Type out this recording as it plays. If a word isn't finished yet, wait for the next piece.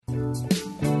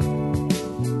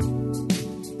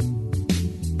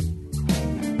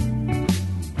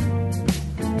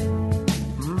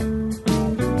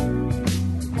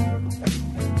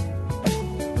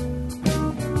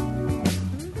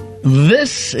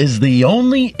This is the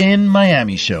Only in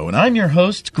Miami show, and I'm your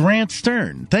host, Grant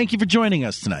Stern. Thank you for joining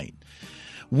us tonight.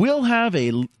 We'll have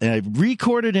a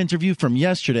recorded interview from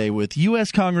yesterday with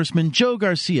U.S. Congressman Joe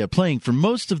Garcia playing for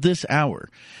most of this hour.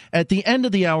 At the end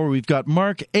of the hour, we've got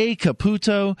Mark A.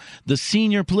 Caputo, the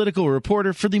senior political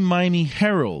reporter for the Miami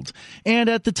Herald. And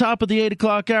at the top of the 8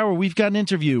 o'clock hour, we've got an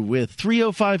interview with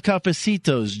 305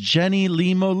 Cafecito's Jenny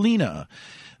Lee Molina.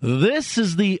 This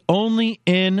is the Only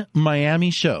in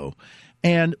Miami show.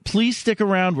 And please stick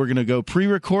around. We're going to go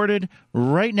pre-recorded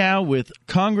right now with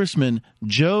Congressman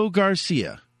Joe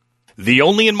Garcia. The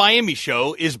Only in Miami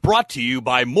show is brought to you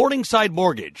by Morningside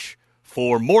Mortgage.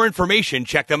 For more information,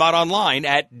 check them out online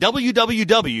at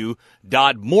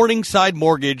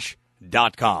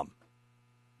www.morningsidemortgage.com.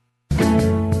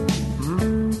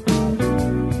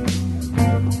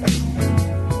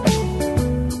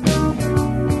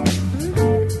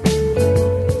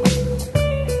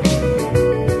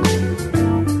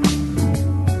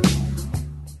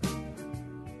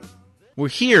 We're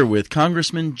here with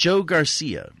Congressman Joe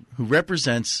Garcia, who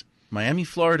represents Miami,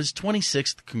 Florida's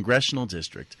 26th Congressional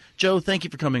District. Joe, thank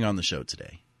you for coming on the show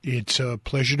today. It's a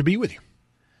pleasure to be with you.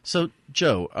 So,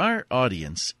 Joe, our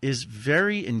audience is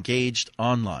very engaged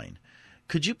online.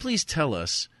 Could you please tell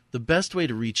us the best way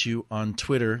to reach you on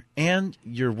Twitter and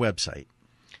your website?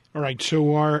 All right,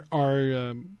 so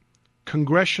our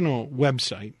congressional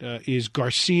website is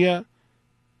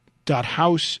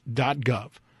garcia.house.gov.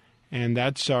 And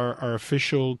that's our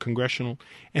official congressional.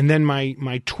 And then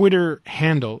my Twitter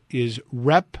handle is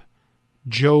Rep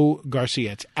Joe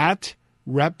Garcia. It's at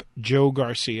Rep Joe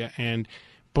Garcia. And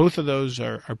both of those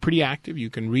are pretty active. You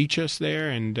can reach us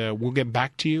there, and we'll get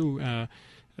back to you.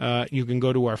 You can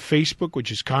go to our Facebook, which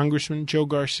is Congressman Joe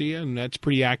Garcia, and that's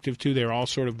pretty active too. They're all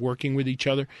sort of working with each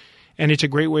other. And it's a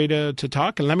great way to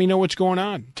talk, and let me know what's going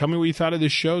on. Tell me what you thought of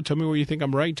this show. Tell me where you think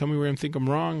I'm right. Tell me where I think I'm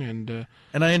wrong. And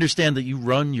I understand that you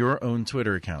run your own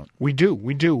Twitter account. We do.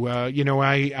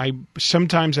 I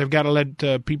sometimes I've got to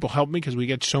let people help me because we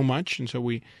get so much, and so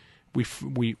we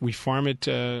farm it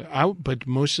out. But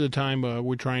most of the time,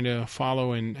 we're trying to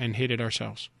follow and hit it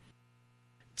ourselves.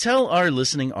 Tell our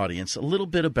listening audience a little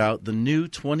bit about the new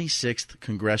 26th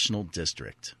Congressional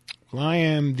District. Well, I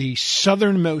am the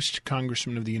southernmost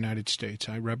congressman of the United States.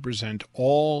 I represent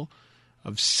all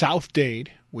of South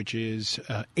Dade, which is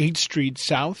 8th Street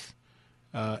South,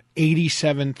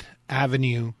 87th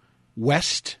Avenue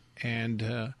West,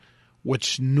 and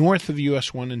what's north of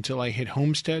US 1 until I hit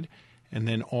Homestead, and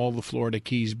then all the Florida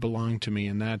Keys belong to me.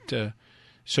 And that,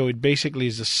 so it basically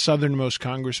is the southernmost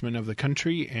congressman of the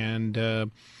country, and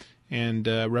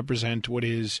represent what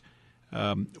is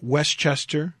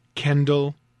Westchester,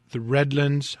 Kendall, the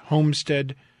Redlands,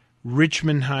 Homestead,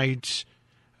 Richmond Heights,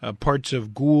 parts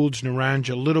of Goulds, Naranja,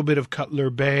 a little bit of Cutler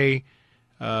Bay,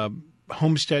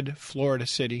 Homestead, Florida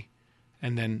City,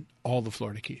 and then all the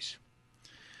Florida Keys.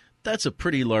 That's a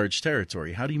pretty large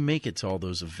territory. How do you make it to all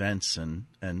those events and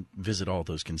visit all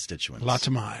those constituents? Lots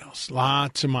of miles.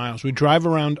 We drive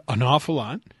around an awful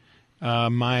lot.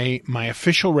 My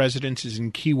official residence is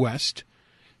in Key West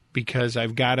because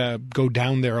I've got to go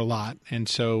down there a lot, and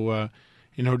so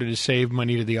in order to save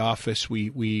money to the office,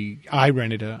 I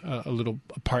rented a little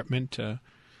apartment, and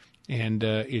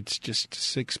it's just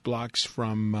 6 blocks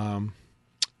from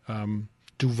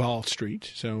Duval Street.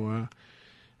 So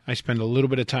I spend a little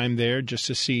bit of time there just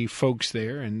to see folks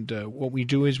there. And what we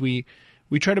do is we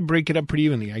try to break it up pretty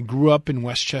evenly. I grew up in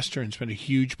Westchester and spent a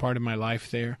huge part of my life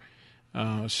there,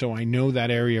 so I know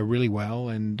that area really well.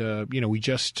 And we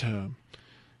just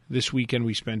this weekend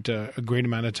we spent a great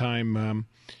amount of time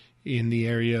in the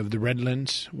area of the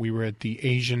Redlands. We were at the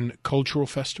Asian Cultural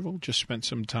Festival, just spent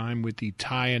some time with the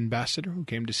Thai ambassador who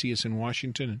came to see us in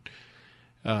Washington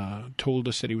and told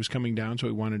us that he was coming down, so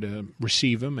we wanted to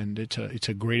receive him. And it's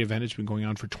a great event. It's been going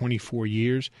on for 24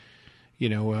 years.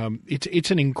 It's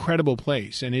an incredible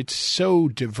place, and it's so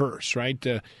diverse,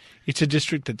 right? It's a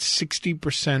district that's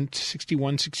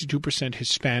 62%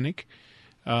 Hispanic,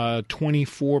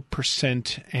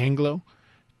 24% Anglo,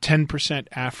 10%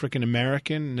 African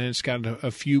American, and then it's got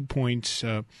a few points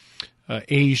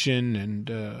Asian,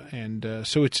 and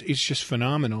so it's just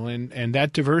phenomenal, and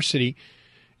that diversity,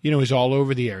 is all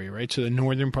over the area, right? So the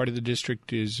northern part of the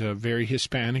district is very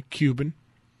Hispanic, Cuban.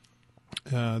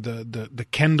 The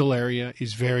Kendall area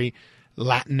is very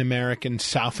Latin American,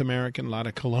 South American, a lot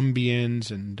of Colombians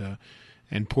and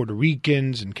Puerto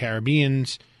Ricans and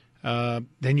Caribbeans.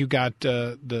 Then you got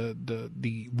the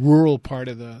rural part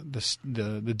of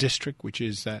the district, which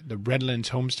is the Redlands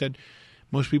Homestead.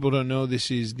 Most people don't know this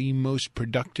is the most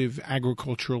productive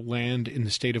agricultural land in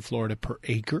the state of Florida per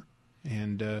acre,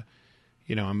 and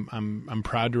I'm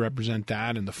proud to represent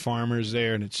that and the farmers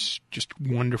there, and it's just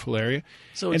a wonderful area.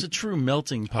 So it's a true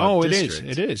melting pot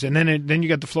district. It is. And then you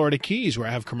got the Florida Keys, where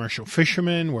I have commercial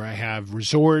fishermen, where I have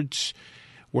resorts,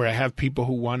 where I have people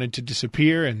who wanted to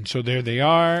disappear, and so there they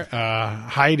are,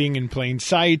 hiding in plain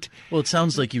sight. Well, it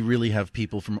sounds like you really have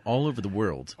people from all over the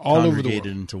world congregated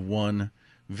into one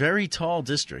very tall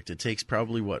district. It takes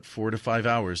probably, 4 to 5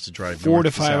 hours to drive 4 north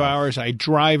to to 5 south. hours. I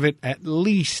drive it at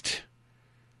least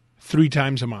 3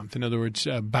 times a month. In other words,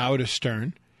 bow to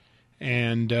stern.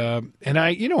 And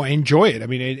I enjoy it. I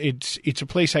mean, it's a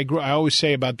place I grew. I always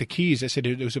say about the Keys, I said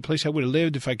it was a place I would have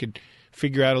lived if I could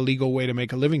figure out a legal way to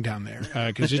make a living down there,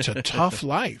 because it's a tough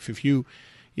life. If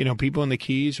people in the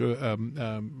Keys,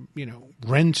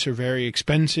 rents are very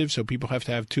expensive, so people have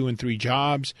to have 2 and 3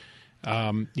 jobs.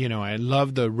 I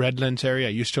love the Redlands area.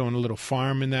 I used to own a little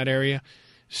farm in that area.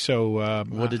 So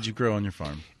what did you grow on your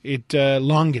farm?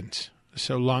 Longans.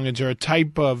 So longans are a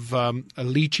type of a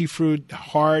lychee fruit,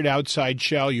 hard outside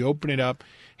shell. You open it up,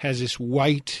 has this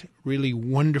white, really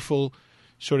wonderful,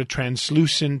 sort of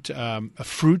translucent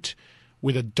fruit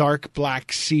with a dark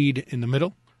black seed in the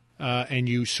middle, and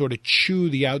you sort of chew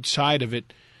the outside of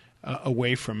it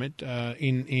away from it.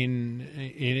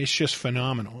 It's just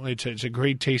phenomenal. It's a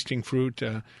great tasting fruit.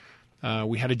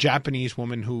 We had a Japanese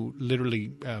woman who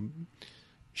literally.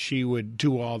 She would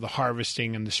do all the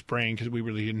harvesting and the spraying because we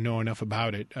really didn't know enough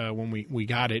about it when we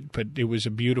got it. But it was a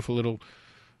beautiful little,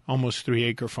 almost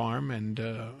 3-acre farm.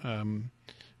 And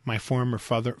my former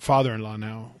father-in-law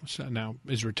now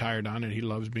is retired on it. He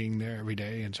loves being there every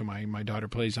day. And so my daughter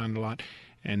plays on it a lot,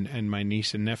 and my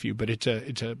niece and nephew. But it's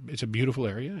a beautiful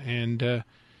area. And,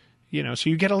 so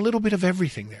you get a little bit of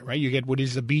everything there, right? You get what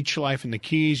is the beach life in the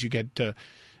Keys. You get, the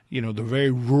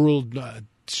very rural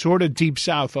sort of deep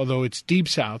south, although it's deep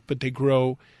south, but they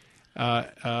grow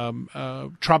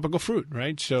tropical fruit,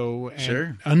 right? So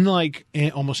sure. Unlike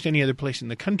almost any other place in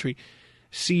the country,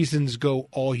 seasons go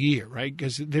all year, right?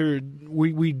 Because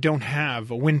we don't have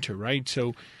a winter, right?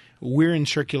 So we're in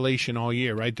circulation all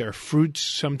year, right? There are fruits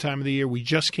some time of the year. We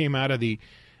just came out of the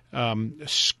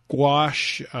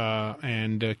squash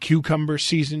and cucumber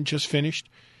season, just finished.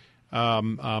 You're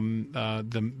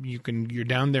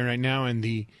down there right now, and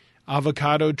the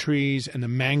avocado trees and the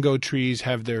mango trees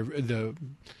have their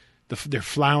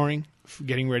flowering,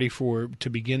 getting ready to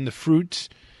begin the fruits.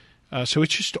 So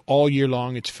it's just all year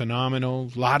long. It's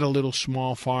phenomenal. A lot of little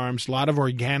small farms, a lot of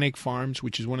organic farms,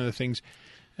 which is one of the things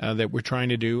that we're trying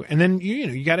to do. And then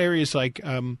you got areas like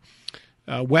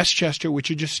Westchester, which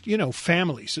are just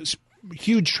families. It's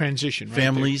huge transition. Right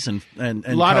Families there. and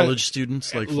college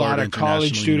students, like Florida a lot of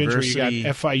college students. University. Where you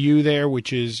got FIU there,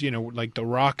 which is like the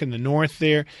Rock in the north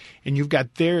there, and you've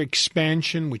got their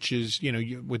expansion, which is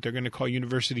what they're going to call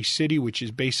University City, which is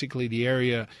basically the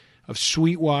area of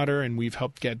Sweetwater, and we've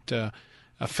helped get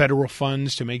federal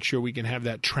funds to make sure we can have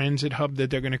that transit hub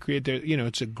that they're going to create there.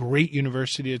 It's a great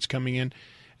university that's coming in.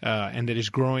 And that is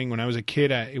growing. When I was a kid,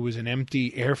 it was an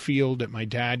empty airfield that my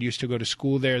dad used to go to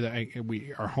school there.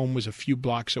 Our home was a few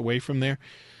blocks away from there,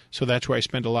 so that's where I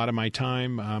spent a lot of my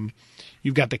time.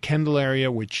 You've got the Kendall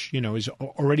area, which is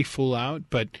already full out,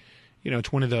 but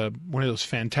it's one of those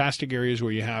fantastic areas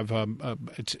where you have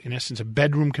it's in essence a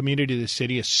bedroom community of the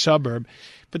city, a suburb,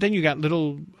 but then you got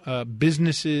little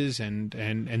businesses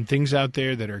and things out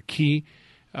there that are key.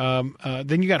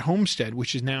 Then you got Homestead,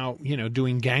 which is now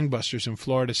doing gangbusters in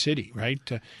Florida City, right?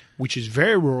 Which is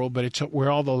very rural, but it's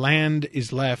where all the land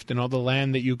is left and all the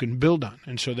land that you can build on.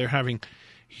 And so they're having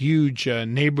huge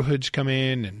neighborhoods come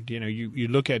in, and you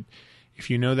look at, if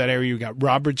you know that area, you got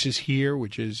Roberts is here,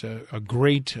 which is a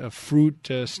great fruit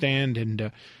stand,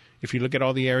 and if you look at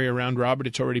all the area around Robert,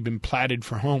 it's already been platted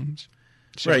for homes.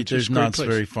 So right, there's Knott's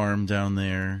Berry Farm down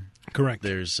there. Correct.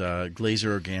 There's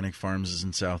Glazer Organic Farms is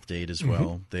in South Dade as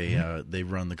well. Mm-hmm. They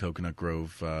run the Coconut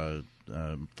Grove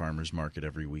Farmers Market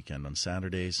every weekend on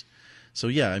Saturdays. So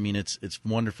yeah, I mean it's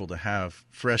wonderful to have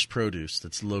fresh produce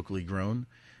that's locally grown,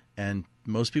 and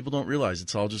most people don't realize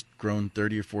it's all just grown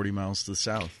 30 or 40 miles to the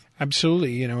south.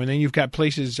 Absolutely, and then you've got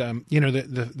places.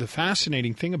 The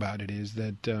fascinating thing about it is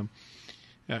that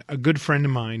a good friend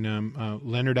of mine,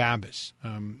 Leonard Abbas,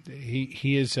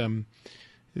 he is.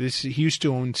 He used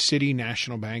to own City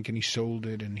National Bank, and he sold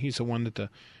it, and he's the one that the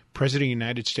President of the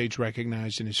United States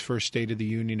recognized in his first State of the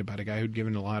Union about a guy who'd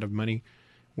given a lot of money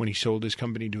when he sold his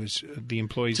company to the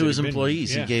employees. To his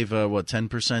employees. Yeah. He gave,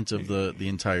 10% of the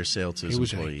entire sale to his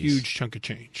employees. It was a huge chunk of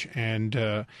change. And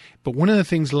but one of the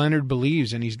things Leonard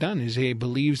believes, and he's done, is he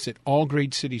believes that all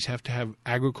great cities have to have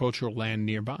agricultural land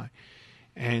nearby.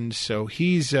 And so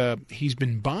he's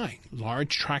been buying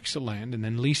large tracts of land and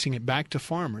then leasing it back to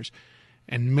farmers.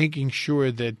 and making sure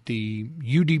that the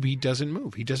UDB doesn't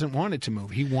move. He doesn't want it to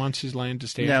move. He wants his land to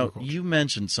stay agricultural. Now, you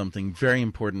mentioned something very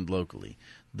important locally.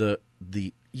 The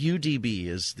UDB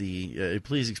is the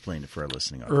please explain it for our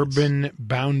listening audience. Urban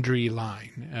boundary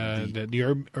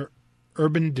line.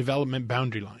 Urban development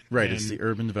boundary line. Right, it's the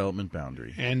urban development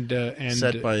boundary. And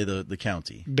set by the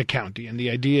county. The county. And the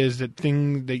idea is that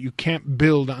you can't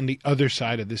build on the other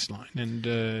side of this line. And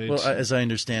as I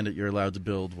understand it, you're allowed to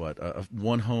build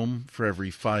one home for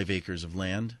every 5 acres of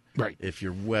land. Right. If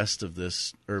you're west of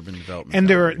this urban development. And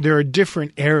boundary. there are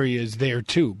different areas there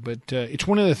too, but it's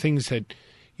one of the things that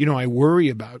I worry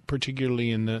about, particularly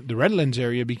in the Redlands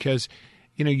area, because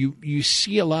you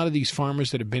see a lot of these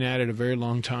farmers that have been at it a very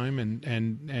long time,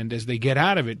 and as they get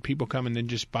out of it, people come and then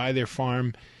just buy their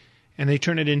farm, and they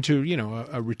turn it into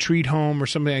a retreat home or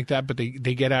something like that. But they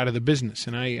get out of the business.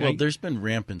 And there's been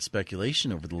rampant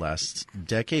speculation over the last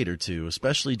decade or two,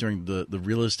 especially during the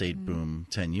real estate boom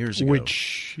 10 years ago.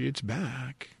 Which it's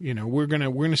back. We're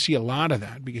gonna see a lot of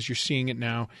that because you're seeing it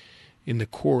now in the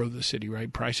core of the city.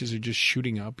 Right, prices are just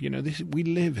shooting up. We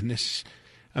live in this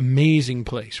amazing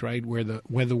place, right, where the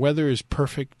weather is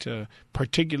perfect,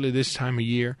 particularly this time of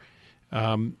year.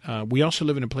 We also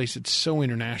live in a place that's so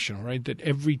international, right, that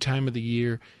every time of the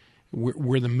year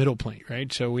we're the middle point,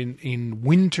 right? So in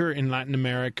winter in Latin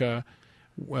America,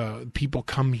 people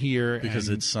come here because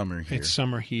it's summer here. It's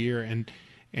summer here, and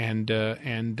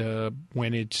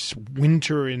when it's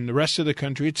winter in the rest of the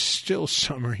country, it's still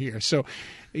summer here. So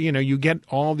you get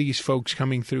all these folks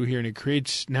coming through here, and it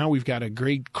creates, now we've got a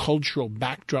great cultural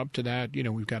backdrop to that.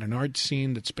 We've got an art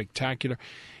scene that's spectacular.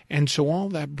 And so all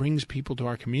that brings people to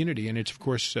our community. And it's, of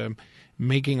course,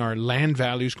 making our land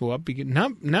values go up.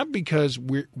 Not because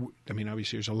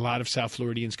obviously there's a lot of South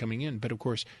Floridians coming in, but of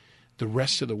course the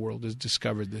rest of the world has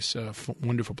discovered this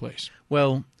wonderful place.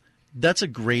 Well, that's a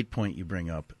great point you bring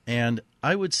up. And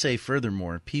I would say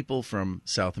furthermore, people from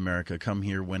South America come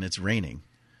here when it's raining.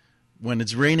 When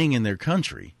it's raining in their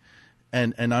country,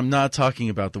 and I'm not talking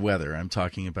about the weather. I'm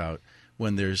talking about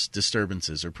when there's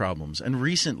disturbances or problems. And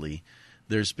recently,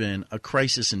 there's been a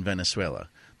crisis in Venezuela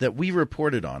that we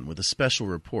reported on with a special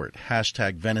report,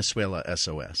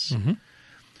 #VenezuelaSOS. Mm-hmm.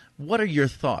 What are your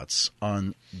thoughts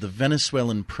on the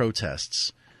Venezuelan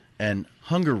protests and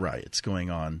hunger riots going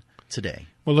on today?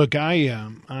 Well, look,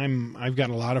 I've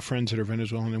got a lot of friends that are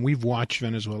Venezuelan, and we've watched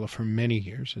Venezuela for many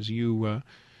years. As you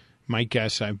might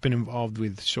guess, I've been involved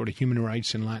with sort of human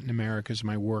rights in Latin America as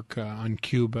my work on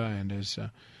Cuba, and as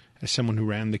someone who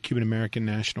ran the Cuban American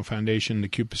National Foundation, the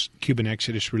Cuban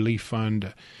Exodus Relief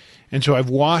Fund. And so I've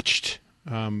watched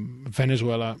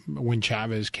Venezuela when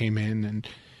Chavez came in.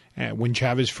 And when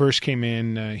Chavez first came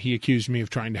in, he accused me of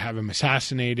trying to have him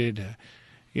assassinated.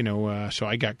 So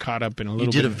I got caught up in a little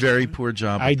bit. You did a very poor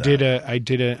job of that. I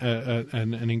did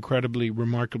an incredibly,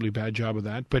 remarkably bad job of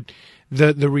that. But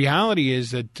the reality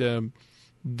is that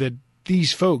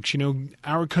these folks,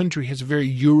 our country has a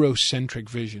very Eurocentric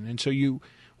vision. And so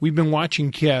we've been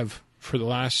watching Kiev for the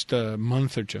last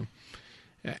month or two.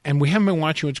 And we haven't been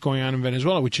watching what's going on in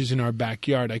Venezuela, which is in our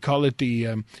backyard. I call it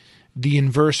the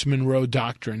inverse Monroe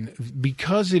Doctrine.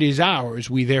 Because it is ours,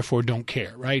 we therefore don't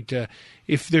care, right?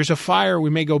 If there's a fire, we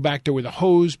may go back there with a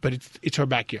hose, but it's our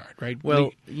backyard, right?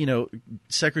 Well,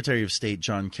 Secretary of State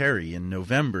John Kerry in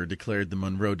November declared the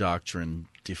Monroe Doctrine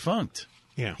defunct.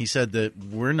 Yeah. He said that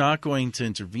we're not going to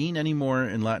intervene anymore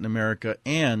in Latin America,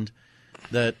 and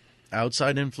that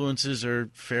outside influences are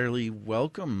fairly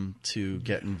welcome to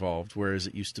get involved, whereas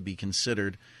it used to be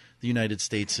considered the United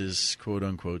States'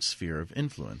 quote-unquote sphere of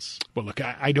influence. Well, look,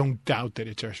 I don't doubt that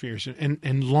it's our sphere.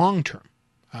 And long-term,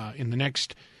 in the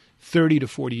next 30 to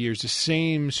 40 years, the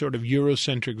same sort of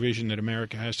Eurocentric vision that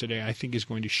America has today, I think, is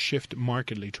going to shift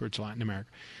markedly towards Latin America.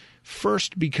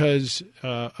 First, because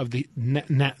of the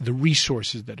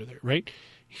resources that are there, right?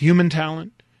 Human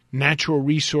talent, natural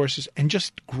resources, and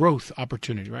just growth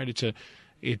opportunity, right?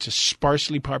 It's a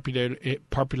sparsely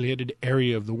populated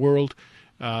area of the world.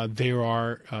 There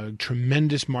are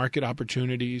tremendous market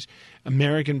opportunities.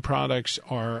 American products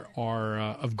are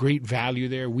of great value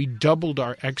there. We doubled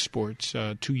our exports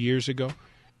 2 years ago.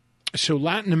 So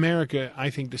Latin America, I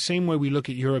think the same way we look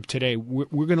at Europe today,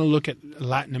 we're going to look at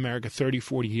Latin America 30,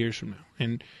 40 years from now.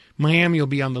 And Miami will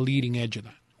be on the leading edge of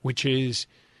that, which is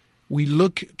we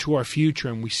look to our future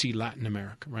and we see Latin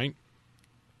America, right?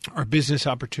 Our business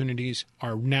opportunities,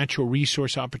 our natural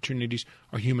resource opportunities,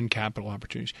 our human capital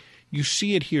opportunities. You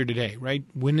see it here today, right?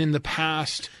 When in the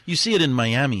past... You see it in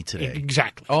Miami today.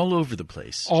 Exactly. All over the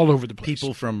place. All over the place.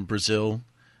 People from Brazil,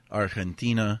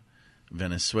 Argentina,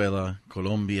 Venezuela,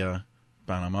 Colombia,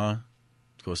 Panama,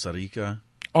 Costa Rica.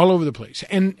 all over the place.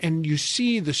 And you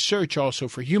see the search also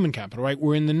for human capital, right?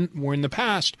 Where in the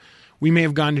past, we may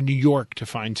have gone to New York to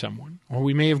find someone, or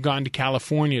we may have gone to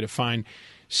California to find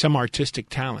some artistic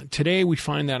talent. Today, we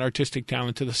find that artistic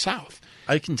talent to the south.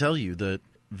 I can tell you that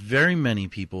very many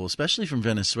people, especially from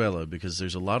Venezuela, because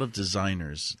there's a lot of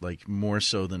designers, like more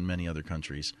so than many other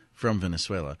countries, from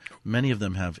Venezuela. Many of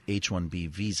them have H-1B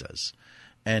visas.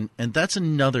 And that's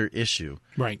another issue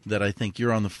that I think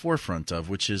you're on the forefront of,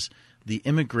 which is the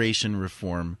immigration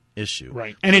reform issue.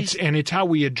 Right. And it's how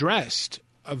we addressed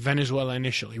Venezuela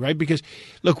initially, right? Because,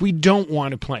 look, we don't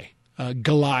want to play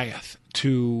Goliath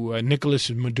to Nicolas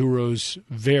Maduro's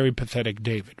very pathetic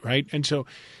David, right? And so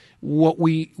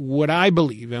what I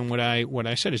believe and what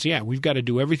I said is, yeah, we've got to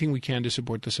do everything we can to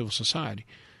support the civil society.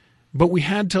 But we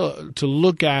had to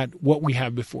look at what we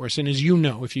have before us. And as you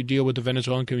know, if you deal with the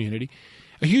Venezuelan community,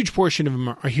 a huge portion of them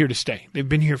are here to stay. They've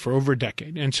been here for over a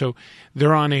decade. And so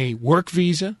they're on a work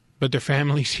visa, but their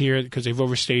family's here because they've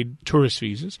overstayed tourist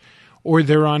visas. Or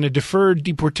they're on a deferred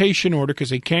deportation order because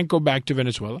they can't go back to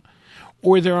Venezuela.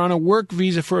 Or they're on a work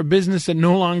visa for a business that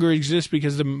no longer exists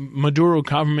because the Maduro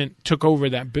government took over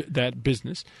that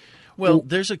business. Well,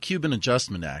 there's a Cuban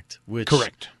Adjustment Act,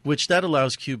 which that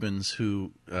allows Cubans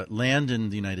who land in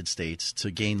the United States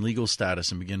to gain legal status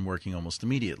and begin working almost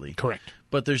immediately. Correct.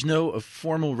 But there's no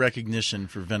formal recognition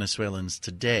for Venezuelans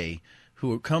today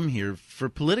who come here for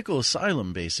political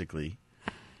asylum, basically.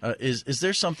 Is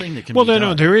there something that can be done?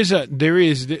 No, there is.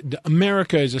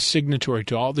 America is a signatory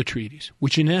to all the treaties,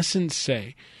 which in essence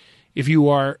say if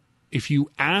you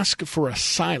ask for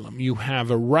asylum, you have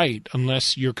a right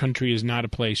unless your country is not a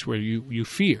place where you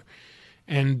fear.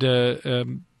 And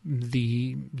the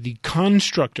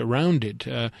construct around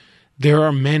it, there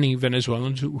are many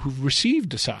Venezuelans who've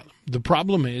received asylum. The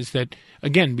problem is that,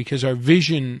 again, because our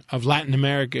vision of Latin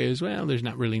America is, well, there's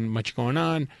not really much going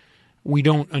on, we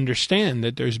don't understand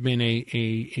that there's been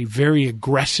a very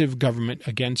aggressive government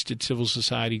against its civil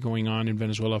society going on in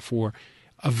Venezuela for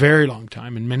a very long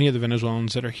time. And many of the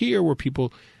Venezuelans that are here were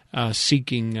people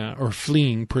seeking or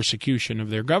fleeing persecution of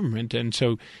their government. And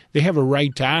so they have a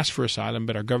right to ask for asylum,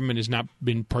 but our government has not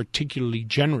been particularly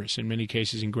generous in many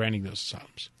cases in granting those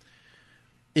asylums.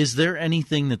 Is there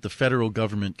anything that the federal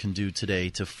government can do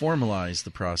today to formalize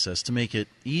the process, to make it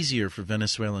easier for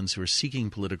Venezuelans who are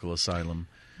seeking political asylum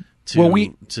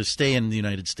to stay in the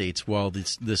United States while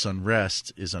this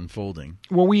unrest is unfolding?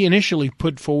 Well, we initially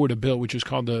put forward a bill which was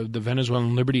called the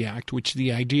Venezuelan Liberty Act, which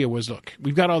the idea was, look,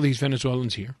 we've got all these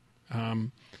Venezuelans here.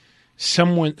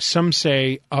 Some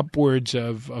say upwards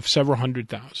of several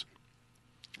 100,000.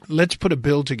 Let's put a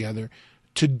bill together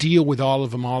to deal with all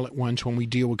of them all at once when we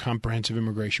deal with comprehensive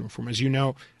immigration reform. As you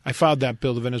know, I filed that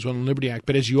bill, the Venezuelan Liberty Act.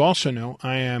 But as you also know,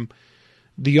 I am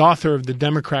the author of the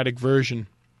Democratic version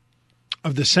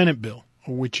of the Senate bill,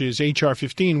 which is H.R.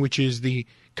 15, which is the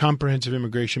comprehensive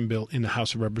immigration bill in the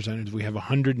House of Representatives. We have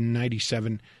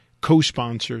 197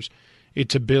 co-sponsors.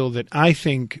 It's a bill that I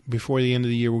think before the end of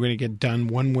the year we're going to get done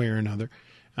one way or another,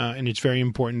 and it's very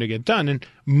important to get done. And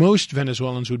most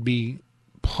Venezuelans would be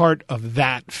part of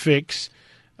that fix.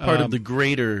 Part of the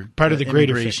greater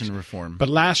immigration fix. Reform. But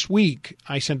last week,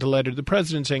 I sent a letter to the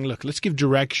president saying, look, let's give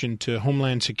direction to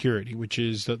Homeland Security, which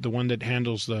is the one that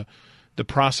handles the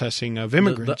processing of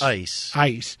immigrants. The ICE.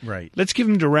 ICE. Right. Let's give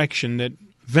them direction that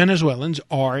Venezuelans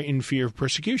are in fear of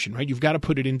persecution, right? You've got to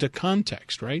put it into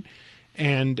context, right?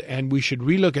 And we should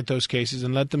relook at those cases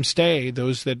and let them stay,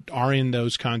 those that are in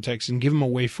those contexts, and give them a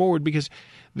way forward because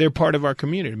they're part of our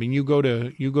community. I mean, you go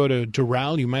to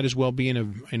Doral, you might as well be in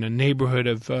a neighborhood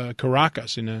of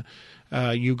Caracas.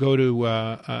 You go to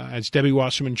as Debbie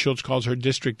Wasserman Schultz calls her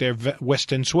district there, West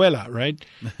Venezuela, right?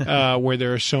 Where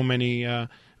there are so many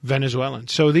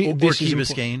Venezuelans. So Key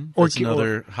Biscayne, that's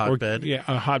another hotbed.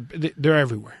 They're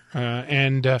everywhere.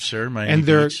 Sure, Miami and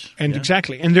they're Beach.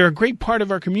 Exactly, and they're a great part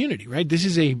of our community, right? This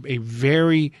is a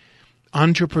very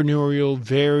entrepreneurial,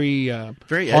 very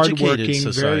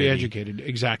hardworking, very educated,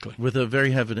 exactly, with a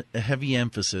very heavy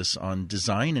emphasis on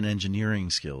design and engineering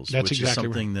skills, which is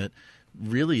something that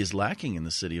really is lacking in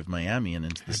the city of Miami and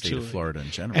in the state of Florida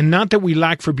in general. And not that we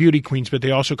lack for beauty queens, but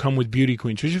they also come with beauty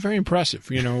queens, which is very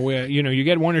impressive. You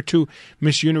get one or two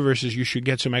Miss Universes, you should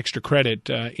get some extra credit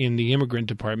in the immigrant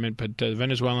department. But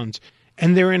Venezuelans,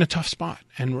 and they're in a tough spot.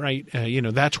 And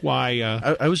that's why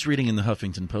I was reading in the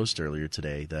Huffington Post earlier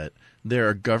today that there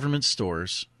are government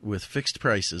stores with fixed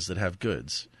prices that have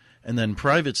goods, and then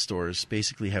private stores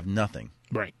basically have nothing.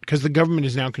 Right, because the government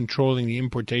is now controlling the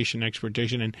importation,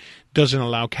 exportation, and doesn't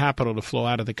allow capital to flow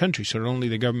out of the country, so that only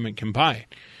the government can buy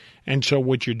it. And so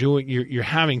what you're doing, you're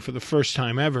having for the first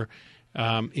time ever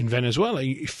in Venezuela,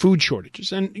 food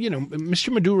shortages. And,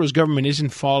 Mr. Maduro's government isn't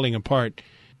falling apart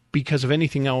because of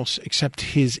anything else except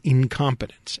his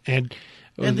incompetence. And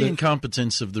the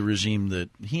incompetence of the regime that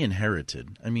he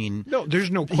inherited. I mean, no,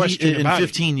 there's no question about it. In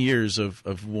 15 years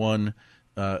of one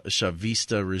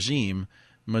Chavista regime,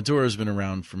 Maduro's been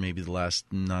around for maybe the last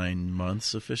 9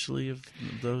 months officially of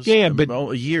those. Yeah, but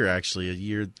a year actually, a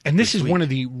year. And this is one of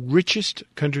the richest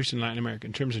countries in Latin America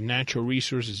in terms of natural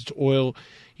resources. It's oil.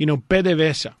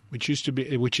 PDVSA, which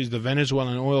is the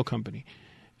Venezuelan oil company,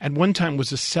 at one time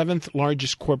was the 7th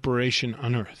largest corporation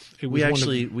on earth. We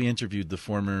interviewed the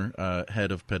former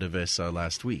head of PDVSA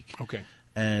last week. Okay,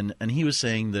 and he was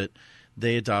saying that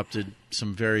they adopted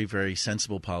some very, very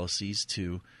sensible policies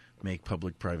to make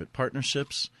public-private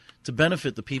partnerships to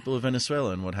benefit the people of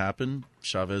Venezuela. And what happened?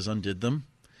 Chavez undid them,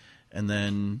 and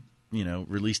then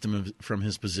released him from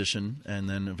his position, and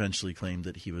then eventually claimed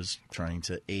that he was trying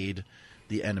to aid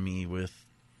the enemy with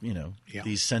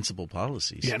these sensible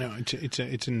policies. Yeah, no,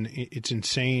 it's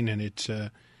insane, and it's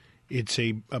a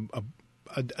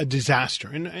disaster,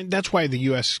 and that's why the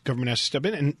U.S. government has to step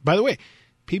in. And by the way,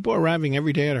 people are arriving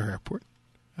every day at our airport.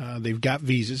 They've got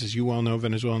visas, as you well know.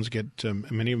 Venezuelans get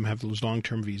many of them have those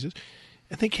long-term visas,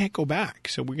 and they can't go back.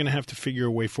 So we're going to have to figure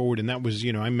a way forward. And that was,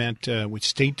 I met with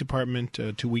State Department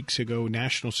 2 weeks ago,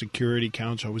 National Security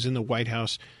Council. I was in the White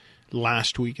House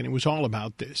last week, and it was all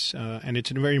about this. And it's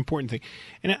a very important thing.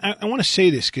 And I want to say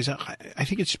this because I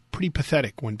think it's pretty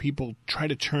pathetic when people try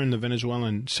to turn the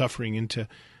Venezuelan suffering into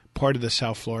part of the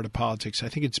South Florida politics. I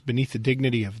think it's beneath the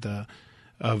dignity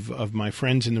of my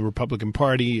friends in the Republican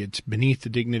Party. It's beneath the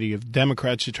dignity of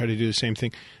Democrats to try to do the same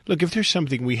thing. Look, if there's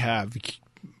something we have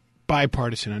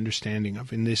bipartisan understanding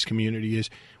of in this community is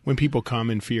when people come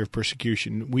in fear of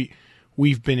persecution.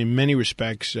 We've been in many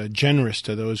respects generous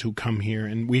to those who come here,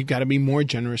 and we've got to be more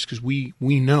generous because we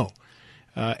know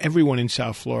everyone in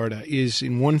South Florida is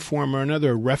in one form or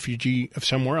another a refugee of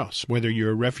somewhere else, whether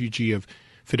you're a refugee of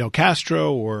Fidel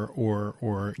Castro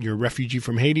or you're a refugee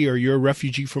from Haiti or you're a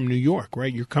refugee from New York,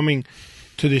 right? You're coming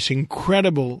to this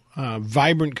incredible,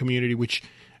 vibrant community, which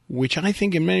I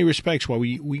think in many respects, while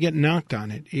we get knocked on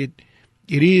it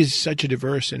is such a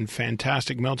diverse and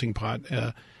fantastic melting pot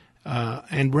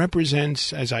and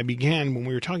represents, as I began when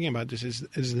we were talking about this,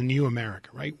 as the new America,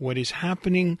 right? What is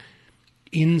happening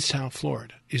in South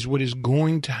Florida is what is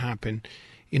going to happen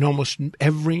in almost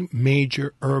every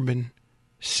major urban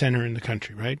center in the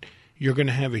country, right? You're going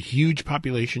to have a huge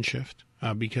population shift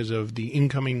because of the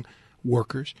incoming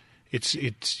workers. It's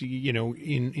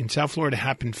in South Florida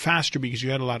happened faster because you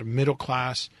had a lot of middle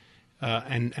class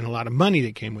and a lot of money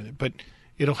that came with it. But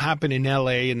it'll happen in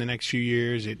L.A. in the next few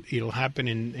years. It'll happen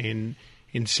in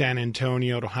San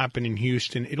Antonio. It'll happen in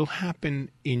Houston. It'll happen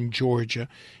in Georgia.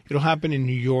 It'll happen in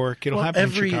New York. It'll happen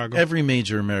in Chicago. Every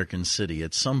major American city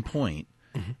at some point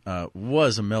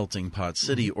was a melting pot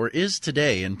city or is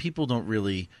today, and people don't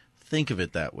really think of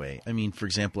it that way. I mean, for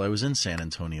example, I was in San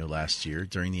Antonio last year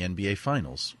during the NBA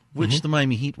Finals, which the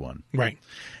Miami Heat won. Right.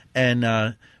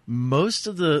 And most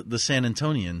of the San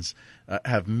Antonians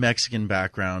have Mexican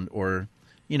background or,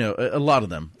 a lot of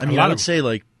them. I mean, I would say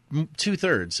like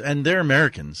 2/3, and they're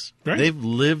Americans. Right. They've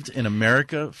lived in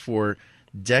America for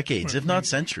decades, if not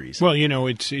centuries. Well,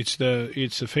 it's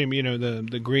the famous,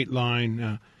 the great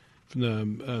line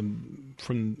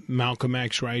from Malcolm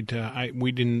X, right?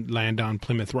 We didn't land on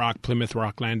Plymouth Rock. Plymouth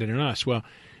Rock landed on us. Well,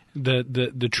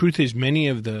 the truth is, many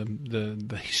of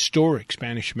the historic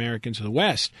Spanish Americans of the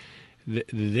West,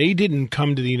 they didn't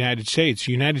come to the United States.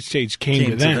 The United States came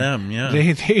to them. Yeah.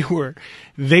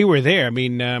 They were there. I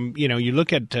mean, you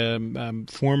look at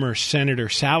former Senator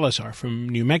Salazar from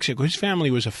New Mexico. His family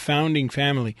was a founding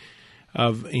family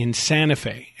in Santa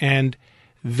Fe, and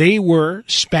they were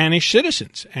Spanish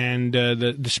citizens. And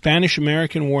the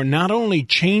Spanish-American War not only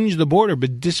changed the border,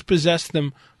 but dispossessed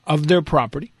them of their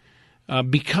property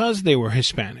because they were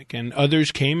Hispanic. And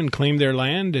others came and claimed their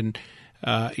land, and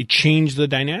it changed the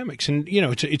dynamics. And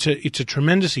it's a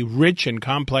tremendously rich and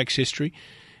complex history,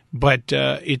 but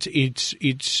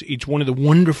it's one of the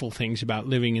wonderful things about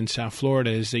living in South Florida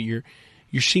is that you're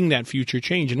seeing that future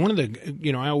change. And one of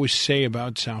the I always say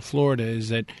about South Florida is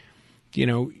that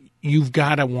you've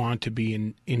got to want to be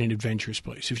in an adventurous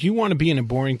place. If you want to be in a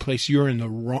boring place, you're in the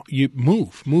wrong. You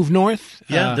move north.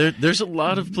 Yeah, there's a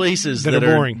lot of places that are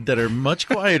boring, that are much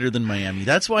quieter than Miami.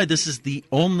 That's why this is the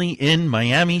only in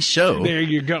Miami show. There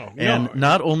you go. And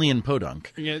not only in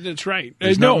Podunk. Yeah, that's right.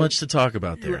 There's not much to talk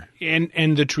about there.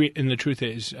 And the truth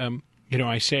is,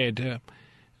 I said,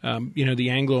 the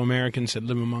Anglo Americans that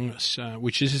live among us,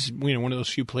 which is one of those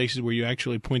few places where you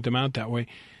actually point them out that way.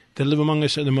 that live among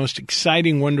us are the most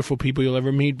exciting, wonderful people you'll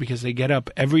ever meet because they get up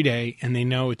every day and they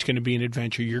know it's going to be an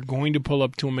adventure. You're going to pull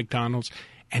up to a McDonald's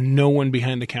and no one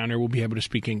behind the counter will be able to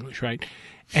speak English, right?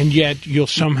 And yet you'll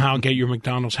somehow get your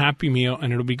McDonald's Happy Meal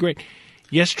and it'll be great.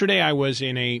 Yesterday I was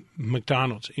in a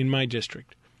McDonald's in my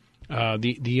district.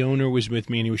 The owner was with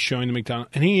me and he was showing the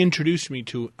McDonald's and he introduced me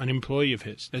to an employee of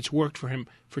his that's worked for him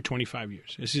for 25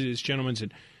 years. This gentleman's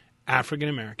an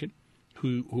African-American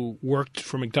who worked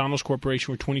for McDonald's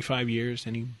Corporation for 25 years,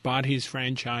 and he bought his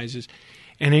franchises.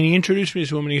 And then he introduced me to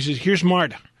this woman. He says, here's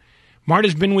Marta.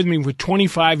 Marta's been with me for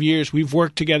 25 years. We've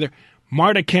worked together.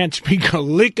 Marta can't speak a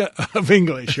lick of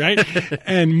English, right?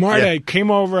 And Marta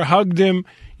came over, hugged him.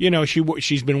 You know,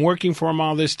 she's been working for him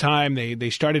all this time.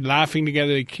 They started laughing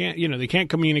together. They can't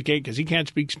communicate because he can't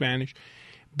speak Spanish.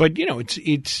 But, you know,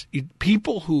 it's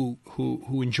people who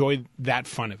enjoy that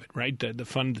fun of it, right? The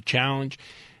fun, the challenge.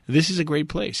 This is a great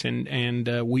place, and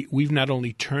we've not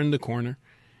only turned the corner,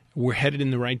 we're headed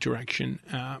in the right direction,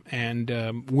 and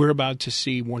we're about to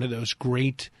see one of those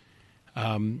great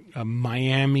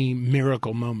Miami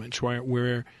miracle moments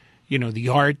where you know, the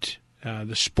art,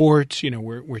 the sports, you know,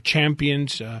 we're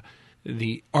champions,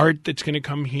 the art that's going to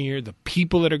come here, the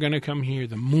people that are going to come here,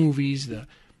 the movies,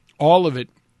 all of it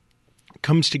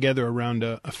comes together around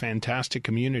a fantastic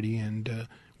community, and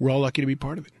we're all lucky to be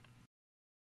part of it.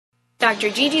 Dr.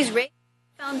 Gigi's Radio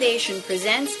Foundation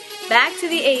presents Back to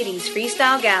the 80s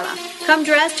Freestyle Gala. Come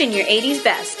dressed in your 80s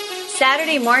best.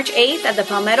 Saturday, March 8th at the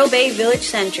Palmetto Bay Village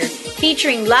Center,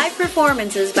 featuring live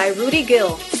performances by Rudy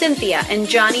Gill, Cynthia, and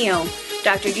Johnny O.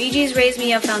 Dr. Gigi's Raise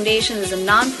Me Up Foundation is a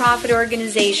nonprofit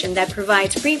organization that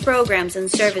provides free programs and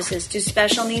services to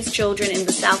special needs children in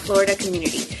the South Florida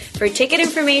community. For ticket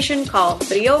information, call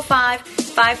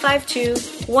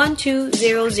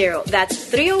 305-552-1200.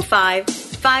 That's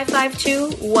 305-552-1200.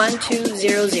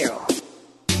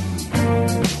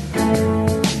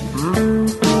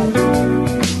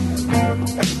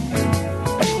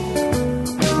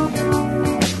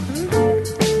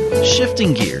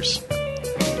 Shifting gears,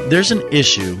 there's an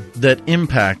issue that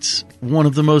impacts one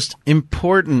of the most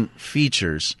important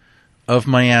features of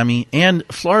Miami and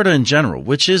Florida in general,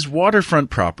 which is waterfront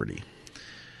property.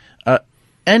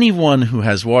 Anyone who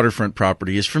has waterfront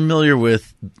property is familiar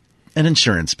with an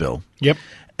insurance bill. Yep.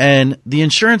 And the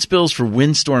insurance bills for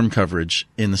windstorm coverage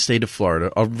in the state of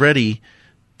Florida already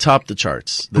top the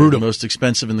charts. They're the most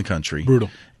expensive in the country. Brutal.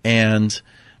 And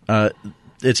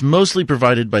it's mostly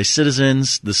provided by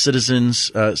Citizens. The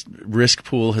Citizens risk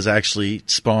pool has actually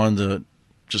spawned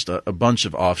just a bunch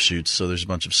of offshoots. So there's a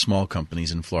bunch of small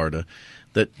companies in Florida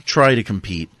that try to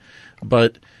compete.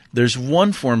 But there's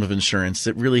one form of insurance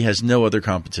that really has no other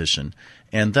competition,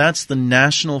 and that's the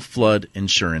National Flood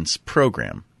Insurance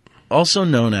Program, also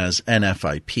known as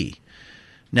NFIP.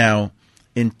 Now,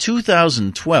 in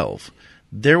 2012,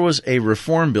 there was a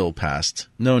reform bill passed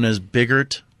known as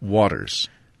Biggert-Waters.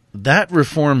 That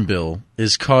reform bill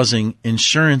is causing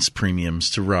insurance premiums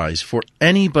to rise for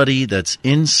anybody that's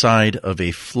inside of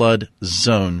a flood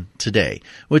zone today,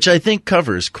 which I think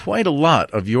covers quite a lot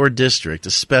of your district,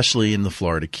 especially in the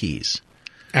Florida Keys.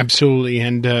 Absolutely.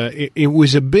 And it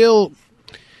was a bill,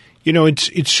 you know,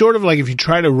 it's sort of like if you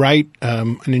try to write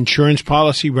an insurance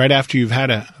policy right after you've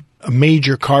had a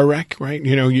major car wreck, right?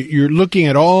 You know, you're looking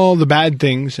at all the bad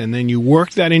things, and then you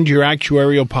work that into your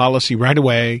actuarial policy right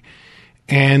away.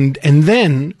 And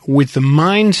then with the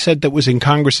mindset that was in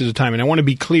Congress at the time, and I want to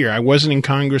be clear, I wasn't in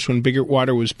Congress when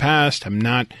Biggert-Waters was passed. I'm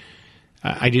not.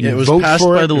 I didn't vote for it. It was passed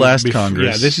by the last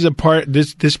Congress. Yeah, this is a part.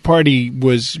 This party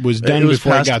was done. It was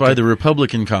before passed I got by there. the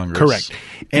Republican Congress. Correct.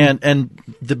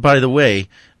 By the way,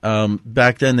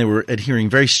 back then they were adhering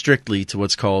very strictly to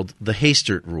what's called the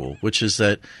Hastert rule, which is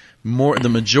that the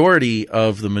majority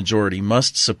of the majority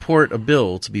must support a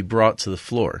bill to be brought to the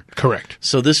floor. Correct.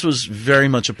 So this was very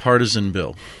much a partisan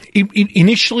bill.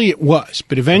 Initially it was,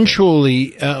 but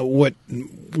eventually what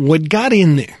got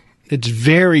in there that's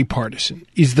very partisan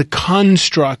is the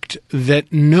construct that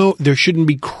there shouldn't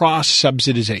be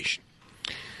cross-subsidization.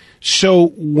 So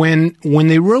when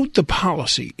they wrote the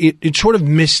policy, it sort of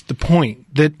missed the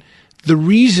point that the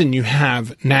reason you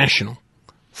have national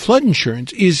flood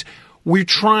insurance is we're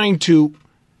trying to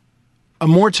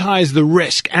amortize the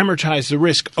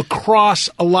risk across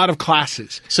a lot of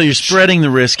classes. So you're spreading the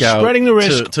risk out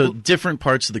to different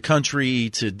parts of the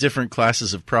country, to different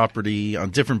classes of property,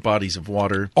 on different bodies of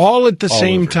water. All at the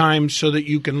same time so that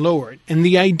you can lower it. And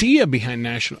the idea behind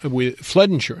with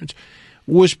flood insurance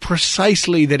was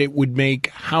precisely that it would make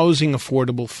housing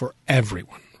affordable for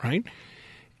everyone, right?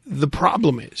 The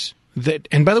problem is that,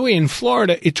 and by the way, in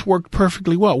Florida, it's worked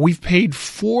perfectly well. We've paid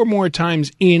 4 more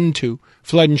times into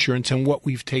flood insurance than what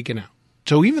we've taken out.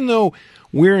 So even though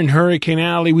we're in Hurricane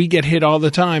Alley, we get hit all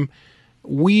the time,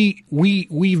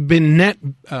 we've been net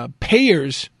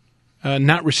payers,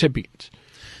 not recipients.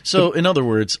 So, in other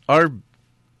words, our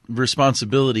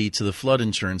responsibility to the flood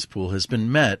insurance pool has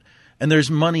been met, and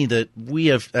there's money that we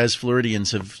have, as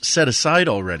Floridians, have set aside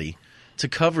already to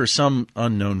cover some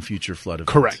unknown future flood event.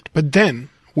 Correct. But then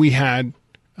we had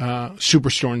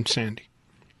Superstorm Sandy.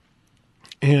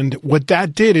 And what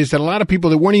that did is that a lot of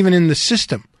people that weren't even in the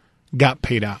system got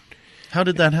paid out. How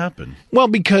did that happen? Well,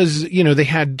 because, they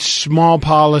had small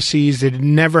policies that had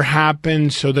never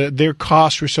happened, so their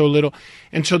costs were so little.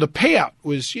 And so the payout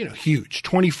was, huge.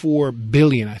 $24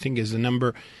 billion, I think, is the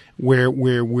number where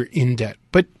we're in debt.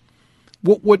 But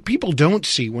what people don't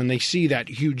see when they see that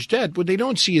huge debt, what they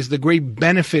don't see is the great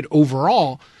benefit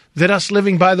overall that us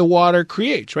living by the water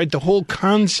creates, right? The whole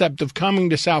concept of coming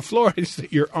to South Florida is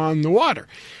that you're on the water.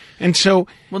 And so,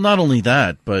 well, not only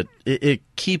that, but it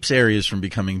keeps areas from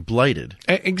becoming blighted.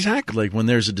 Exactly. Like when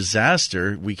there's a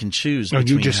disaster, we can choose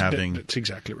between having that's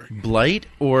exactly right. blight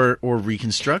or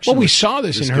reconstruction. Well, we saw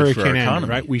this in Hurricane Andrew,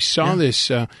 right? We saw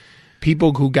this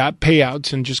people who got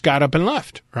payouts and just got up and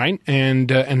left, right? And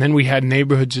then we had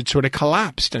neighborhoods that sort of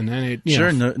collapsed, and then it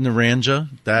Naranja,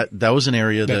 that was an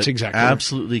area that exactly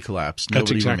absolutely collapsed. Nobody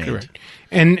that's exactly remained. Right.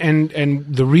 And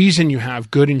the reason you have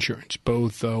good insurance,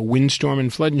 both windstorm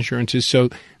and flood insurance, is so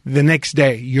the next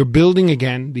day you're building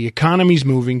again, the economy's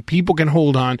moving, people can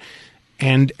hold on,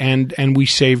 and we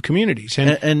save communities.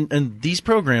 And these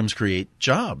programs create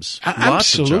jobs. Absolutely.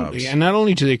 Lots of jobs. And not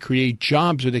only do they create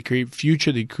jobs, but they create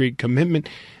future, they create commitment.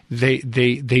 They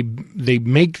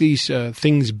make these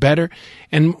things better.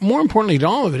 And more importantly than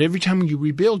all of it, every time you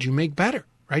rebuild, you make better,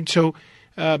 right? So,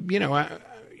 I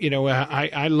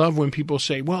love when people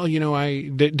say, well,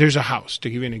 there's a house, to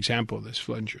give you an example of this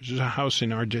flood insurance. There's a house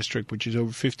in our district which is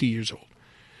over 50 years old,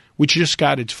 which just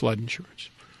got its flood insurance.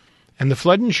 And the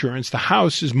flood insurance, the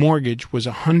house's mortgage was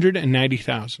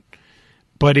 $190,000,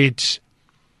 but its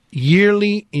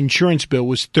yearly insurance bill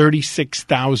was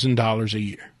 $36,000 a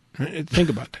year. Think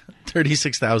about that.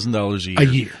 $36,000 a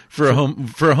year for a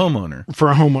homeowner.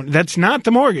 For a homeowner, that's not the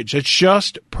mortgage. That's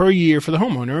just per year for the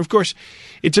homeowner. Of course,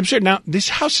 it's absurd. Now, this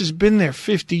house has been there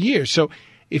 50 years, so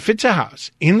if it's a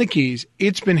house in the Keys,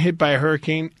 it's been hit by a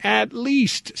hurricane at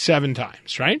least 7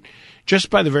 times, right? Just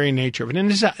by the very nature of it. And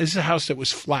this is a house that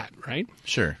was flat, right?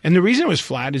 Sure. And the reason it was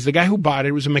flat is the guy who bought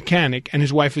it was a mechanic, and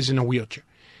his wife is in a wheelchair.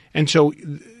 And so,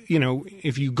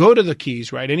 if you go to the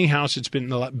Keys, right, any house that's been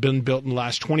built in the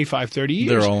last 25, 30 years.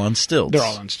 They're all on stilts. They're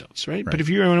all on stilts, right? But if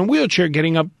you're in a wheelchair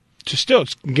getting up to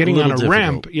stilts, getting on a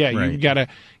ramp, right. You got to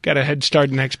head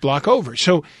start the next block over.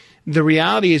 So the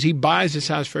reality is he buys this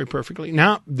house very perfectly.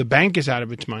 Now the bank is out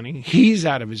of its money. He's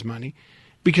out of his money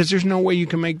because there's no way you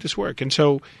can make this work. And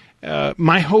so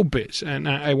my hope is, and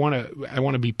I want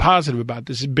to be positive about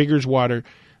this, is Bigger's Water.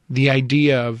 The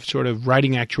idea of sort of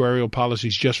writing actuarial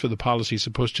policies just for the policy as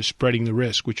opposed to spreading the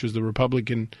risk, which was the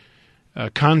Republican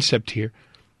concept here.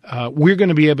 We're going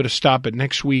to be able to stop it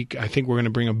next week. I think we're going to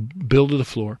bring a bill to the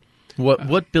floor.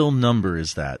 What bill number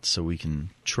is that so we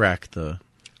can track the...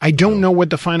 I don't know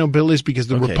what the final bill is because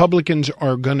the Republicans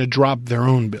are going to drop their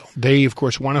own bill. They, of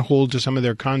course, want to hold to some of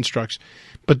their constructs,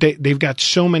 but they've got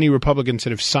so many Republicans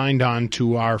that have signed on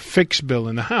to our fix bill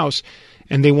in the House,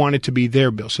 and they want it to be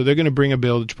their bill. So they're going to bring a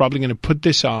bill that's probably going to put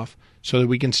this off so that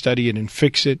we can study it and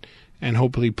fix it and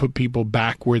hopefully put people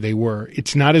back where they were.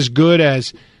 It's not as good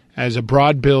as a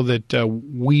broad bill that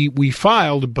we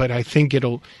filed, but I think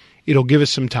it'll give us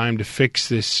some time to fix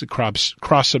this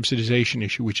cross-subsidization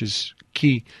issue, which is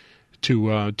key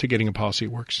to getting a policy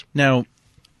that works. Now,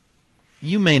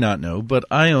 you may not know, but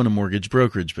I own a mortgage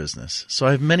brokerage business, so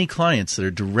I have many clients that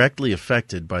are directly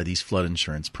affected by these flood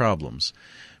insurance problems.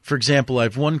 For example, I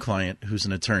have one client who's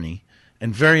an attorney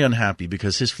and very unhappy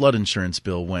because his flood insurance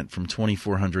bill went from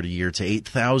 $2,400 a year to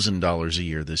 $8,000 a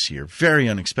year this year, very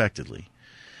unexpectedly.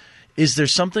 Is there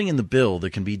something in the bill that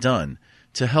can be done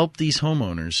to help these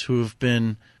homeowners who have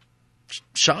been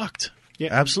shocked? Yeah.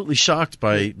 Absolutely shocked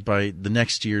by the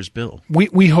next year's bill.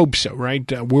 We hope so, right?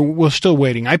 We're still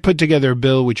waiting. I put together a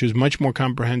bill which was much more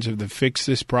comprehensive to fix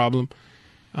this problem.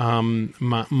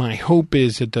 My hope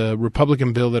is that the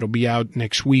Republican bill that will be out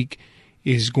next week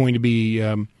is going to be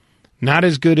not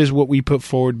as good as what we put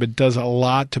forward, but does a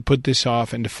lot to put this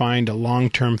off and to find a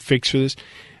long-term fix for this.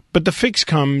 But the fix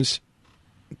comes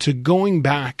to going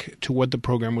back to what the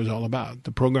program was all about.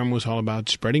 The program was all about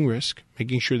spreading risk,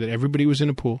 making sure that everybody was in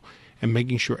a pool, and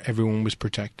making sure everyone was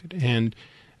protected. And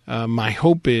my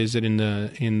hope is that in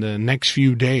the next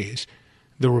few days,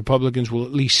 the Republicans will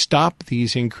at least stop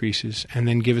these increases and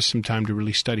then give us some time to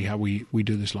really study how we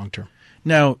do this long term.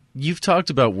 Now, you've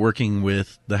talked about working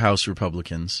with the House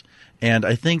Republicans, and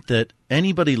I think that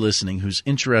anybody listening who's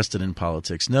interested in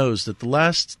politics knows that the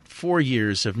last 4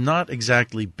 years have not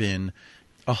exactly been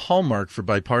a hallmark for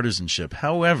bipartisanship.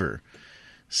 However,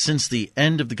 since the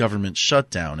end of the government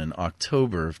shutdown in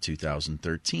October of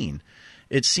 2013,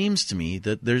 it seems to me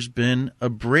that there's been a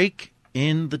break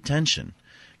in the tension.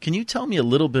 Can you tell me a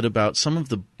little bit about some of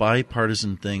the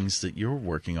bipartisan things that you're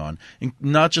working on, and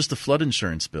not just the flood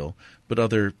insurance bill, but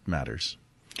other matters?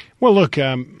 Well, look,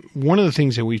 one of the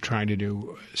things that we've tried to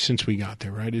do since we got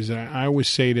there, right, is that I always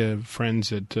say to friends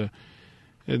that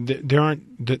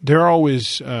there are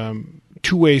always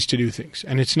two ways to do things,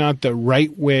 and it's not the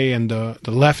right way and the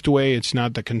left way. It's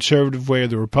not the conservative way or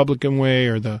the Republican way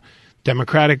or the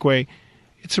Democratic way.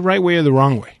 It's the right way or the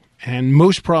wrong way. And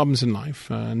most problems in life,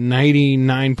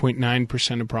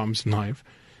 99.9% of problems in life,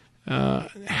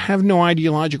 have no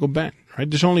ideological bent, right?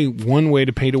 There's only one way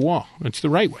to paint a wall. It's the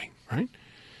right way, right?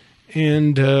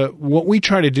 And what we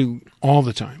try to do all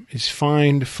the time is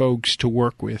find folks to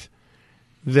work with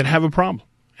that have a problem.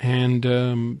 And,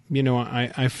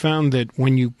 I found that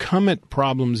when you come at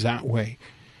problems that way,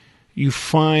 you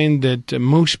find that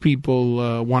most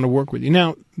people want to work with you.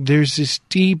 Now, there's this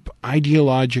deep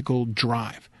ideological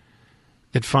drive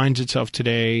that finds itself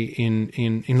today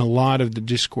in a lot of the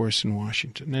discourse in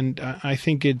Washington, and I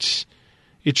think it's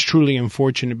truly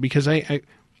unfortunate because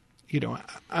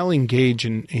I'll engage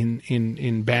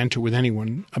in banter with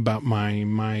anyone about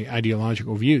my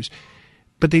ideological views,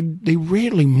 but they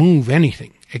rarely move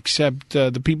anything except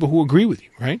the people who agree with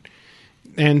you, right?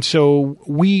 And so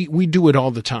we do it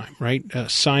all the time, right?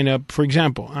 Sign up, for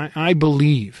example. I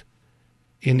believe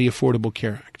in the Affordable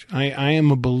Care Act. I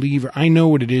am a believer. I know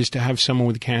what it is to have someone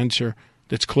with cancer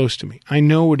that's close to me. I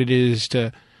know what it is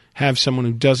to have someone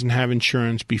who doesn't have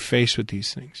insurance be faced with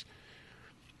these things.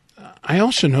 I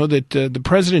also know that the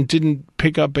president didn't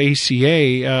pick up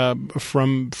ACA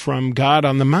from God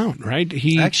on the Mount, right?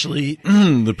 Actually,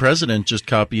 the president just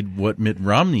copied what Mitt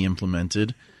Romney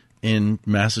implemented in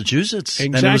Massachusetts.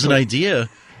 Exactly. And it was an idea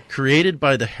created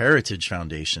by the Heritage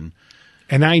Foundation.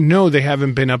 And I know they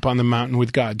haven't been up on the mountain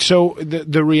with God. So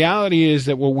the reality is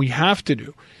that what we have to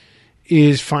do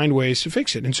is find ways to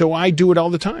fix it. And so I do it all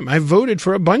the time. I voted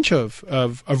for a bunch of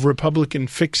Republican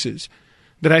fixes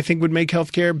that I think would make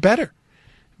healthcare better.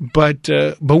 But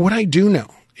what I do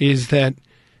know is that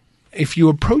if you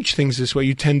approach things this way,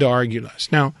 you tend to argue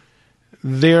less. Now,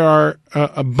 there are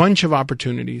a bunch of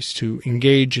opportunities to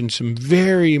engage in some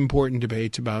very important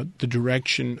debates about the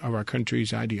direction of our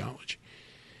country's ideology.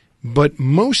 But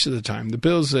most of the time, the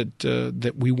bills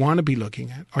that we want to be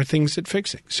looking at are things that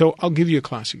fix it. So I'll give you a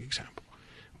classic example,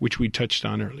 which we touched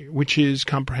on earlier, which is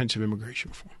comprehensive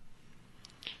immigration reform.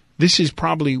 This is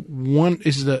probably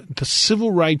the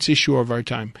civil rights issue of our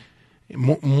time,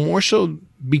 more so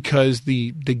because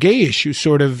the gay issue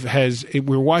sort of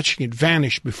we're watching it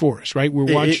vanish before us, right?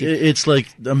 We're watching. It's like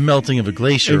a melting of a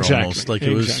glacier, exactly, almost. Like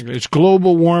exactly. It's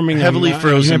global warming, heavily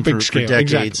frozen for scale.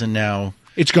 decades, exactly. And now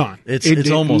it's gone. It's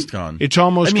almost gone. It's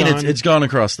almost gone. I mean, it's gone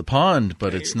across the pond,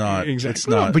 but it's not. Exactly. It's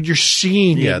not. But you're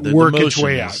seeing it work its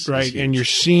way out, right? And you're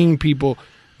seeing people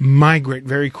migrate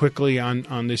very quickly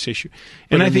on this issue.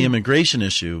 And I think the immigration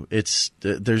issue,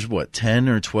 there's 10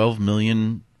 or 12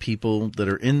 million people that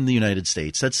are in the United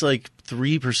States. That's like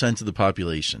 3% of the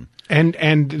population.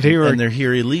 And they're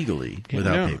here illegally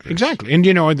without papers. Exactly. And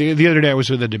the other day I was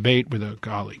with a debate with a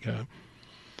colleague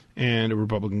and a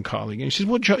Republican colleague, and he says,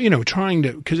 "Well, Joe, trying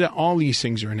to, because all these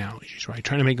things are analogies, right?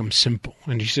 Trying to make them simple."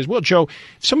 And he says, "Well, Joe,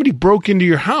 if somebody broke into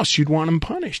your house, you'd want them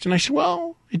punished." And I said,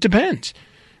 "Well, it depends.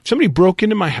 If somebody broke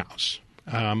into my house,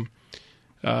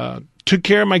 took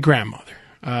care of my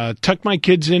grandmother, tucked my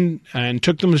kids in and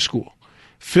took them to school,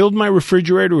 filled my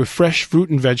refrigerator with fresh fruit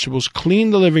and vegetables,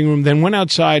 cleaned the living room, then went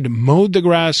outside, mowed the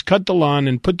grass, cut the lawn,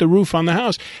 and put the roof on the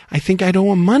house, I think I'd owe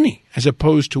them money as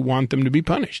opposed to want them to be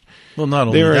punished." Well, not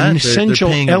only that, they're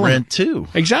paying rent too.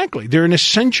 Exactly. They're an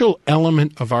essential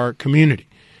element of our community.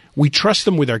 We trust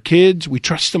them with our kids. We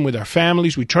trust them with our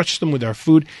families. We trust them with our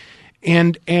food.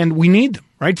 And we need them,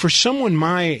 right? For someone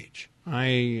my age,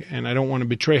 I don't want to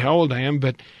betray how old I am,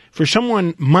 but for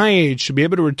someone my age to be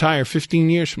able to retire 15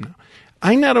 years from now,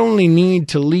 I not only need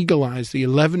to legalize the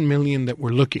 11 million that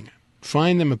we're looking at,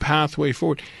 find them a pathway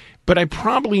forward, but I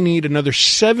probably need another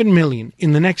 7 million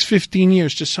in the next 15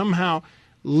 years to somehow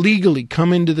legally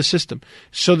come into the system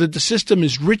so that the system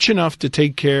is rich enough to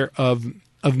take care of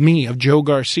me, of Joe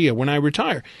Garcia, when I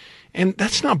retire. And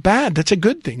that's not bad. That's a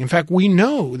good thing. In fact, we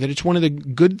know that it's one of the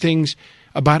good things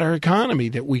about our economy,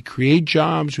 that we create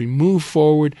jobs, we move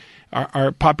forward,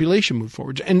 our population moves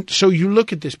forward. And so you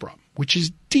look at this problem. which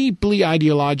is deeply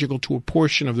ideological to a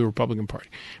portion of the Republican Party,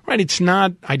 right? It's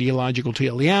not ideological to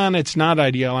Ileana. It's not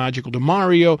ideological to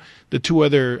Mario, the two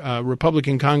other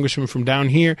Republican congressmen from down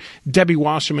here, Debbie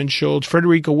Wasserman Schultz,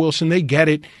 Frederica Wilson. They get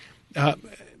it,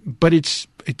 but it's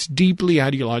deeply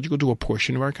ideological to a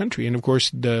portion of our country. And of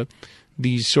course,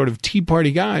 these sort of Tea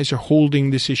Party guys are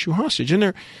holding this issue hostage,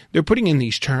 and they're putting in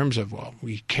these terms of, well,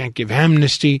 we can't give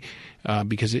amnesty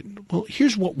because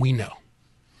here's what we know.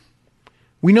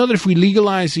 We know that if we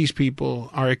legalize these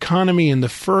people, our economy in the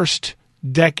first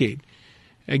decade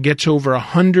gets over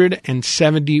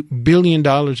 $170 billion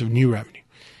of new revenue.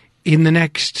 In the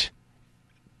next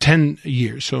 10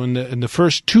 years, so in the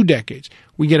first 2 decades,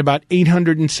 we get about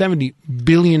 $870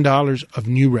 billion of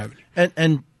new revenue.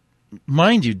 And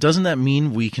mind you, doesn't that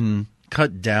mean we can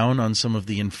cut down on some of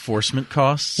the enforcement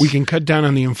costs? We can cut down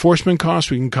on the enforcement costs.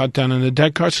 We can cut down on the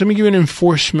debt costs. Let me give you an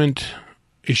enforcement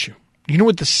issue. You know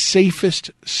what the safest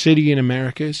city in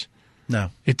America is? No.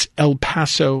 It's El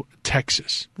Paso,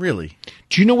 Texas. Really?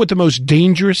 Do you know what the most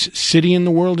dangerous city in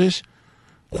the world is?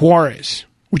 Juarez,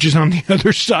 which is on the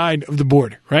other side of the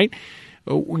border, right?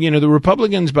 The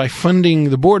Republicans, by funding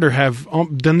the border, have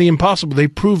done the impossible. They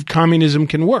proved communism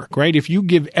can work, right? If you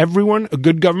give everyone a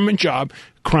good government job,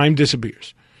 crime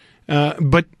disappears.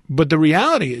 But the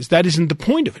reality is that isn't the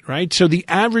point of it, right? So the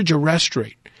average arrest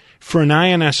rate for an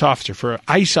INS officer, for an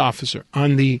ICE officer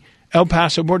on the El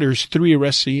Paso border is 3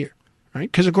 arrests a year,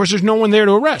 right? Because, of course, there's no one there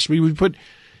to arrest.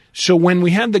 So when we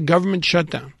had the government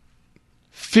shutdown,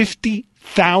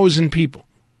 50,000 people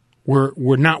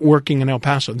were not working in El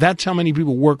Paso. That's how many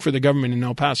people work for the government in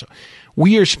El Paso.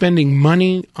 We are spending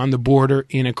money on the border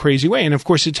in a crazy way. And, of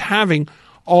course, it's having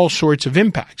all sorts of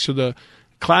impacts. So the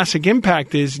classic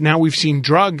impact is now we've seen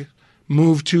drug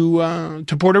move to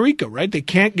Puerto Rico, right? They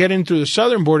can't get in through the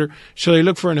southern border, so they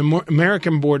look for an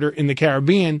American border in the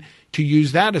Caribbean to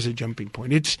use that as a jumping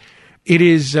point. It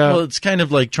is. It's kind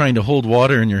of like trying to hold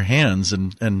water in your hands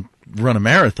and run a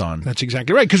marathon. That's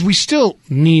exactly right, because we still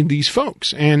need these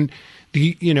folks, and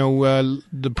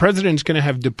the president's going to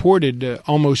have deported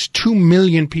almost 2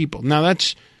 million people. Now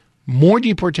that's more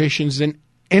deportations than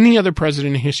any other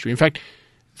president in history. In fact,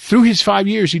 through his 5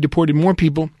 years, he deported more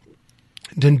people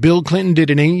than Bill Clinton did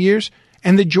in 8 years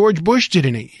and that George Bush did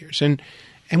in 8 years. And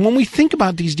when we think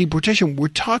about these deportations, we're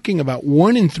talking about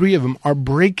 1 in 3 of them are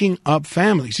breaking up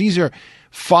families. These are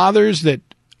fathers that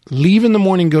leave in the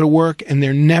morning, go to work, and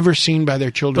they're never seen by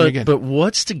their children again. But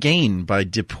what's to gain by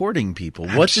deporting people?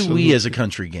 What do we as a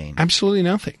country gain? Absolutely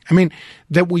nothing. I mean,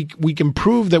 that we can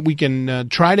prove that we can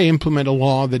try to implement a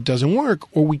law that doesn't work,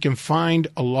 or we can find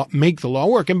a law, make the law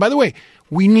work. And by the way,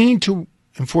 we need to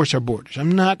enforce our borders.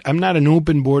 I'm not an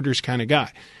open borders kind of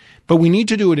guy, but we need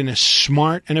to do it in a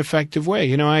smart and effective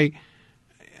way.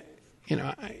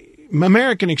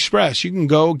 American Express, you can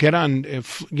go get on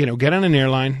an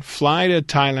airline, fly to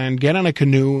Thailand, get on a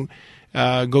canoe,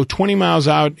 go 20 miles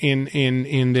out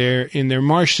in their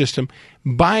marsh system,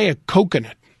 buy a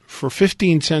coconut for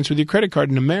 15 cents with your credit card,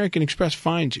 and American Express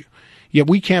finds you. Yet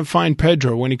we can't find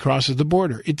Pedro when he crosses the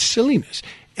border. It's silliness.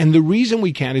 And the reason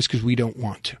we can't is because we don't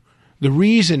want to. The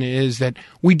reason is that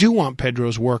we do want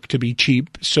Pedro's work to be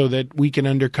cheap so that we can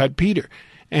undercut Peter.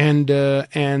 And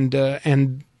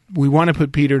we want to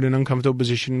put Peter in an uncomfortable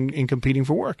position in competing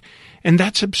for work. And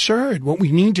that's absurd. What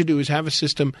we need to do is have a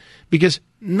system, because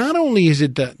not only is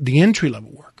it the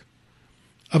entry-level work.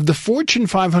 Of the Fortune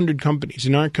 500 companies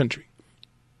in our country,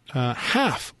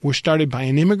 half were started by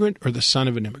an immigrant or the son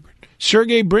of an immigrant.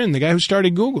 Sergey Brin, the guy who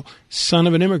started Google, son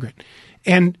of an immigrant.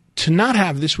 And to not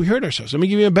have this, we hurt ourselves. Let me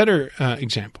give you a better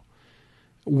example.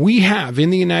 We have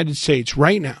in the United States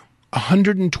right now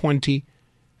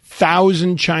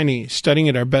 120,000 Chinese studying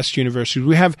at our best universities.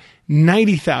 We have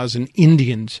 90,000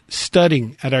 Indians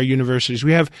studying at our universities.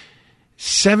 We have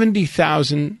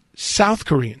 70,000 South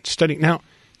Koreans studying. Now,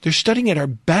 they're studying at our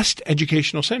best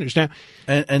educational centers. Now,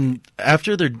 and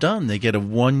after they're done, they get a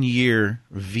 1-year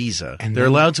visa. And they're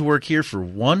allowed to work here for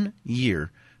 1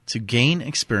 year to gain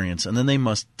experience, and then they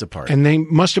must depart. And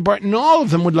all of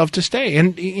them would love to stay.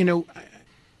 And,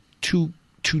 to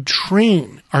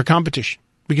train our competition,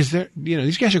 because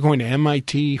these guys are going to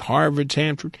MIT, Harvard,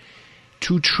 Stanford,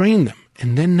 to train them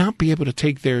and then not be able to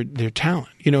take their talent.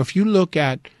 If you look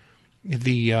at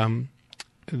the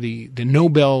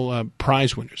Nobel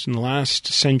Prize winners in the last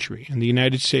century, and the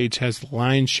United States has the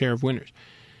lion's share of winners,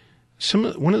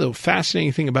 one of the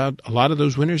fascinating things about a lot of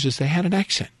those winners is they had an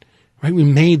accent. Right? We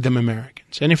made them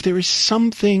Americans. And if there is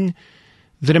something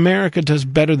that America does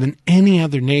better than any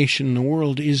other nation in the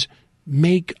world is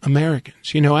make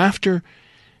Americans. After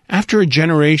a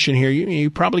generation here, you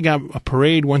probably got a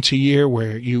parade once a year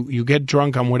where you get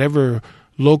drunk on whatever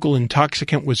local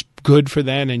intoxicant was good for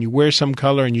that, and you wear some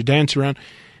color and you dance around.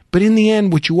 But in the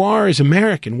end, what you are is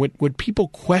American. What people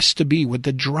quest to be, what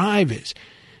the drive is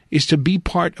to be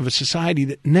part of a society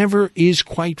that never is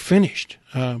quite finished.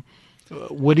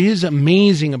 What is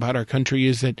amazing about our country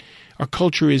is that our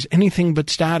culture is anything but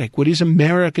static. What is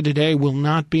America today will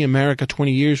not be America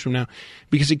 20 years from now,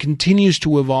 because it continues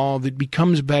to evolve, it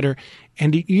becomes better,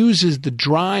 and it uses the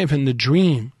drive and the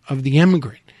dream of the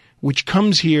immigrant, which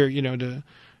comes here,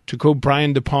 to quote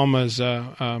Brian De Palma's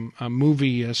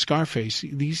movie Scarface.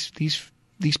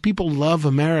 These people love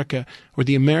America, or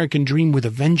the American dream, with a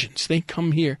vengeance. They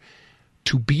come here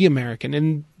to be American,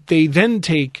 and they then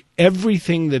take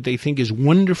everything that they think is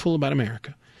wonderful about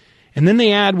America, and then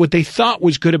they add what they thought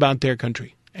was good about their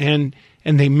country, and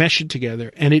they mesh it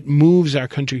together, and it moves our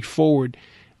country forward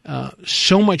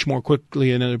so much more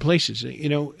quickly than other places.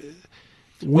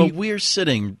 We're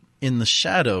sitting in the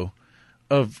shadow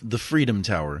of the Freedom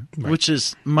Tower, right, which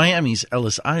is Miami's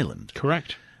Ellis Island.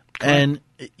 Correct. And,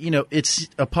 it's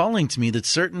appalling to me that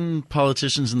certain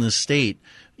politicians in this state,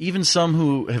 even some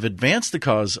who have advanced the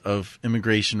cause of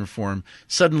immigration reform,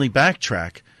 suddenly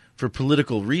backtrack for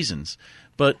political reasons.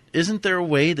 But isn't there a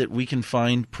way that we can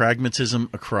find pragmatism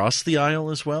across the aisle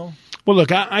as well? Well,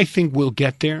 look, I think we'll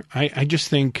get there. I just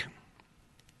think,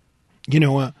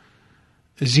 xenophobia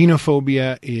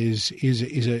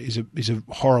is a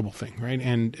horrible thing, right?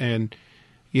 And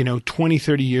 20,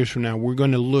 30 years from now, we're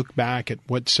going to look back at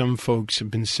what some folks have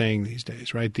been saying these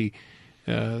days, right?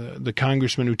 The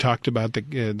congressman who talked about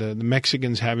the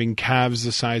Mexicans having calves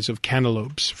the size of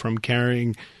cantaloupes from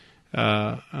carrying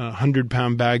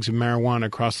 100-pound bags of marijuana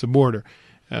across the border,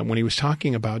 when he was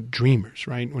talking about dreamers,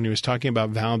 right? When he was talking about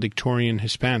valedictorian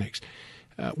Hispanics.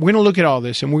 We're going to look at all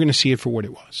this, and we're going to see it for what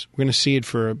it was. We're going to see it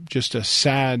for just a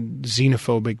sad,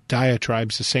 xenophobic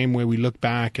diatribes, the same way we look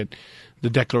back at the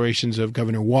declarations of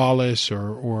Governor Wallace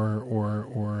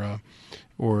or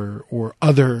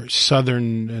other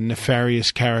Southern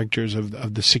nefarious characters of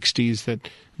the 60s that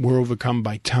were overcome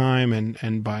by time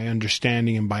and by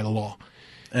understanding and by law.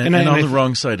 And on the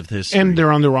wrong side of history. And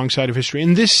they're on the wrong side of history.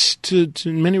 And this,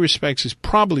 in many respects, is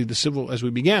probably the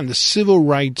civil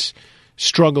rights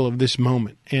struggle of this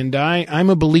moment. And I'm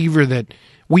a believer that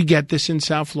we get this in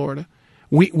South Florida.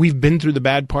 We've been through the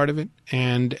bad part of it,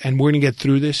 and we're going to get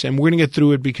through this. And we're going to get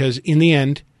through it because, in the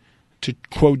end, to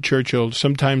quote Churchill,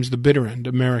 sometimes the bitter end,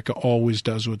 America always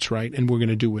does what's right, and we're going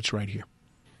to do what's right here.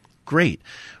 Great.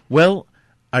 Well,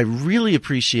 I really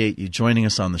appreciate you joining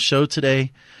us on the show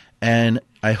today. And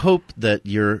I hope that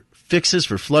your fixes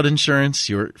for flood insurance,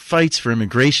 your fights for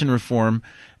immigration reform,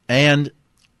 and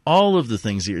all of the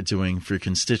things that you're doing for your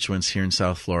constituents here in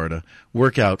South Florida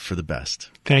work out for the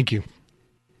best. Thank you.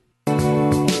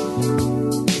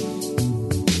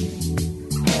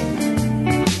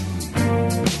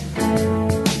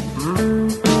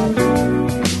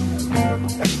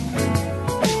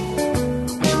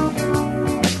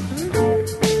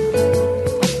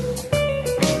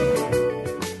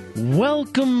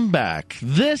 Welcome back.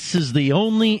 This is the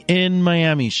Only in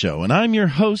Miami show, and I'm your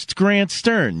host, Grant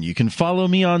Stern. You can follow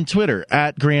me on Twitter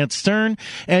at Grant Stern,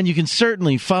 and you can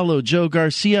certainly follow Joe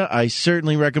Garcia. I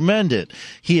certainly recommend it.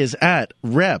 He is at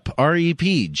Rep,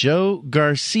 R-E-P, Joe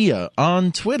Garcia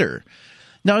on Twitter.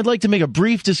 Now, I'd like to make a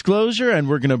brief disclosure, and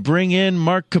we're going to bring in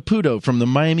Mark Caputo from the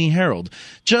Miami Herald.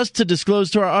 Just to disclose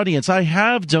to our audience, I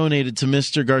have donated to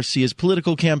Mr. Garcia's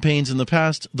political campaigns in the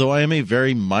past, though I am a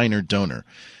very minor donor.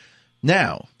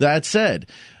 Now, that said,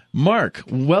 Mark,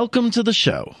 welcome to the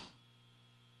show.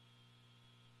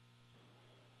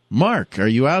 Mark, are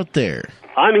you out there?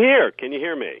 I'm here. Can you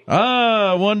hear me?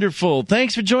 Ah, wonderful.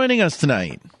 Thanks for joining us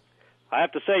tonight. I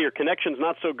have to say, your connection's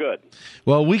not so good.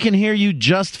 Well, we can hear you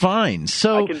just fine.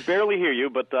 So I can barely hear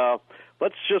you, but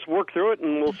let's just work through it,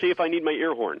 and we'll see if I need my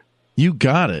ear horn. You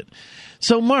got it.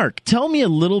 So, Mark, tell me a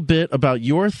little bit about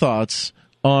your thoughts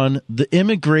on the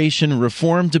immigration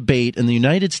reform debate in the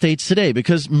United States today,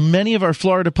 because many of our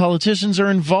Florida politicians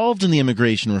are involved in the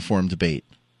immigration reform debate.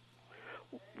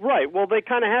 Right. Well, they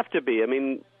kind of have to be. I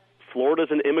mean,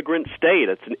 Florida's an immigrant state.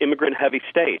 It's an immigrant-heavy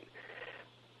state.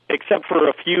 Except for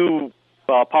a few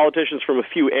politicians from a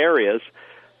few areas,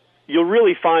 you'll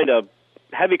really find a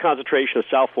heavy concentration of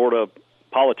South Florida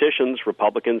politicians,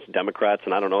 Republicans, Democrats,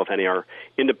 and I don't know if any are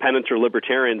independents or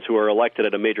libertarians who are elected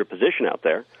at a major position out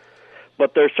there.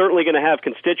 But they're certainly going to have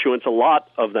constituents, a lot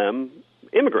of them,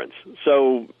 immigrants.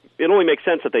 So it only makes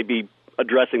sense that they be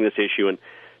addressing this issue and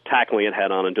tackling it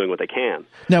head on and doing what they can.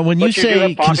 Now, when you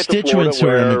say constituents who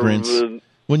are immigrants,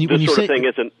 when you sort say of thing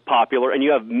isn't popular, and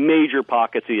you have major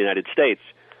pockets of the United States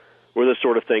where this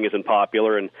sort of thing isn't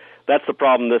popular, and that's the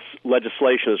problem this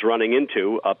legislation is running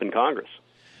into up in Congress.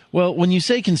 Well, when you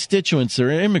say constituents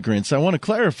or immigrants, I want to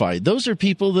clarify. Those are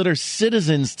people that are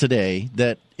citizens today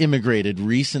that immigrated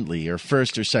recently or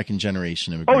first or second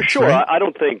generation immigrants. Oh, sure. Right? I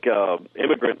don't think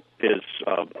immigrant is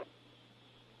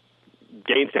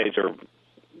gainsays, or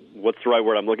what's the right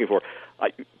word I'm looking for.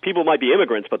 People might be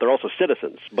immigrants, but they're also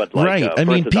citizens. But right. I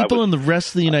mean, people in the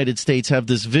rest of the United States have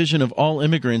this vision of all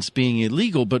immigrants being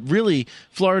illegal, but really,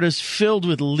 Florida's filled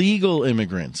with legal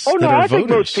immigrants. Oh no, that are I think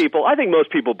voters. I think most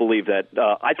people believe that.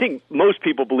 I think most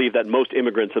people believe that most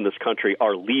immigrants in this country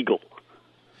are legal.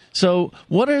 So,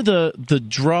 what are the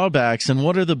drawbacks and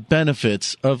what are the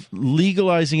benefits of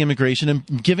legalizing immigration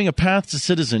and giving a path to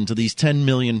citizen to these 10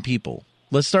 million people?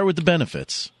 Let's start with the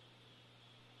benefits.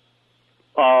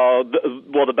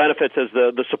 The benefits, as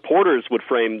the supporters would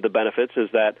frame the benefits, is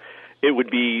that it would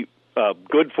be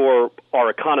good for our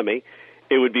economy,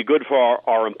 it would be good for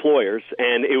our employers,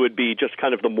 and it would be just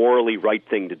kind of the morally right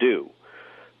thing to do.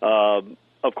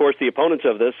 Of course, the opponents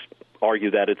of this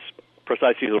argue that it's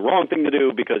precisely the wrong thing to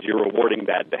do because you're rewarding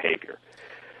bad behavior.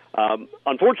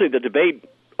 Unfortunately, the debate,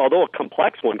 although a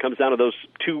complex one, comes down to those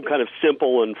two kind of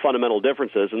simple and fundamental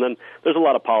differences, and then there's a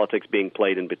lot of politics being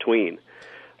played in between.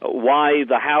 Why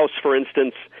the House, for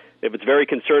instance, if it's very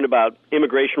concerned about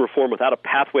immigration reform without a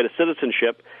pathway to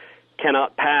citizenship,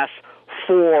 cannot pass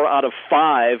 4 out of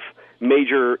 5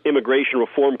 major immigration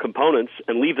reform components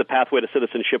and leave the pathway to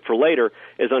citizenship for later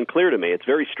is unclear to me. It's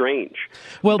very strange.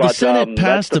 Well, the Senate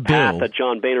passed a bill. That's the path that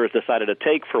John Boehner has decided to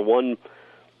take for one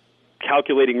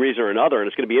calculating reason or another, and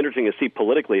it's going to be interesting to see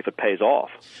politically if it pays off.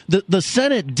 The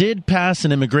Senate did pass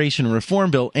an immigration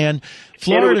reform bill, and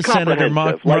Florida Senator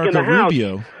Marco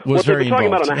Rubio was very involved. What they're talking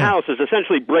about in the House is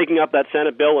essentially breaking up that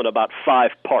Senate bill in about 5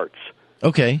 parts.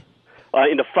 Okay.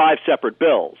 Into 5 separate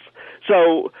bills.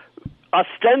 So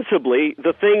ostensibly,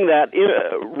 the thing that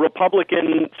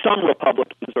some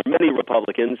Republicans or many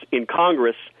Republicans in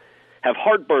Congress have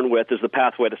heartburn with is the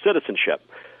pathway to citizenship.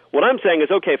 What I'm saying is,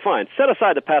 okay, fine, set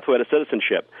aside the pathway to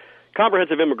citizenship.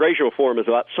 Comprehensive immigration reform is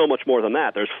about so much more than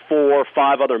that. There's 4 or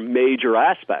 5 other major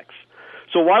aspects.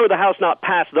 So why would the House not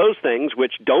pass those things,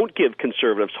 which don't give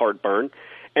conservatives heartburn,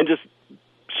 and just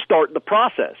start the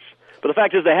process? But the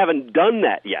fact is they haven't done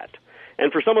that yet.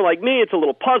 And for someone like me, it's a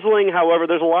little puzzling. However,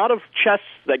 there's a lot of chess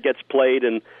that gets played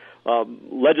in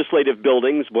legislative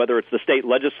buildings, whether it's the state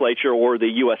legislature or the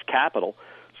U.S. Capitol.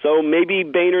 So maybe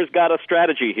Boehner's got a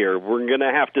strategy here. We're going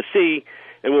to have to see,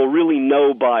 and we'll really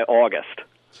know by August.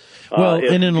 Well,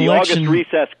 if in an the election, August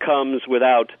recess comes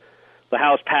without the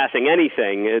House passing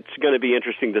anything, it's going to be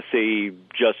interesting to see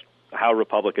just how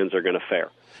Republicans are going to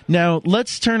fare. Now,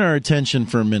 let's turn our attention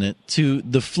for a minute to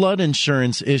the flood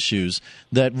insurance issues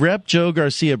that Rep. Joe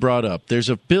Garcia brought up. There's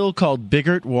a bill called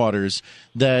Biggert Waters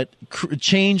that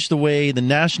changed the way the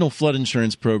National Flood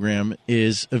Insurance Program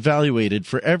is evaluated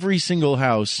for every single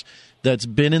house that's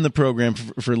been in the program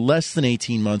for less than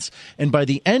 18 months. And by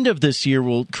the end of this year,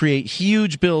 will create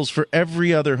huge bills for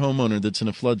every other homeowner that's in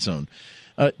a flood zone.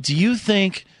 Do you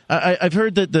think I've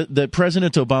heard that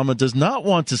President Obama does not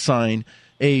want to sign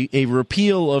a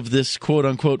repeal of this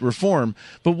quote-unquote reform,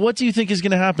 but what do you think is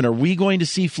going to happen? Are we going to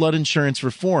see flood insurance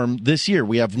reform this year?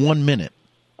 We have 1 minute.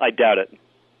 I doubt it.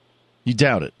 You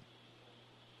doubt it?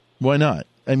 Why not?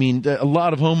 I mean, a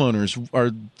lot of homeowners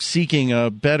are seeking a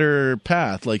better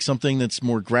path, like something that's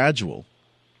more gradual.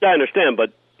 I understand,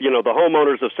 but, the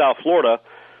homeowners of South Florida,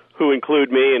 who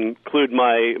include me and include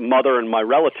my mother and my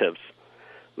relatives,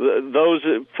 those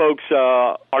folks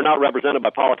are not represented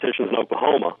by politicians in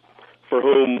Oklahoma, for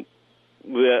whom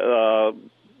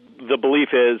the belief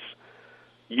is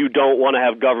you don't want to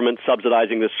have government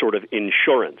subsidizing this sort of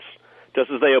insurance. Just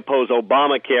as they oppose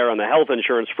Obamacare on the health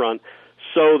insurance front,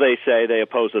 so they say they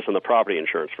oppose this on the property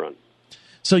insurance front.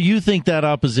 So you think that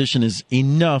opposition is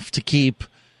enough to keep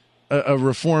a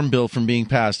reform bill from being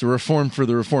passed, a reform for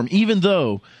the reform, even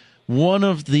though one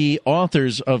of the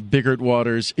authors of Biggert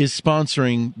Waters is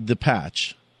sponsoring the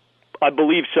patch? I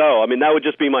believe so. I mean, that would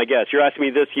just be my guess. You're asking me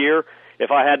this year. If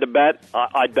I had to bet,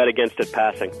 I'd bet against it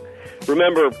passing.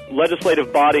 Remember,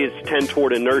 legislative bodies tend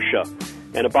toward inertia,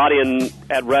 and a body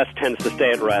at rest tends to stay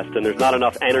at rest, and there's not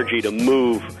enough energy to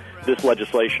move this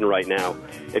legislation right now.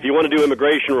 If you want to do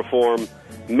immigration reform,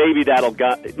 maybe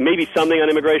something on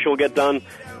immigration will get done,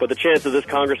 but the chance of this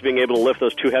Congress being able to lift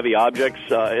those 2 heavy objects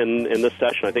in this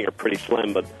session, I think, are pretty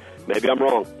slim, but maybe I'm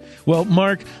wrong. Well,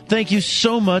 Mark, thank you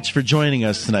so much for joining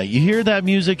us tonight. You hear that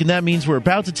music, and that means we're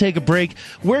about to take a break.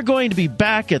 We're going to be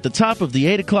back at the top of the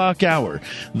 8 o'clock hour.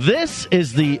 This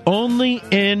is the Only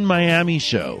in Miami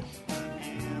show.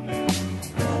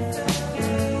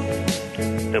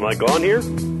 Am I gone here?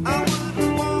 I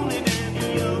wouldn't want it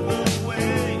any other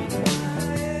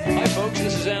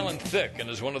is Alan Thicke, and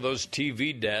as one of those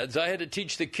TV dads, I had to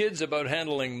teach the kids about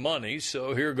handling money,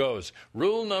 so here goes.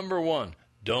 Rule number 1.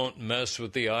 Don't mess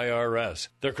with the IRS.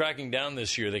 They're cracking down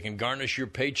this year. They can garnish your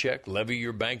paycheck, levy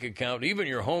your bank account, even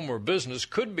your home or business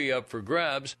could be up for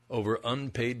grabs over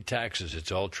unpaid taxes.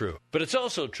 It's all true. But it's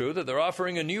also true that they're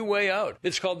offering a new way out.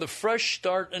 It's called the Fresh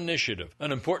Start Initiative,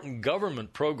 an important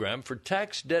government program for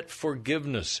tax debt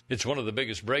forgiveness. It's one of the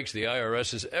biggest breaks the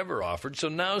IRS has ever offered, so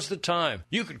now's the time.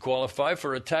 You could qualify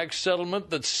for a tax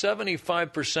settlement that's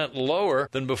 75% lower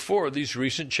than before these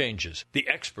recent changes. The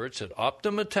experts at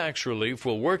Optima Tax Relief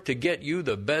will work to get you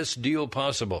the best deal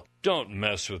possible. Don't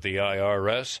mess with the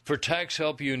IRS. For tax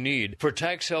help you need, for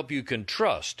tax help you can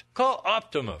trust, call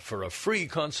Optima for a free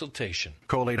consultation.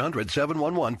 Call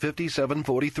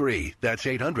 800-711-5743. That's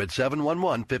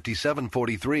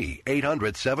 800-711-5743.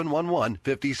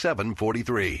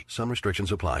 800-711-5743. Some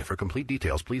restrictions apply. For complete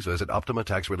details, please visit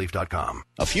OptimaTaxRelief.com.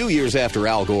 A few years after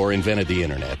Al Gore invented the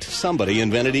internet, somebody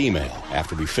invented email.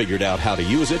 After we figured out how to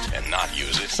use it and not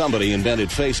use it, somebody invented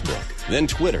Facebook. Then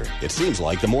Twitter. It seems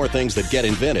like the more things that get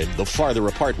invented, the farther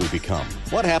apart we become.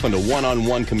 What happened to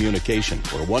one-on-one communication,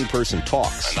 where one person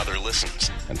talks, another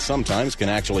listens, and sometimes can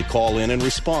actually call in and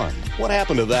respond? What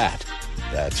happened to that?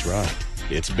 That's right.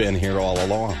 It's been here all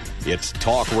along. It's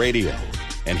talk radio.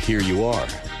 And here you are.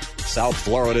 South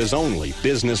Florida's only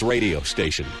business radio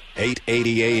station.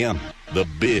 880 AM. The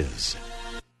Biz.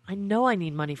 I know I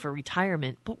need money for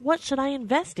retirement, but what should I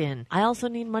invest in? I also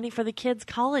need money for the kids'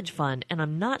 college fund, and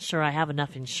I'm not sure I have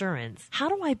enough insurance. How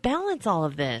do I balance all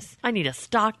of this? I need a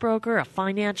stockbroker, a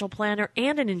financial planner,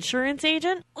 and an insurance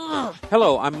agent? Ugh.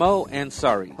 Hello, I'm Mo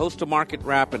Ansari, host of Market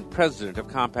Wrap and president of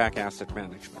Compact Asset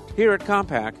Management. Here at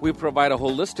Compact, we provide a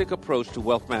holistic approach to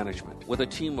wealth management with a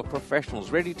team of professionals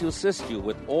ready to assist you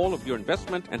with all of your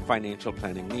investment and financial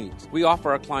planning needs. We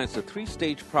offer our clients a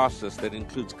 3-stage process that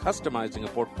includes customizing a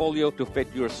portfolio to fit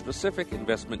your specific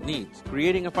investment needs,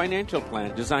 creating a financial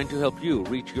plan designed to help you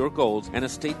reach your goals, and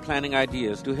estate planning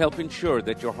ideas to help ensure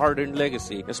that your hard-earned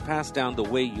legacy is passed down the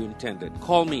way you intended.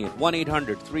 Call me at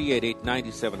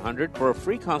 1-800-388-9700 for a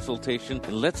free consultation,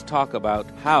 and let's talk about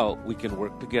how we can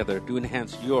work together to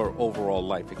enhance your overall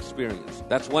life experience.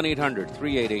 That's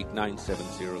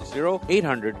 1-800-388-9700,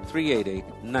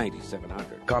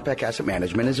 800-388-9700. Compact Asset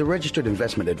Management is a registered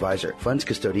investment advisor. Funds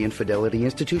custodian, Fidelity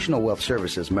Institutional Wealth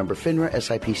Services, member FINRA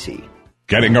SIPC.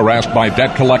 Getting harassed by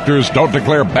debt collectors? Don't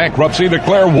declare bankruptcy,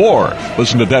 declare war.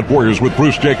 Listen to Debt Warriors with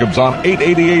Bruce Jacobs on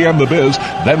 880 AM The Biz.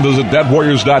 Then visit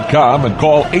DebtWarriors.com and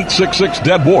call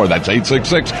 866-DEAD-WAR. That's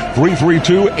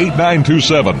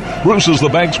 866-332-8927. Bruce is the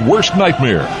bank's worst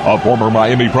nightmare. A former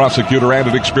Miami prosecutor and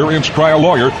an experienced trial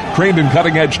lawyer trained in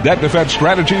cutting-edge debt defense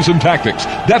strategies and tactics.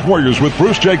 Debt Warriors with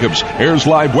Bruce Jacobs airs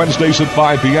live Wednesdays at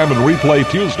 5 p.m. and replay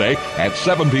Tuesday at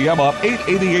 7 p.m. on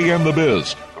 880 AM The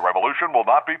Biz. The revolution will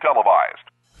not be televised.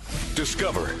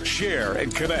 Discover, share,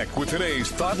 and connect with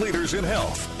today's thought leaders in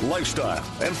health, lifestyle,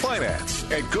 and finance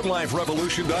at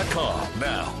GoodLifeRevolution.com.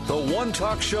 Now, the one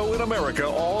talk show in America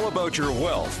all about your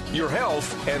wealth, your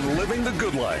health, and living the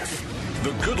good life.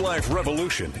 The Good Life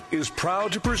Revolution is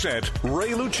proud to present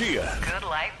Ray Lucia.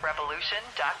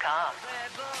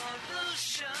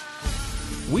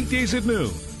 GoodLifeRevolution.com. Weekdays at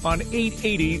noon on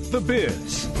 880 The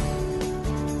Biz.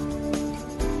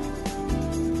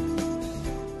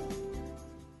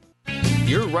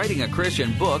 You're writing a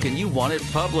Christian book and you want it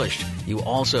published. You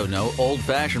also know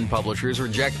old-fashioned publishers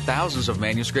reject thousands of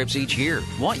manuscripts each year.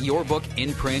 Want your book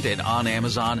in print and on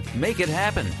Amazon? Make it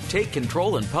happen. Take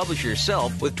control and publish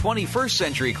yourself with 21st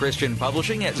Century Christian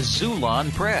Publishing at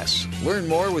Zulon Press. Learn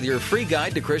more with your free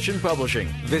guide to Christian publishing.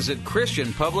 Visit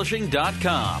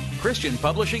ChristianPublishing.com.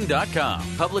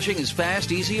 ChristianPublishing.com. Publishing is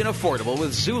fast, easy, and affordable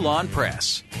with Zulon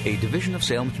Press. A division of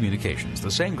Salem Communications, the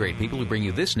same great people who bring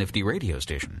you this nifty radio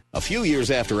station. A few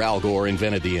years after Al Gore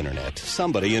invented the internet,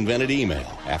 somebody invented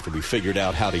email. After we figured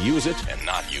out how to use it and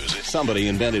not use it, somebody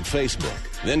invented Facebook.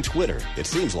 Then Twitter. It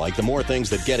seems like the more things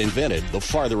that get invented, the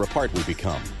farther apart we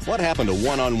become. What happened to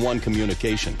one-on-one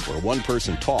communication, where one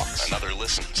person talks, another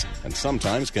listens, and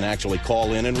sometimes can actually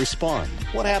call in and respond?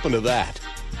 What happened to that?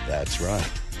 That's right.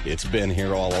 It's been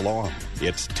here all along.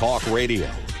 It's talk radio.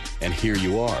 And here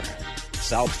you are.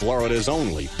 South Florida's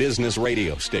only business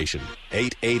radio station.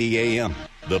 880 AM.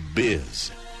 The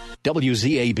Biz.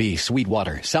 WZAB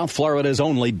Sweetwater, South Florida's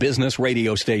only business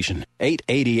radio station.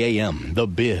 880 AM. The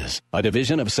Biz. A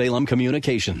division of Salem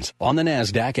Communications. On the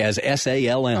NASDAQ as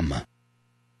SALM.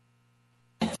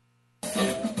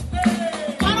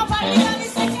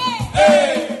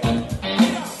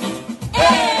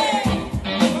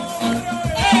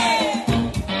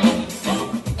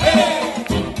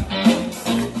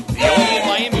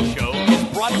 Miami show is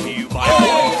brought to you by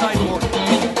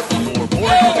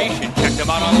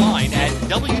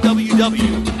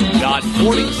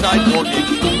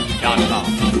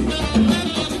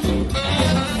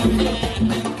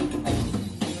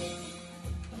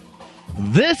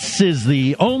This is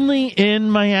the Only in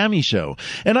Miami show,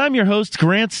 and I'm your host,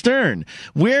 Grant Stern.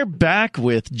 We're back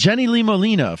with Jenny Lee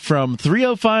Molina from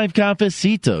 305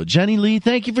 Cafecito. Jenny Lee,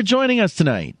 thank you for joining us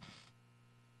tonight.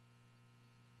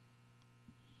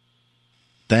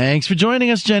 Thanks for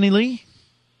joining us, Jenny Lee.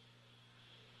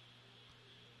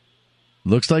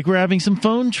 Looks like we're having some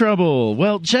phone trouble.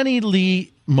 Well, Jenny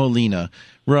Lee Molina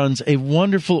runs a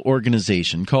wonderful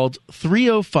organization called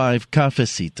 305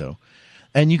 Cafecito.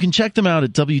 And you can check them out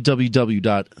at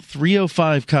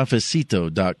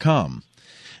www.305cafecito.com.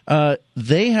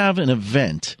 They have an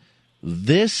event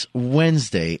this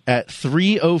Wednesday at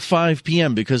 3:05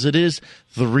 p.m. because it is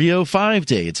 305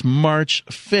 Day. It's March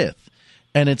 5th.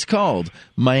 And it's called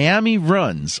Miami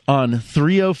Runs on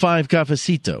 305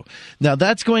 Cafecito. Now,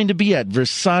 that's going to be at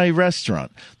Versailles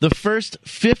Restaurant. The first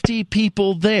 50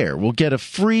 people there will get a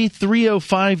free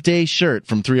 305 Day shirt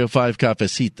from 305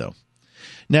 Cafecito.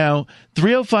 Now,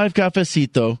 305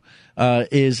 Cafecito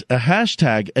is a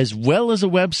hashtag as well as a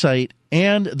website,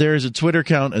 and there is a Twitter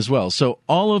account as well. So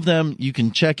all of them you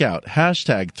can check out.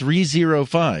 Hashtag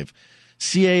 305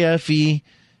 CAFECITO,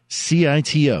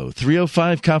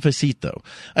 305 Cafecito.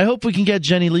 I hope we can get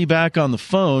Jenny Lee back on the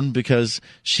phone because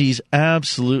she's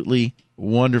absolutely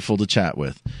wonderful to chat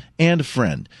with and a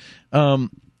friend.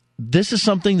 This is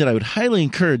something that I would highly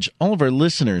encourage all of our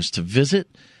listeners to visit.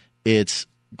 It's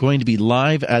going to be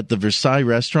live at the Versailles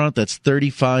Restaurant. That's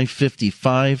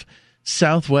 3555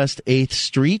 Southwest 8th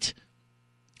Street.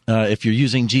 If you're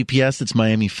using GPS, it's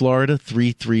Miami, Florida,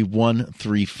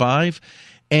 33135.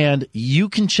 And you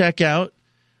can check out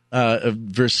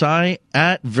Versailles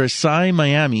at Versailles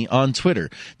Miami on Twitter.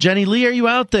 Jenny Lee, are you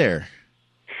out there?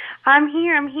 I'm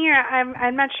here.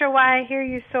 I'm not sure why I hear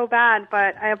you so bad,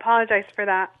 but I apologize for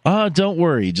that. Don't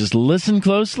worry. Just listen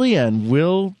closely and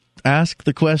we'll ask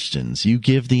the questions. You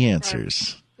give the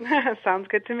answers. Right. Sounds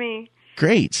good to me.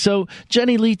 Great. So,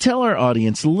 Jenny Lee, tell our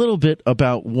audience a little bit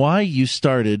about why you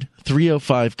started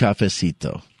 305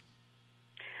 Cafecito.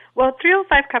 Well,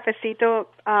 305 Cafecito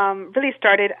really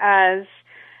started as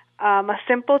a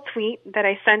simple tweet that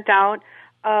I sent out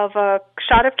of a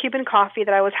shot of Cuban coffee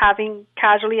that I was having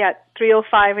casually at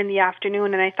 3:05 in the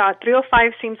afternoon, and I thought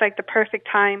 3:05 seems like the perfect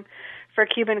time for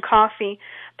Cuban coffee.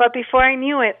 But before I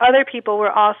knew it, other people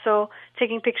were also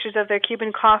taking pictures of their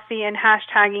Cuban coffee and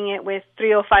hashtagging it with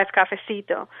 305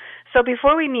 Cafecito. So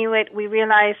before we knew it, we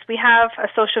realized we have a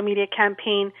social media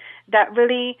campaign that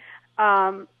really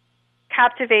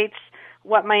captivates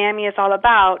what Miami is all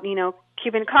about. You know,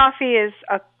 Cuban coffee is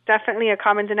definitely a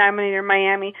common denominator in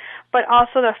Miami, but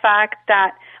also the fact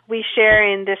that we share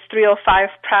in this 305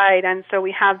 pride, and so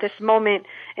we have this moment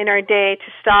in our day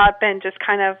to stop and just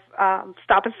kind of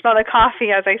stop and smell the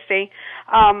coffee, as I say.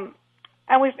 And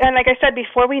like I said,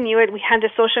 before we knew it, we had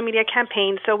this social media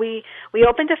campaign. So we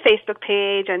opened a Facebook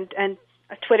page and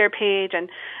a Twitter page and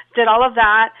did all of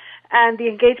that, and the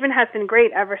engagement has been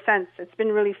great ever since. It's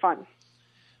been really fun.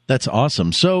 That's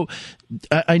awesome. So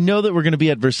I know that we're going to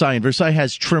be at Versailles, and Versailles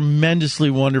has tremendously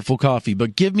wonderful coffee,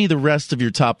 but give me the rest of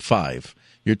your top five.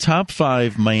 Your top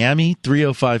five Miami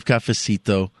 305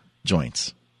 Cafecito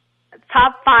joints.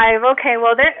 Top five. Okay,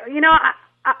 well,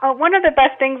 one of the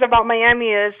best things about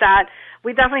Miami is that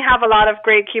we definitely have a lot of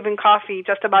great Cuban coffee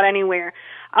just about anywhere.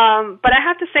 But I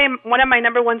have to say one of my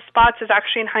number one spots is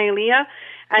actually in Hialeah,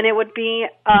 and it would be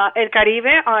El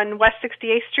Caribe on West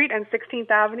 68th Street and 16th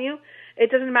Avenue. It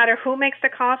doesn't matter who makes the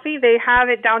coffee. They have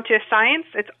it down to a science.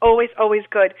 It's always, always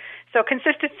good. So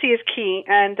consistency is key,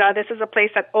 and this is a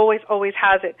place that always, always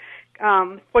has it.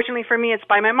 Fortunately for me, it's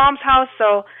by my mom's house,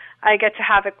 so I get to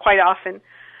have it quite often.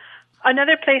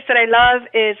 Another place that I love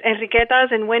is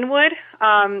Enriqueta's in Wynwood.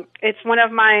 It's one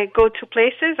of my go-to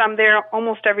places. I'm there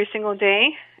almost every single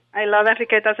day. I love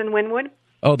Enriqueta's in Wynwood.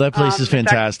 Oh, that place is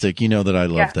fantastic. You know that I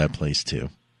love that place, too.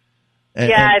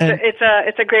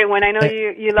 It's a great one. I know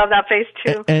you love that place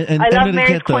too. I love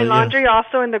Mary's Coin Laundry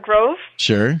also in the Grove.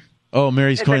 Sure. Oh,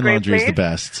 Mary's Coin Laundry is the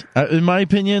best. In my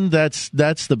opinion, that's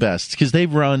the best because they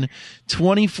run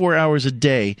 24 hours a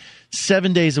day,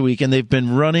 7 days a week, and they've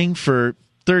been running for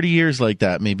 30 years like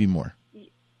that, maybe more.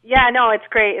 Yeah, no, it's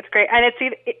great. It's great, and it's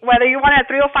whether you want it at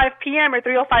 3:05 p.m. or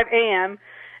 3:05 a.m.,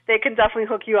 they can definitely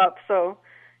hook you up. So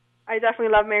I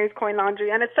definitely love Mary's Coin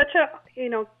Laundry, and it's such a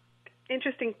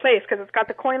interesting place because it's got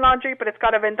the coin laundry, but it's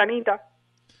got a ventanita.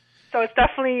 So it's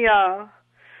definitely a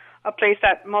place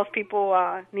that most people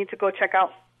need to go check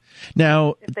out.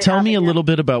 Now, tell me a little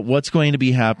bit about what's going to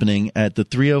be happening at the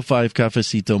 305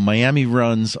 Cafecito Miami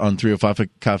Runs on 305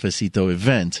 Cafecito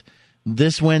event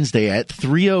this Wednesday at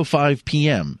 3:05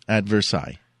 p.m. at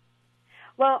Versailles.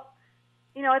 Well,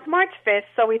 it's March 5th,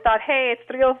 so we thought, hey, it's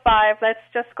 305. Let's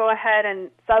just go ahead and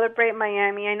celebrate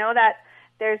Miami. I know that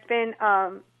there's been,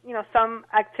 some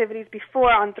activities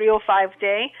before on 305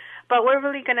 Day, but we're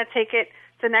really going to take it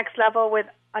to the next level with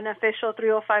an official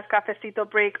 305 Cafecito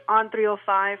break on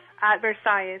 305 at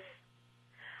Versailles.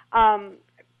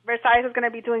 Versailles is going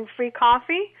to be doing free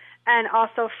coffee and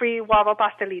also free guava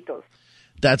pastelitos.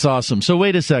 That's awesome. So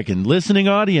wait a second. Listening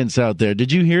audience out there,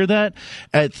 did you hear that?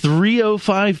 At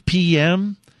 3:05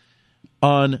 p.m.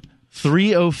 on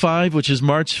 3:05, which is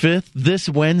March 5th, this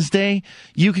Wednesday,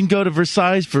 you can go to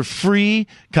Versailles for free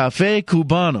Café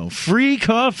Cubano, free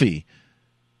coffee.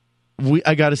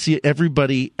 I got to see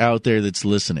everybody out there that's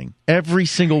listening. Every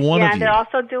single one of you. Yeah, and they're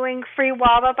also doing free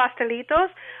guava pastelitos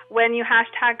when you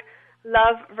hashtag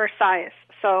love Versailles.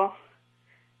 So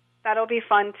that'll be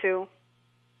fun too.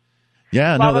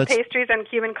 Yeah, guava pastries and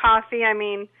Cuban coffee. I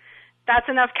mean, that's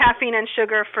enough caffeine and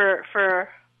sugar for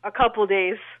a couple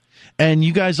days. And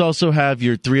you guys also have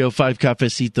your 305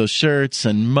 Cafecito shirts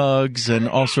and mugs and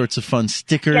all sorts of fun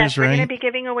stickers, yes, right? We're going to be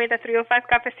giving away the 305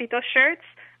 Cafecito shirts.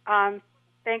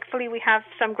 Thankfully, we have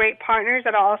some great partners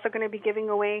that are also going to be giving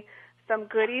away some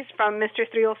goodies from Mr.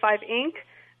 305 Inc.,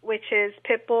 which is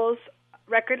Pitbull's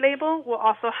record label. We'll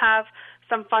also have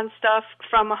some fun stuff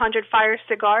from 100 Fire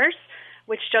Cigars,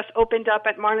 which just opened up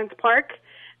at Marlins Park.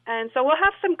 And so we'll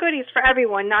have some goodies for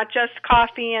everyone, not just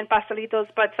coffee and pastelitos,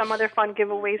 but some other fun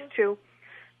giveaways too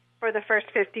for the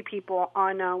first 50 people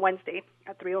on Wednesday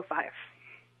at 3:05.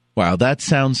 Wow, that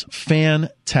sounds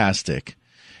fantastic.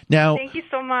 Now, thank you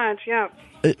so much. Yeah.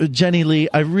 Jenny Lee,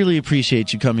 I really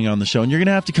appreciate you coming on the show, and you're going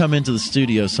to have to come into the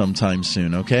studio sometime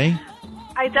soon, okay?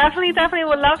 I definitely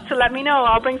would love to. Let me know.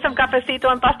 I'll bring some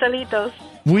cafecito and pastelitos.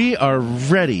 We are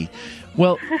ready.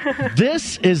 Well,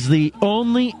 this is the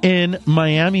Only in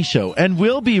Miami show, and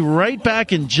we'll be right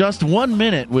back in just 1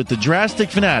 minute with the Drastic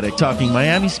Fanatic talking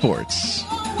Miami sports.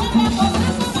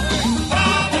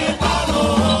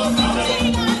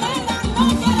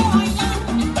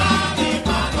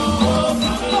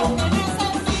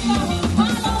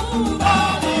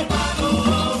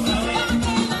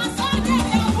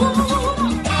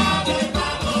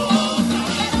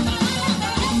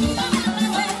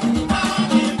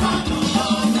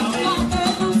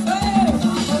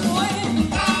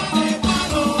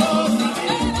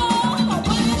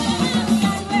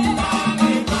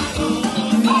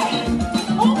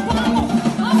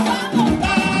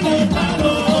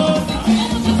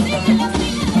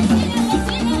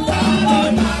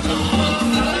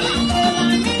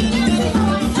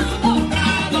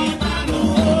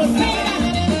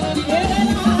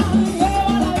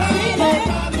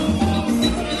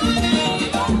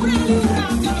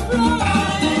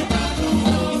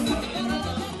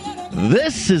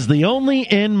 This is the Only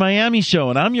in Miami show,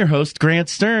 and I'm your host, Grant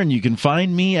Stern. You can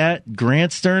find me at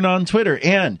Grant Stern on Twitter,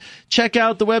 and check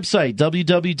out the website,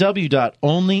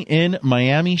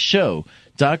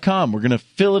 www.onlyinmiamishow.com. We're going to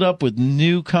fill it up with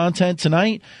new content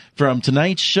tonight from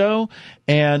tonight's show,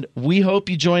 and we hope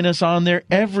you join us on there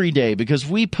every day because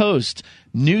we post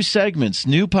new segments,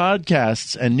 new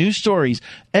podcasts, and new stories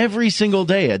every single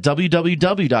day at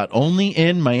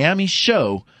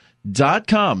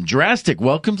www.onlyinmiamishow.com. Drastic,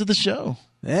 welcome to the show.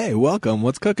 Hey, welcome.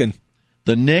 What's cooking?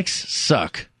 The Knicks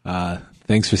suck.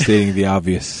 Thanks for stating the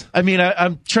obvious. I mean,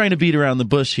 I'm trying to beat around the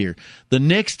bush here. The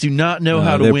Knicks do not know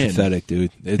how to they're win. Pathetic,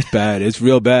 dude. It's bad. It's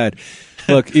real bad.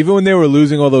 Look, even when they were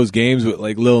losing all those games with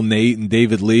like Lil Nate and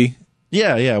David Lee.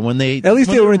 Yeah. When they at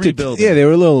least they were rebuilding. Yeah, they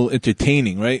were a little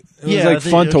entertaining, right? It was like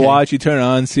fun to watch. You turn it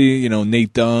on, see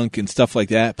Nate Dunk and stuff like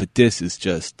that. But this is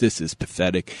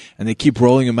pathetic, and they keep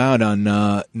rolling them out on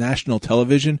national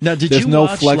television. Now, did There's you no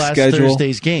watch flex last schedule.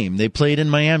 Thursday's game? They played in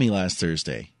Miami last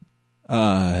Thursday.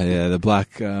 Yeah, the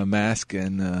Black Mask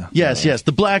and yes,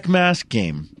 the Black Mask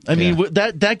game. I mean,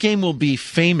 that game will be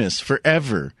famous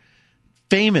forever.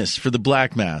 Famous for the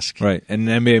Black Mask, right? And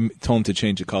NBA told him to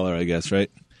change the color, I guess,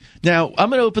 right? Now, I'm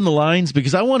going to open the lines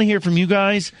because I want to hear from you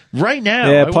guys right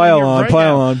now. Yeah, pile on.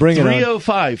 Bring it on.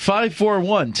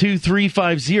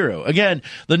 305-541-2350. Again,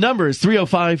 the number is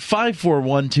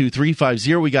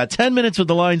 305-541-2350. We got 10 minutes with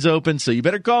the lines open, so you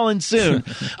better call in soon.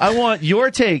 I want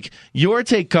your take,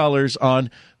 callers,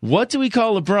 on what do we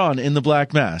call LeBron in the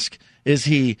Black Mask? Is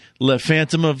he Le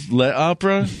Phantom of Le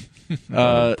Opera?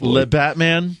 Le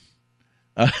Batman?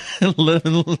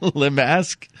 Le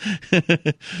Mask.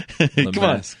 Come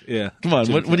on. Yeah. Come on.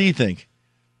 What do you think?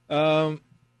 Yeah,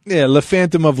 Le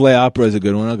Phantom of Le Opera is a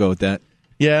good one. I'll go with that.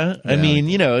 Yeah. I mean,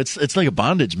 it's like a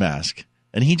bondage mask,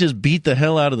 and he just beat the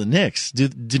hell out of the Knicks. Do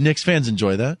Knicks fans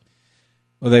enjoy that?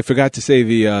 Well, they forgot to say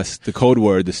the code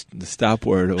word, the stop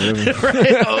word or whatever.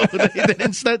 Right? Oh, they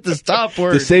didn't set the stop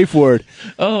word. The safe word.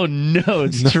 Oh, no,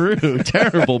 it's true.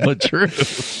 Terrible, but true.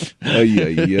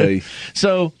 Ay.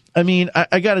 So, I mean,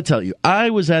 I got to tell you,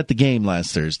 I was at the game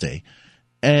last Thursday,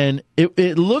 and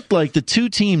it looked like the two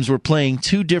teams were playing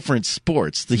two different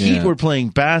sports. The Heat were playing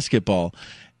basketball,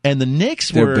 and the Knicks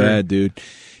They're bad, dude.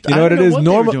 You know what it is?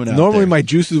 Normally my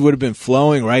juices would have been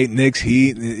flowing, right? Knicks,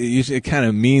 Heat. It kind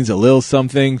of means a little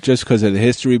something just because of the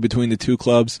history between the two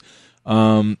clubs.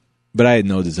 But I had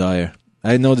no desire.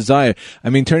 I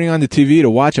mean, turning on the TV to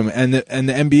watch them, and the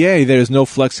NBA, there's no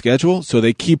flex schedule, so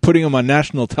they keep putting them on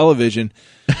national television.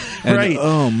 And, right.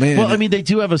 Oh man. Well, I mean, they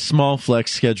do have a small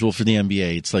flex schedule for the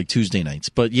NBA. It's like Tuesday nights,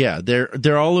 but yeah,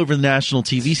 they're all over the national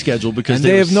TV schedule because and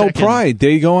they have no pride.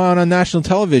 They go out on national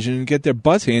television and get their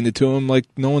butts handed to them like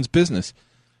no one's business.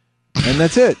 And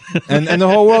that's it. and the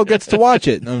whole world gets to watch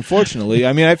it, unfortunately.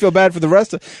 I mean, I feel bad for the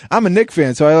rest of I'm a Knicks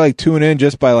fan, so I like tune in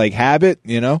just by like habit,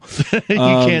 you know.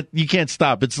 You can't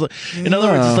stop. It's in other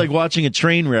words, it's like watching a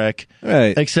train wreck,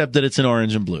 right? Except that it's in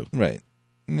orange and blue. Right.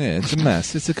 Yeah, it's a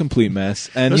mess. It's a complete mess.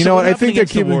 And so you know what? I think they're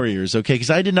keeping the Warriors, okay? Because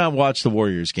I did not watch the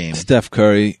Warriors game. Steph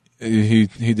Curry, he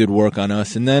did work on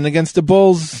us, and then against the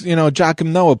Bulls, you know, Joakim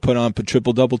Noah put on a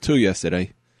triple-double too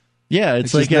yesterday. Yeah,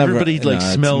 it's like everybody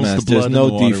smells the blood. There's no in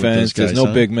the water defense. with those guys, There's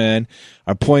no big man.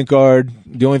 Our point guard,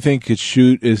 the only thing he could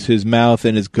shoot is his mouth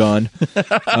and his gun.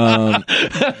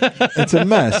 It's a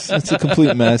mess. It's a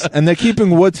complete mess. And they're keeping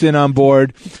Woodson on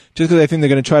board just because I think they're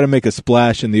going to try to make a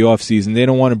splash in the offseason. They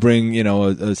don't want to bring, you know,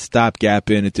 a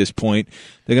stopgap in at this point.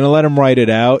 They're going to let him write it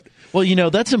out. Well, you know,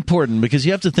 that's important because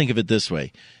you have to think of it this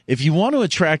way. If you want to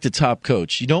attract a top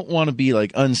coach, you don't want to be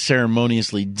like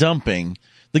unceremoniously dumping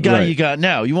the guy you got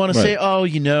now. You want to say, oh,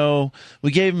 you know,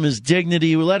 we gave him his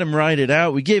dignity. We let him ride it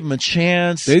out. We gave him a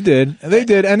chance. They did.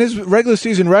 And his regular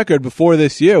season record before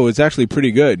this year was actually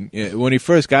pretty good. When he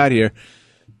first got here,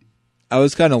 I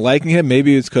was kind of liking him.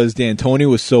 Maybe it's because D'Antoni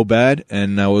was so bad,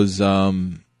 and I was, it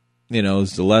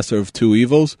was the lesser of two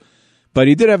evils. But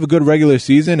he did have a good regular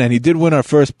season, and he did win our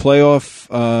first playoff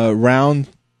round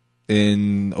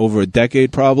in over a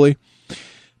decade probably.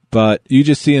 But you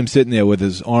just see him sitting there with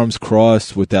his arms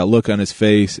crossed with that look on his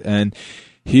face, and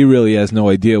he really has no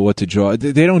idea what to draw.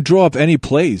 They don't draw up any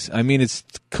plays. I mean, it's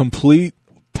complete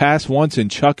pass once and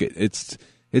chuck it. It's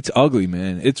ugly,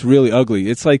 man. It's really ugly.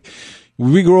 It's like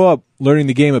we grew up learning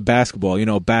the game of basketball, you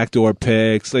know, backdoor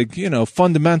picks, like, you know,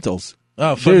 fundamentals.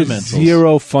 Oh, fundamentals. There's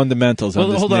zero fundamentals on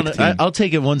this hold Knicks on. team. I'll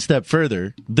take it one step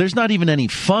further. There's not even any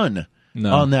fun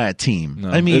on that team. No.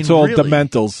 I mean, it's all really.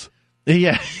 dementals.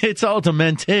 Yeah, it's all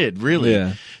demented, really.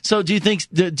 Yeah. So, do you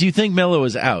think Melo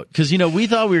is out? Because we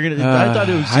thought we were going to. I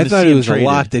thought it was a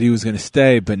lock that he was going to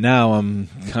stay, but now I'm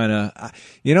kind of,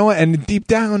 you know what? And deep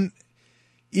down,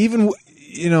 even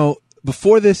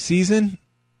before this season,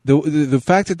 the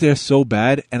fact that they're so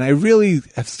bad, and I really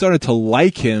have started to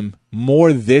like him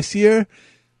more this year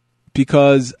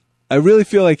because I really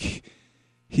feel like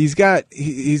he's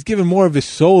given more of his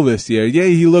soul this year. Yeah,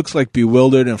 he looks like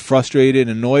bewildered and frustrated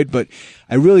and annoyed, but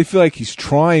I really feel like he's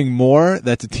trying more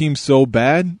that the team's so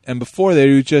bad. And before that,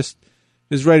 he was just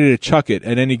ready to chuck it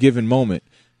at any given moment.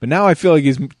 But now I feel like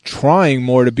he's trying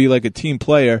more to be like a team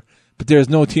player, but there's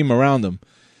no team around him.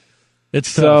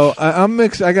 It's tough. So I'm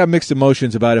mixed. I got mixed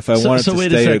emotions about if I wanted to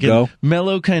wait stay a second. or go.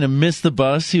 Melo kind of missed the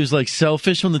bus. He was like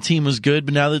selfish when the team was good,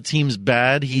 but now the team's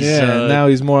bad. Now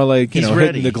he's more like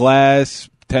hitting the glass.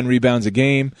 10 rebounds a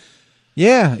game.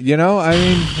 Yeah, I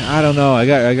mean, I don't know. I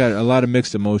got a lot of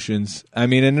mixed emotions. I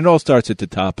mean, and it all starts at the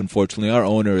top, unfortunately. Our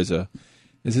owner is a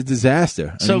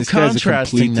disaster. I mean, this guy's a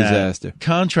complete disaster.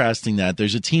 Contrasting that,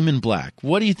 there's a team in black.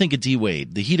 What do you think of D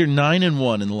Wade? The Heat are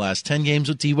 9-1 in the last 10 games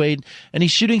with D Wade, and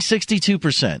he's shooting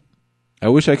 62%. I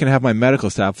wish I could have my medical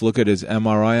staff look at his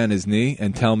MRI on his knee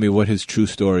and tell me what his true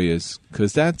story is,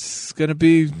 because that's going to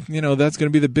be,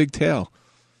 the big tale.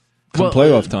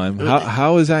 Playoff time.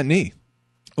 How is that knee?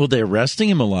 Well, they're resting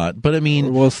him a lot, but I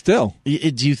mean, well, still, do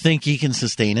you think he can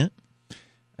sustain it?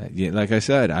 Yeah, like I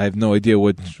said, I have no idea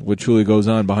what truly goes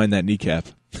on behind that kneecap.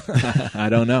 I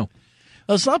don't know.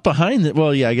 Well, it's not behind the.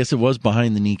 Well, yeah, I guess it was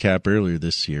behind the kneecap earlier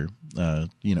this year.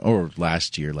 Or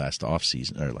last year, last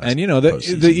offseason, or last.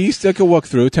 And the East I could walk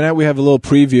through tonight. We have a little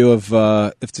preview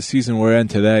of if the season were end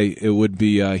today, it would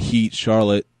be Heat,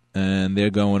 Charlotte, and they're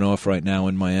going off right now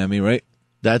in Miami, right?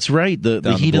 That's right.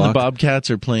 The Heat and the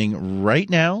Bobcats are playing right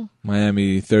now.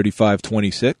 Miami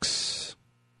 35-26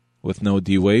 with no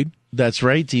D Wade. That's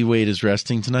right. D Wade is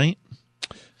resting tonight.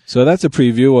 So that's a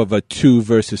preview of a 2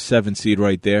 versus 7 seed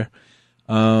right there.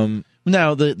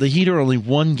 Now the Heat are only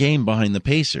one game behind the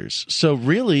Pacers. So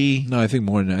really, no, I think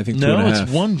more than that. I think no,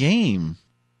 it's one game.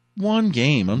 One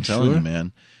game, I'm telling you,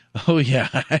 man. Oh, yeah.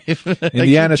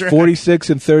 Indiana's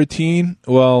 46-13.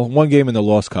 Well, one game in the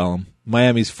loss column.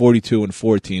 Miami's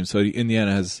 42-14. So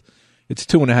Indiana it's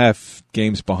 2.5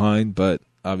 games behind, but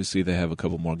obviously they have a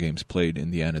couple more games played.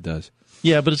 Indiana does.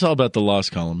 Yeah, but it's all about the loss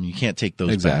column. You can't take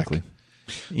those exactly.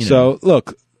 back. So,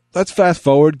 look, let's fast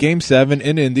forward Game 7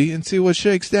 in Indy and see what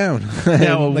shakes down.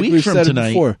 Now, a week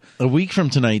from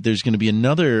tonight, there's going to be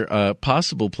another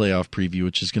possible playoff preview,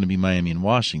 which is going to be Miami and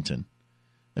Washington.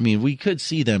 I mean, we could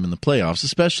see them in the playoffs,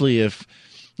 especially if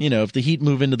the Heat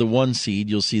move into the 1 seed,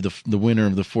 you'll see the winner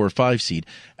of the 4 or 5 seed.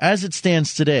 As it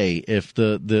stands today, if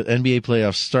the NBA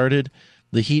playoffs started,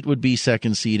 the Heat would be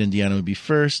 2nd seed, Indiana would be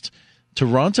 1st,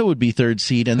 Toronto would be 3rd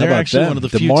seed, and they're actually one of the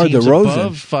few teams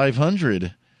above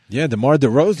 500. Yeah, DeMar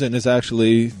DeRozan is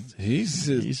actually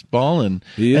he's balling.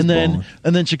 He is balling.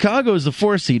 And then Chicago is the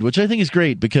 4th seed, which I think is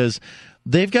great because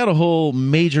they've got a whole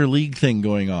major league thing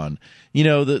going on.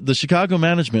 The Chicago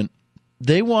management,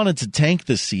 they wanted to tank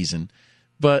this season,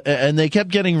 and they kept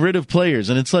getting rid of players.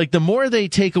 And it's like the more they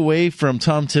take away from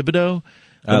Tom Thibodeau,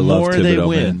 the more they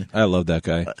win. Man. I love that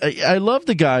guy. I love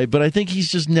the guy, but I think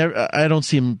he's just never. I don't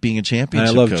see him being a championship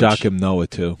and I love coach. Joakim Noah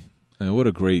too. And what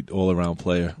a great all-around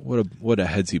player. What a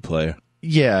headsy player.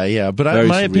 Yeah. But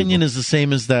my opinion is the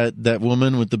same as that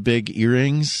woman with the big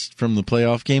earrings from the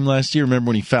playoff game last year. Remember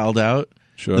when he fouled out?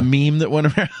 Sure. The meme that went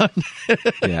around.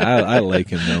 Yeah, I like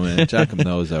him though, man. Joakim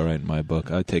Noah is all right in my book.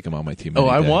 I'd take him on my team.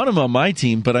 I want him on my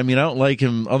team, but I mean, I don't like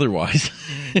him otherwise.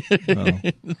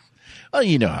 Well,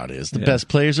 you know how it is. The best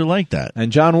players are like that.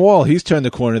 And John Wall, he's turned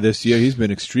the corner this year. He's been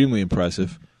extremely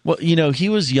impressive. Well, he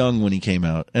was young when he came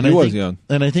out. And he was young.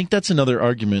 And I think that's another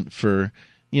argument for,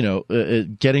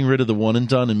 getting rid of the 1 and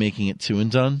done and making it 2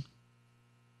 and done.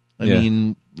 I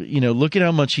mean, look at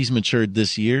how much he's matured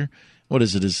this year. What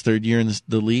is it, his 3rd year in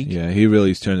the league? Yeah, he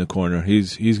really's turned the corner.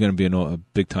 He's going to be a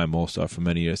big-time all-star for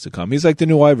many years to come. He's like the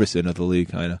new Iverson of the league,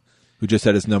 kind of, who just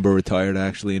had his number retired,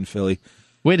 actually, in Philly.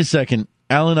 Wait a second.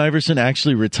 Allen Iverson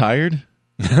actually retired?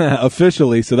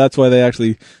 Officially, so that's why they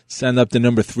actually send up the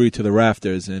number 3 to the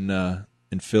rafters in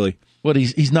Philly. What,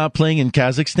 he's not playing in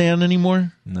Kazakhstan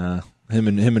anymore? Nah. Him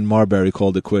and Marbury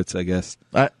called it quits, I guess.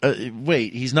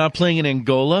 Wait, he's not playing in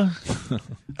Angola?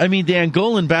 I mean, the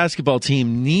Angolan basketball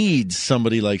team needs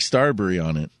somebody like Starbury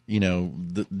on it.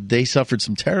 They suffered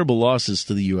some terrible losses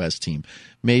to the U.S. team.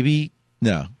 Maybe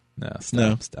no.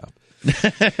 Stop.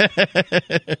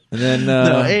 And then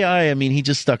AI. I mean, he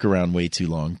just stuck around way too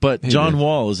long. But John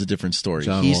Wall is a different story.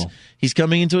 He's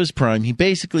coming into his prime. He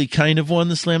basically kind of won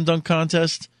the slam dunk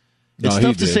contest. It's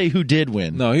tough to say who did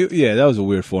win. No, that was a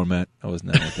weird format. I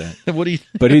wasn't down with that. What do you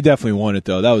think? But he definitely won it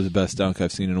though. That was the best dunk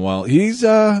I've seen in a while. He's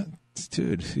John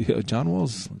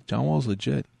Wall's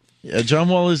legit. Yeah, John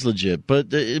Wall is legit. But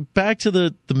back to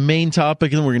the main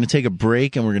topic, and then we're going to take a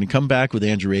break, and we're going to come back with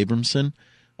Andrew Abramson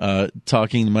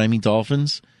talking the Miami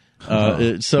Dolphins.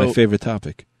 So my favorite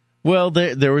topic. Well,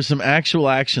 there was some actual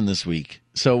action this week,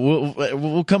 so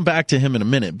we'll come back to him in a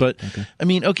minute. But okay. I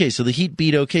mean, so the Heat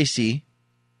beat OKC.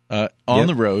 On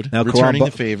the road, now, returning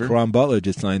the favor. Caron Butler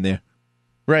just signed there.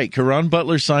 Right, Caron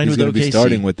Butler signed with OKC. He's going to be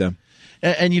starting with them.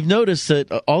 And you've noticed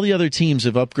that all the other teams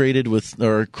have upgraded with,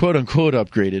 or quote-unquote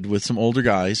upgraded with some older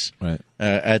guys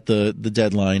at the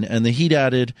deadline. And the Heat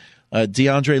added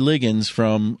DeAndre Liggins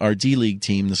from our D-League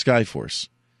team, the Skyforce.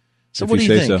 So what do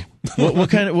you think? So.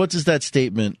 what does that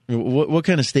statement, what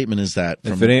kind of statement is that?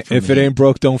 If it ain't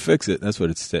broke, don't fix it. That's what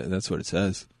it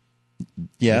says.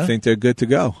 Yeah. I think they're good to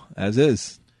go, as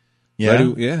is.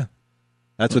 Yeah.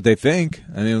 That's what they think.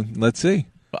 I mean, let's see.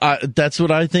 That's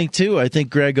what I think, too. I think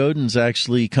Greg Oden's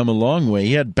actually come a long way.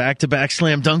 He had back-to-back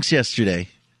slam dunks yesterday.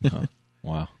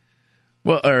 Wow.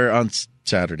 Well, or on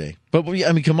Saturday. But,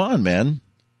 I mean, come on, man.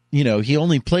 He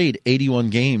only played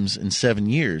 81 games in 7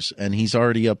 years, and he's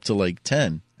already up to,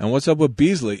 10. And what's up with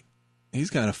Beasley? He's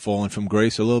kind of fallen from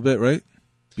grace a little bit, right?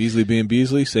 Beasley being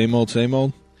Beasley, same old, same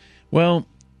old. Well,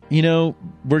 we're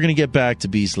going to get back to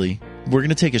Beasley. We're going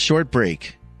to take a short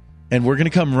break, and we're going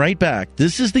to come right back.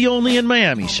 This is the Only in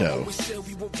Miami show.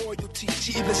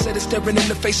 She even said it's staring in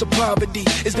the face of poverty.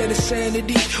 Is that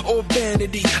insanity or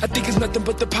vanity? I think it's nothing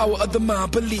but the power of the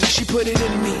mind. Believe she put it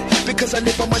in me because I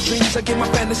live on my dreams. I give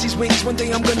my fantasies wings. One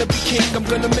day I'm gonna be king. I'm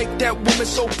gonna make that woman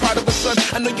so proud of her son.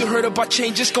 I know you heard about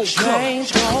change. It's gonna come.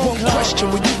 One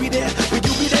question: will you be there? Will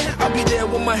you be there? I'll be there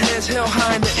with my hands held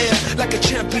high in the air like a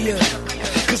champion.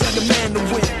 Cause I'm the man to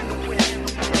win.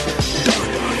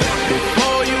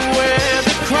 Before you wear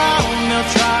the crown, they'll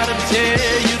try to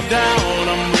tear you down.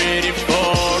 I'm ready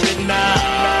for it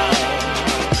now.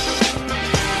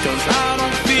 Cause I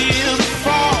don't feel the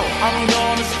fall. I'm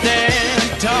gonna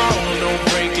stand tall. No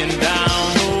breaking down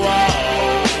the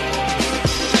wall.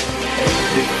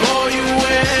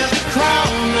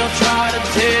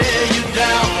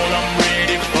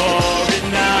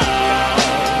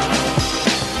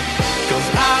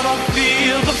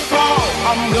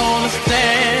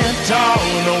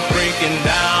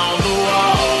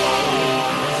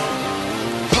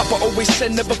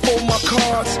 said never fold my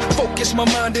cards. Focus my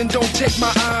mind and don't take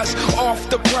my eyes off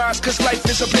the prize, cause life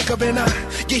is a blink of an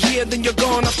eye. You're here, then you're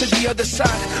gone off to the other side.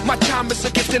 My time is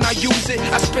a gift and I use it.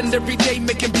 I spend every day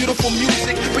making beautiful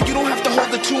music, but you don't have to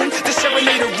hold the tune to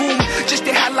serenade a room. Just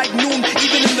stay high like noon,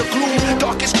 even in the gloom.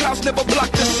 Darkest clouds never block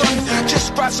the sun.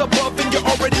 Just rise above and you're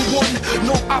already won.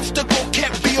 No obstacle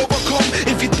can't be overcome.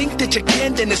 If you think that you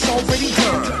can, then it's already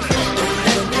done.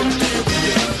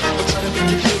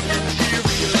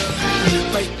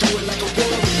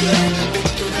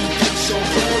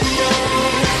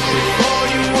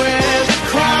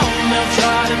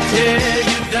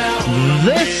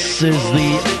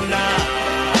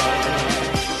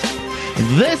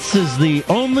 This is the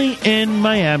Only in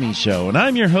Miami show, and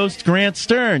I'm your host, Grant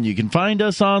Stern. You can find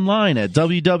us online at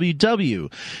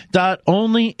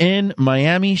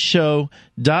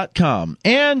www.onlyinmiamishow.com.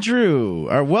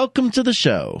 Andrew, welcome to the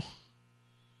show.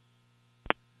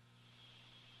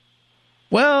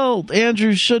 Well,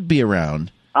 Andrew should be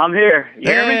around. I'm here. You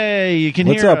hear me? Hey, you can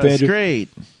What's hear up, us. Andrew? Great.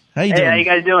 How you Hey, doing? how you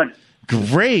guys doing?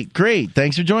 Great.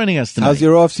 Thanks for joining us tonight. How's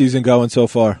your off season going so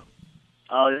far?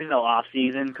 Oh, there's no off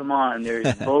season. Come on.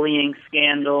 There's bullying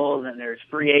scandals, and there's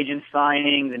free agent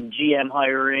signings, and GM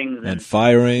hirings, And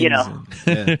firings. You know.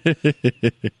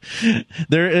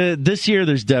 This year,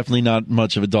 there's definitely not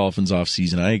much of a Dolphins off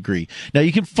season. I agree. Now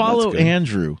you can follow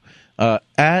Andrew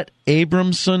at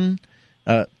Abramson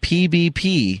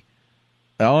PBP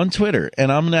on Twitter,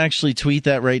 and I'm going to actually tweet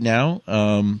that right now,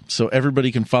 so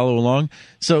everybody can follow along.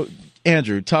 So,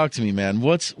 Andrew, talk to me, man.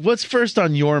 What's first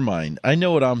on your mind? I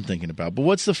know what I'm thinking about, but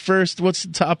what's the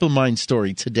top of mind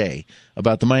story today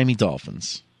about the Miami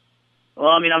Dolphins? Well,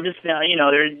 I mean, I'm just,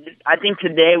 I think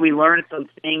today we learned some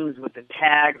things with the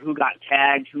tag, who got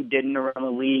tagged, who didn't around the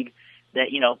league, that,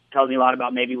 tells me a lot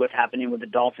about maybe what's happening with the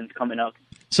Dolphins coming up.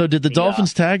 So did the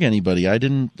Dolphins tag anybody? I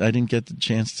didn't get the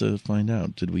chance to find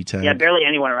out. Did we tag? Yeah, barely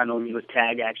anyone around the league was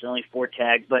tagged, actually. Only 4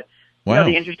 tags. But wow.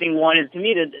 The interesting one is, to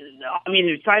me,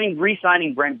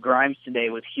 re-signing Brent Grimes today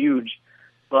was huge.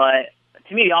 But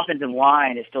to me, the offensive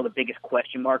line is still the biggest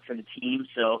question mark for the team.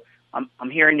 So I'm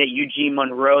hearing that Eugene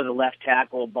Monroe, the left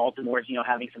tackle of Baltimore, is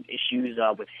having some issues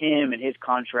with him and his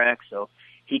contract. So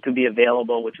he could be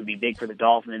available, which would be big for the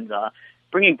Dolphins.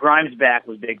 Bringing Grimes back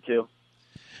was big, too.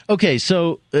 Okay,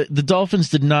 so the Dolphins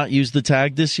did not use the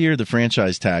tag this year, the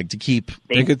franchise tag, to keep...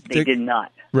 They did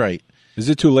not. Right. Is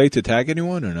it too late to tag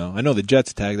anyone or no? I know the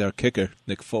Jets tagged our kicker,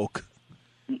 Nick Folk.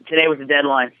 Today was the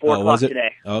deadline, 4 o'clock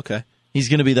today. Oh, okay. He's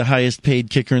going to be the highest paid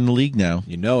kicker in the league now.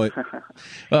 You know it.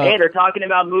 Hey, they're talking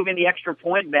about moving the extra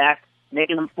point back,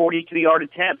 making them 42-yard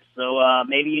attempts. So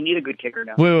maybe you need a good kicker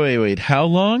now. Wait. How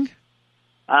long?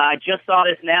 I just saw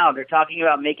this now. They're talking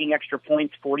about making extra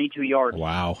points 42 yards.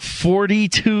 Wow.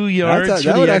 42 yards for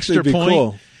that would the actually extra be point?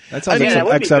 cool. That sounds like some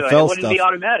that would be XFL good. It stuff. wouldn't be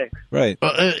automatic. Right.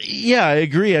 Yeah, I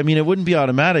agree. I mean, it wouldn't be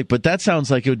automatic, but that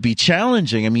sounds like it would be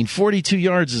challenging. I mean, 42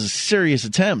 yards is a serious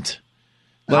attempt.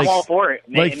 I'm all for it.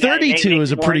 32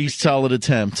 is a pretty solid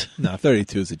attempt. No,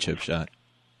 32 is a chip shot.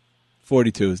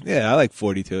 42 is, I like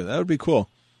 42. That would be cool.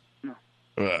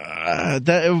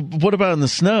 What about in the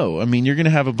snow? I mean, you're going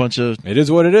to have a bunch of... It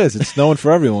is what it is. It's snowing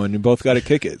for everyone. You both got to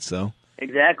kick it, so...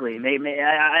 Exactly.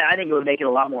 I think it would make it a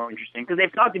lot more interesting because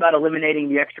they've talked about eliminating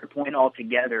the extra point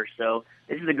altogether. So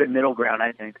this is a good middle ground,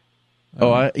 I think.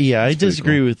 I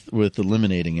disagree with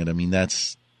eliminating it. I mean,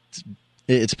 it's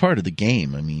part of the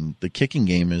game. I mean, the kicking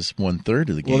game is 1/3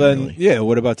 of the game. Well, then, really.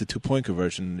 what about the 2-point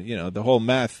conversion? The whole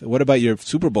math. What about your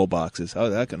Super Bowl boxes?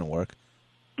 How's that going to work?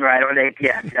 Right,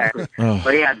 exactly. Oh.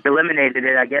 But if they eliminated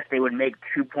it, I guess they would make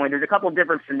 2-point. There's a couple of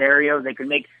different scenarios. They could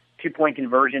make 2-point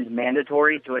conversions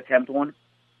mandatory to attempt one.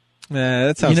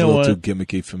 That sounds a little too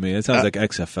gimmicky for me. It sounds like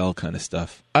XFL kind of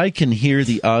stuff. I can hear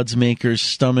the odds makers'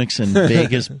 stomachs in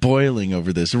Vegas boiling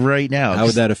over this right now. How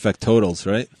would that affect totals,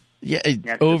 right? Yeah,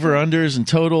 over-unders and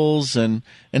totals, and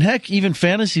heck, even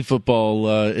fantasy football,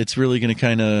 it's really going to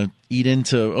kind of eat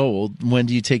into, when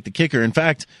do you take the kicker? In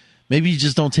fact, maybe you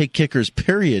just don't take kickers,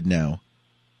 period, now.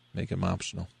 Make them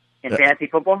optional. In fantasy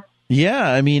football?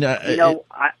 Yeah, I mean...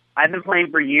 I've been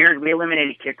playing for years. We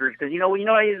eliminated kickers because,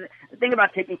 the thing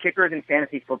about taking kickers in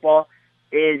fantasy football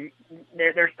is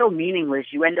they're so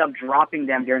meaningless. You end up dropping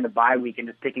them during the bye week and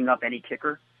just picking up any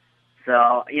kicker.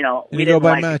 So, we didn't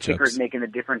like the kickers making the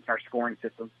difference in our scoring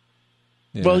system.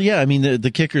 Yeah. Well, yeah, I mean,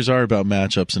 the kickers are about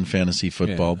matchups in fantasy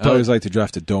football. I always like to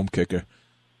draft a dome kicker.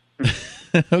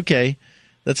 Okay,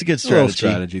 that's a good strategy. A little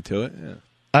strategy to it,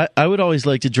 yeah. I would always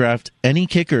like to draft any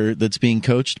kicker that's being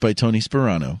coached by Tony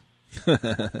Sperano.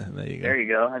 There you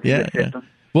go. That's a good system.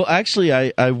 Well, actually,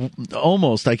 I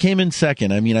came in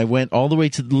second. I mean, I went all the way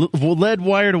to led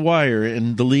wire to wire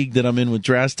in the league that I'm in with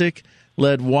Drastic.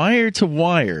 led wire to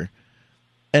wire,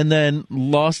 and then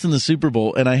lost in the Super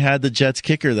Bowl, and I had the Jets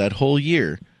kicker that whole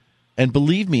year. And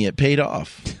believe me, it paid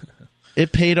off.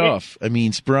 It paid off. I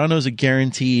mean, Sperano's a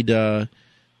guaranteed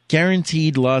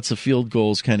lots of field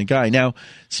goals kind of guy. Now,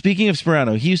 speaking of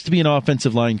Sperano, he used to be an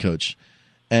offensive line coach.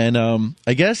 And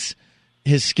I guess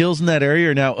his skills in that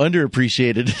area are now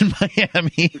underappreciated in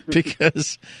Miami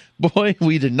because, boy,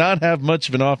 we did not have much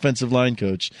of an offensive line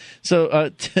coach. So,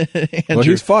 Andrew, well,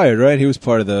 he's fired, right? He was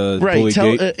part of the bully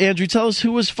gate. Andrew, tell us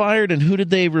who was fired and who did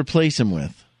they replace him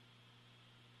with?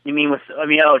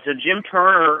 So Jim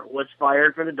Turner was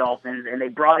fired for the Dolphins, and they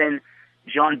brought in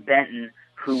John Benton,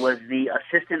 who was the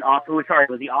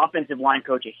was the offensive line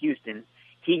coach at Houston.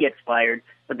 He gets fired,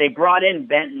 but they brought in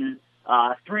Benton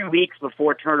 3 weeks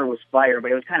before Turner was fired,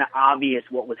 but it was kind of obvious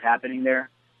what was happening there.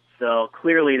 So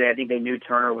clearly, I think they knew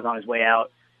Turner was on his way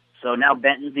out. So now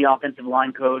Benton's the offensive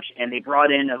line coach, and they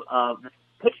brought in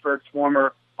Pittsburgh's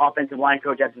former offensive line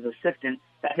coach as his assistant.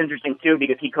 That's interesting, too,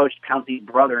 because he coached Pouncey's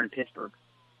brother in Pittsburgh.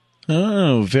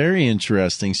 Oh, very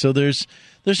interesting. So there's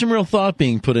some real thought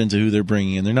being put into who they're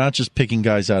bringing in. They're not just picking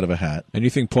guys out of a hat. And you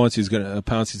think Pouncey's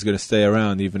gonna stay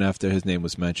around even after his name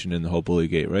was mentioned in the whole bully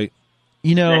gate, right?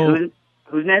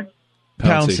 Whose name?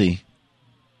 Pouncey.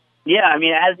 Yeah, I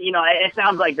mean, it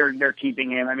sounds like they're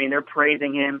keeping him. I mean, they're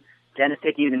praising him. Dennis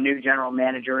Hickey, the new general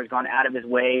manager, has gone out of his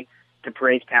way to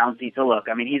praise Pouncey. So look,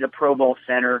 I mean, he's a Pro Bowl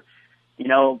center. They're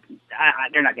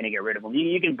not going to get rid of him.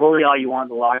 You can bully all you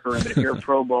want in the locker room, but if you're a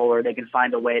Pro Bowler, they can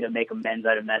find a way to make amends,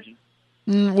 I'd imagine.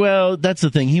 Well, that's the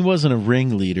thing. He wasn't a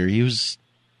ringleader. He was,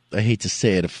 I hate to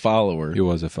say it, a follower. He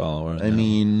was a follower. I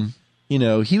mean,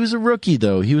 he was a rookie,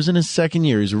 though. He was in his second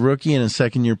year. He was a rookie and a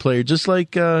second-year player, just like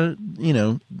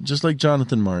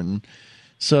Jonathan Martin.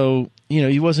 So,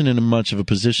 he wasn't in much of a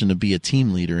position to be a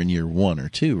team leader in year 1 or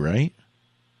 2, right?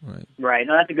 Right.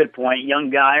 No, that's a good point. Young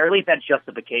guy, or at least that's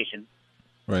justification.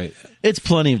 Right. It's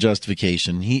plenty of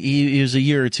justification. He was a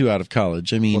year or 2 out of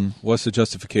college. I mean, what's the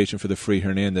justification for the free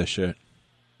Hernandez shirt?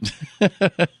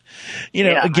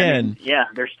 Again.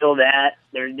 There's still that.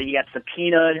 You got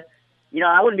subpoenaed.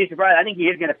 I wouldn't be surprised. I think he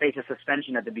is going to face a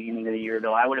suspension at the beginning of the year,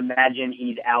 though. I would imagine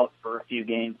he's out for a few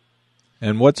games.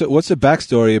 And what's the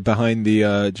backstory behind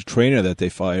the trainer that they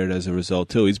fired as a result,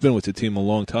 too? He's been with the team a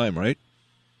long time, right?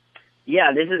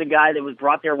 Yeah, this is a guy that was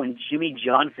brought there when Jimmy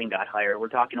Johnson got hired. We're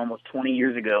talking almost 20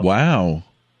 years ago. Wow.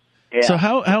 Yeah. So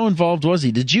how involved was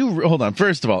he? Hold on,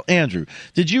 first of all, Andrew,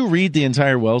 did you read the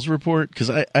entire Wells report? Because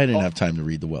I didn't have time to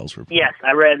read the Wells report. Yes,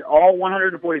 I read all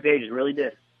 140 pages, really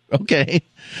did. Okay.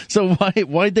 So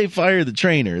why'd they fire the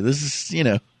trainer? This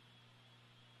is,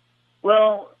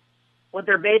 Well, what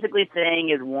they're basically saying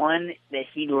is, one, that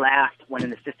he laughed when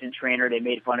an assistant trainer, they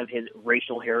made fun of his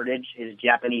racial heritage, his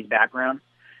Japanese background.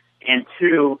 And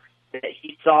two, that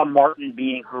he saw Martin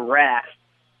being harassed,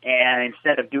 and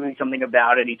instead of doing something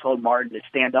about it, he told Martin to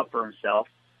stand up for himself,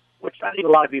 which I think a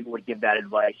lot of people would give that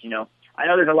advice. I know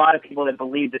there's a lot of people that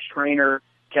believe the trainer,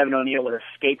 Kevin O'Neill, was a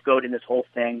scapegoat in this whole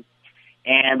thing,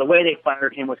 and the way they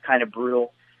fired him was kind of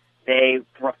brutal. They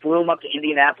flew him up to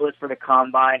Indianapolis for the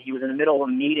combine. He was in the middle of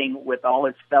a meeting with all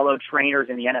his fellow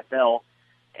trainers in the NFL,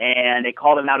 and they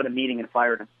called him out of the meeting and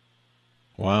fired him.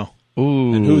 Wow.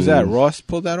 Ooh. And who's that? Ross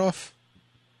pulled that off?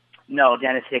 No,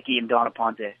 Dennis Hickey and Donna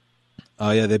Ponte.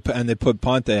 Oh, yeah, they put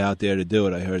Ponte out there to do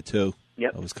it, I heard, too.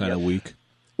 Yep. That was kind of weak.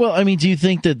 Well, I mean, do you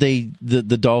think that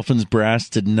the Dolphins brass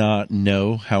did not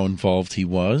know how involved he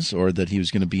was or that he was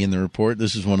going to be in the report?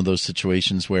 This is one of those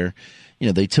situations where,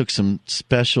 they took some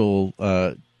special,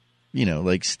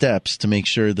 steps to make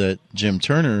sure that Jim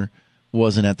Turner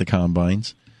wasn't at the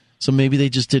combines. So maybe they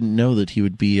just didn't know that he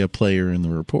would be a player in the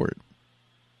report.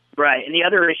 Right, and the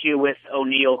other issue with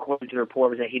O'Neill, according to the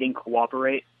report, was that he didn't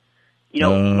cooperate. He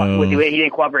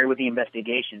didn't cooperate with the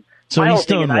investigation. So he's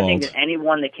stonewalled. I think that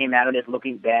anyone that came out of this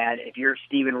looking bad, if you're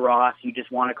Stephen Ross, you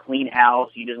just want a clean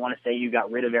house, you just want to say you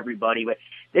got rid of everybody. But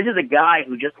this is a guy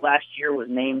who just last year was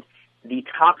named the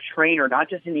top trainer, not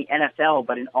just in the NFL,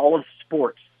 but in all of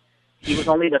sports. He was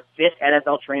only the 5th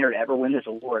NFL trainer to ever win this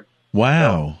award.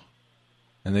 Wow.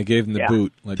 And they gave him the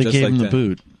boot. They gave him the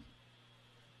boot.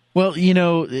 Well,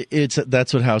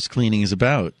 that's what house cleaning is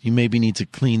about. You maybe need to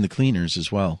clean the cleaners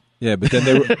as well. Yeah, but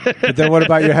then what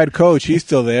about your head coach? He's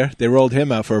still there. They rolled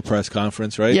him out for a press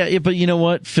conference, right? Yeah, but you know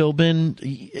what?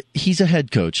 Philbin, he's a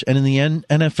head coach. And in the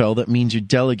NFL, that means you're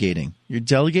delegating. You're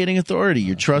delegating authority.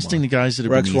 You're trusting the guys that are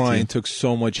Rex Ryan took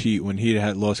so much heat when he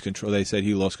had lost control. They said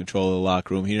he lost control of the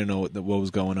locker room. He didn't know what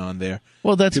was going on there.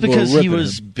 Well, that's because he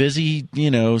was busy,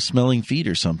 smelling feet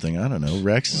or something. I don't know.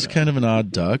 Rex is kind of an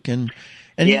odd duck, and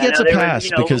And he gets a pass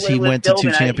because he went to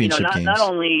 2 championship games. Not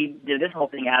only did this whole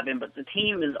thing happen, but the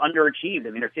team is underachieved.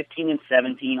 I mean, they're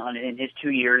 15-17 in his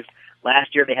 2 years.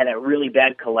 Last year, they had a really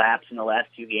bad collapse in the last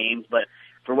 2 games. But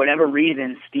for whatever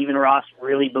reason, Stephen Ross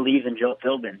really believes in Joe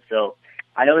Philbin. So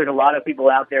I know there's a lot of people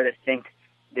out there that think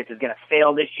this is going to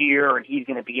fail this year, and he's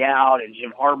going to be out, and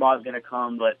Jim Harbaugh is going to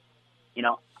come. But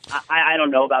I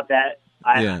don't know about that.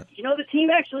 The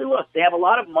team actually, look, they have a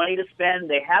lot of money to spend.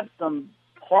 They have some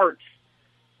parts.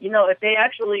 If they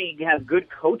actually have good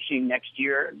coaching next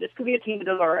year, this could be a team that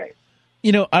does all right.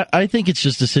 I think it's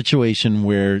just a situation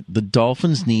where the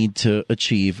Dolphins need to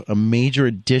achieve a major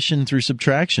addition through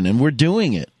subtraction, and we're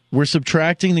doing it. We're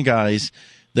subtracting the guys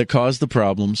that cause the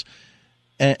problems,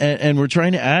 and we're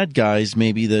trying to add guys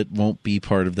maybe that won't be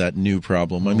part of that new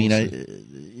problem.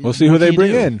 We'll see who they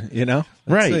bring in, Let's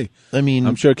right. see. I mean,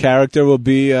 I'm sure character will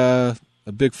be a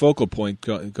big focal point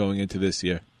going into this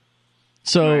year.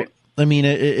 So, right. I mean,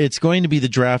 it's going to be the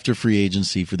draft or free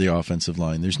agency for the offensive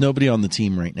line. There's nobody on the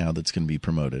team right now that's going to be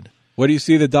promoted. What do you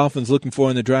see the Dolphins looking for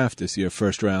in the draft this year,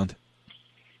 first round?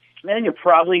 Man, you're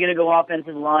probably going to go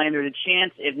offensive line. There's a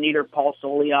chance if neither Paul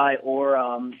Soliai or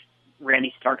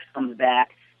Randy Starks comes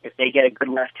back, if they get a good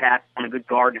left tackle and a good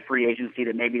guard in free agency,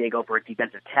 that maybe they go for a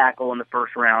defensive tackle in the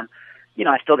first round.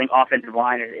 I still think offensive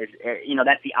line is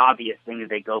that's the obvious thing that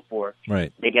they go for.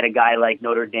 Right. They get a guy like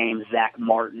Notre Dame, Zach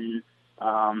Martin,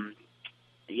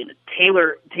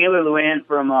 Taylor Lewan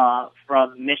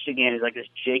from Michigan is like this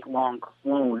Jake Long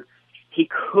clone. He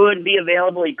could be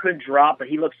available. He could drop, but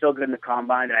he looks so good in the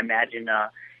combine that I imagine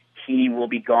he will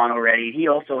be gone already. He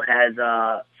also has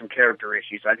some character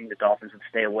issues, so I think the Dolphins would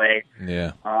stay away.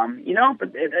 Yeah.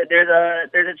 But there's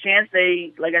a chance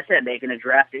they can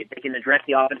address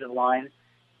the offensive line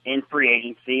in free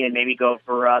agency and maybe go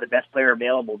for the best player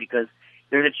available, because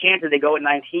there's a chance that they go at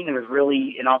 19 and there's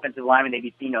really an offensive lineman, they'd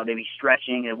be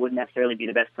stretching and it wouldn't necessarily be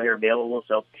the best player available.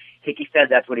 So Hickey says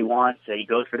that's what he wants. So he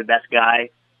goes for the best guy.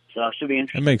 So it should be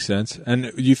interesting. That makes sense.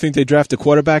 And you think they draft a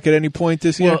quarterback at any point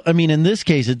this year? Well, I mean, in this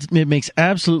case, it makes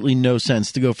absolutely no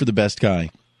sense to go for the best guy.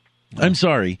 I'm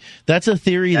sorry. That's a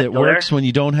theory that works when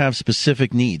you don't have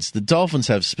specific needs. The Dolphins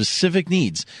have specific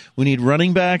needs. We need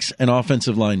running backs and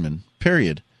offensive linemen,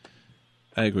 period.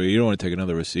 I agree. You don't want to take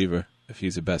another receiver if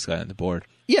he's the best guy on the board.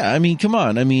 Yeah, I mean, come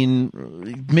on. I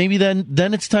mean, maybe then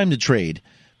it's time to trade.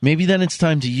 Maybe then it's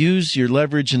time to use your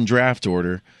leverage and draft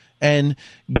order and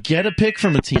get a pick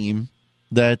from a team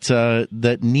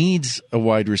that needs a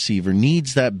wide receiver,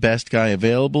 needs that best guy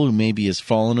available who maybe has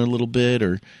fallen a little bit,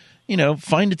 or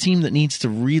find a team that needs to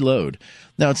reload.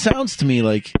 Now, it sounds to me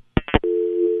like,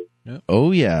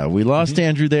 oh yeah, we lost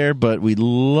Andrew there, but we'd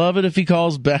love it if he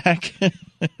calls back.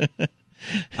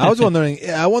 I was wondering.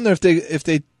 I wonder if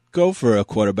they go for a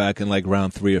quarterback in like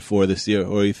round 3 or 4 this year,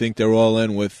 or you think they're all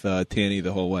in with Tanny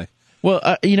the whole way?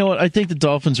 Well, you know what? I think the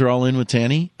Dolphins are all in with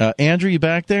Tanny. Andrew, you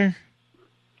back there?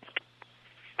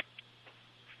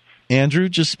 Andrew,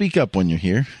 just speak up when you're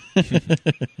here.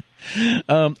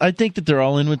 I think that they're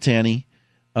all in with Tanny.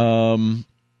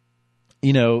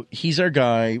 He's our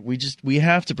guy. We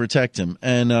have to protect him,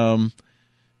 and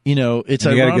it's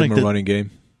and you ironic gotta give him a that running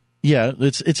game. Yeah,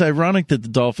 it's ironic that the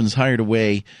Dolphins hired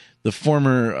away the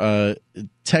former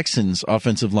Texans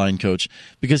offensive line coach,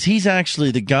 because he's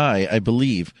actually the guy, I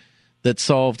believe, that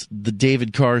solved the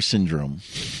David Carr syndrome.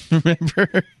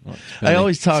 Remember? I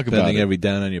always talk about it. Spending every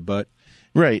down on your butt.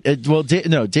 Right.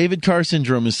 David Carr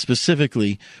syndrome is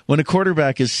specifically when a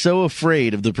quarterback is so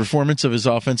afraid of the performance of his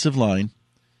offensive line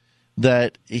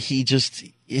that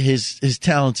his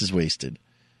talent is wasted.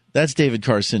 That's David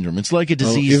Carr syndrome. It's like a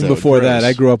disease. Even before that,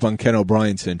 I grew up on Ken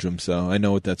O'Brien syndrome, so I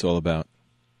know what that's all about.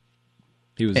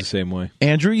 He was the same way.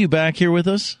 Andrew, you back here with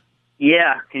us?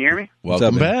 Yeah. Can you hear me?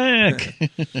 Welcome back.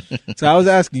 So I was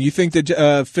asking, you think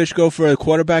the Fish go for a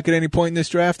quarterback at any point in this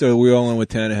draft, or are we all in with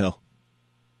Tannehill?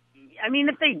 I mean,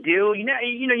 if they do,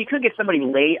 you could get somebody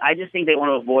late. I just think they want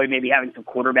to avoid maybe having some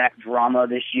quarterback drama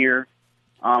this year.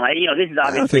 This is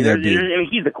obviously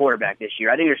he's the quarterback this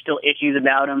year. I think there's still issues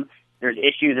about him. There's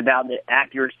issues about the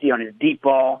accuracy on his deep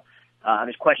ball.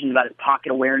 There's questions about his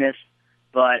pocket awareness.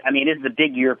 But, I mean, this is a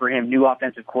big year for him, new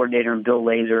offensive coordinator and Bill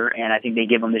Lazor, and I think they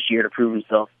give him this year to prove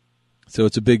himself. So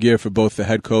it's a big year for both the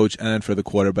head coach and for the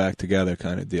quarterback together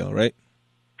kind of deal, right?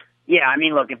 Yeah, I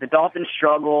mean, look, if the Dolphins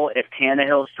struggle, if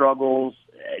Tannehill struggles,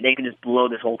 they can just blow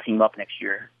this whole team up next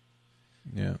year.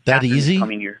 Yeah, that easy?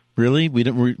 Coming year. Really?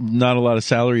 Not a lot of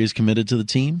salary is committed to the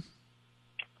team?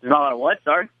 There's not a lot of what?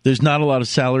 Sorry? There's not a lot of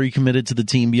salary committed to the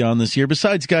team beyond this year,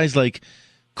 besides guys like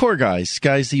core guys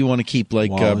that you want to keep,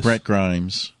 like Brett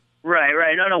Grimes. Right.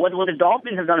 No. What the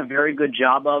Dolphins have done a very good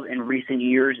job of in recent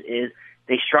years is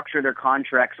they structure their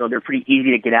contracts so they're pretty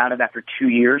easy to get out of after 2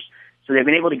 years. So they've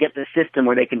been able to get the system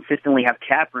where they consistently have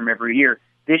cap room every year.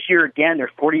 This year, again,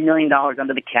 they're $40 million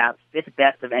under the cap, fifth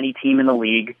best of any team in the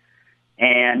league.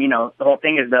 And, the whole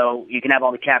thing is, though, you can have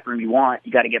all the cap room you want.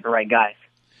 You got to get the right guys.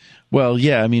 Well,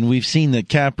 yeah, I mean, we've seen that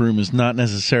cap room is not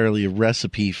necessarily a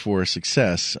recipe for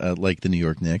success, like the New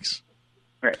York Knicks.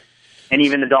 Right. And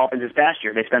even the Dolphins this past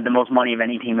year, they spent the most money of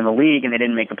any team in the league, and they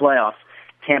didn't make the playoffs.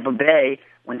 Tampa Bay,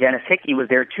 when Dennis Hickey was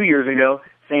there 2 years ago,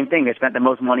 same thing. They spent the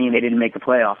most money, and they didn't make the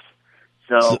playoffs.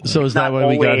 So is that why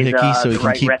we got Hickey, so he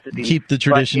can keep the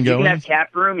tradition going? You can have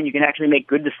cap room, and you can actually make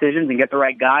good decisions and get the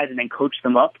right guys and then coach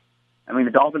them up. I mean,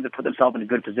 the Dolphins have put themselves in a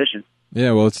good position.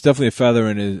 Yeah, well, it's definitely a feather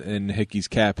in Hickey's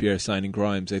cap here, signing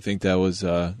Grimes. I think that was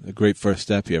a great first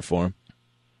step here for him.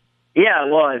 Yeah, it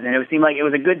was, and it seemed like it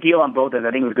was a good deal on both of us.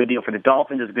 I think it was a good deal for the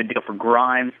Dolphins. It was a good deal for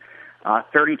Grimes.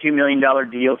 $32 million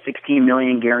deal, $16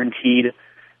 million guaranteed.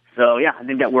 So, yeah, I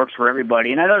think that works for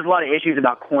everybody. And I know there's a lot of issues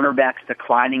about cornerbacks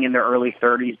declining in their early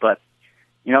 30s, but,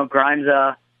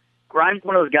 Grimes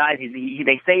one of those guys,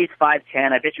 they say he's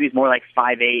 5'10". I bet you he's more like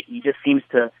 5'8". He just seems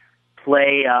to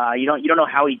play. You don't know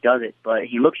how he does it, but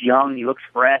he looks young, he looks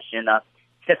fresh, and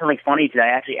he said something funny today.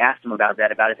 I actually asked him about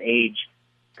that, about his age,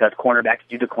 because cornerbacks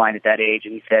do decline at that age,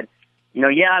 and he said,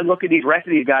 I look at these rest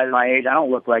of these guys my age, I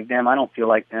don't look like them, I don't feel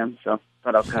like them, so I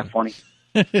thought that was kind of funny.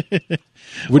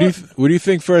 What do you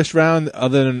think first round,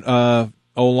 other than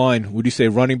O-line? Would you say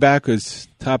running back is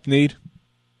top need?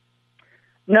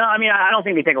 No, I mean, I don't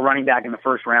think they take a running back in the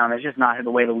first round. It's just not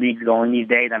the way the league's going these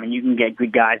days. I mean, you can get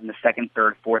good guys in the second,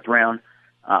 third, fourth round.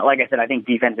 Like I said, I think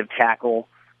defensive tackle.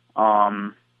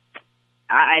 I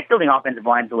still think offensive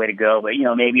line's the way to go, but,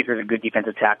 maybe if there's a good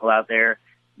defensive tackle out there,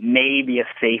 maybe a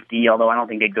safety, although I don't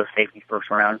think they'd go safety first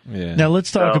round. Yeah. Now,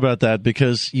 let's talk about that,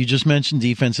 because you just mentioned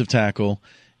defensive tackle,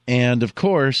 and, of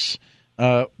course,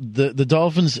 the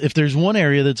Dolphins, if there's one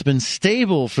area that's been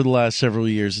stable for the last several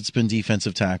years, it's been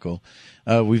defensive tackle.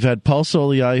 We've had Paul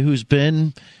Soliai, who's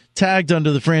been tagged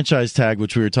under the franchise tag,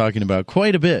 which we were talking about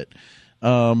quite a bit,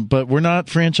 but we're not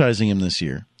franchising him this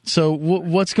year. So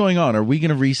what's going on? Are we going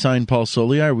to re-sign Paul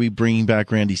Soliai? Are we bringing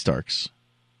back Randy Starks?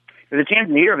 There's a chance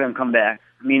neither of them come back.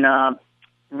 I mean, I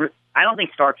don't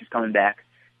think Starks is coming back.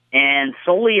 And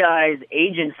Soliai's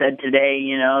agent said today,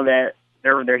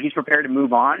 that he's prepared to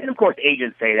move on. And, of course,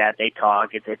 agents say that. They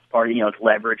talk. It's part of, it's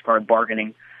leverage, part of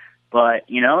bargaining. But,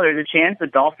 there's a chance the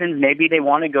Dolphins, maybe they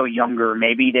want to go younger.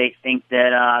 Maybe they think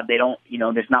that they don't,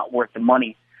 it's not worth the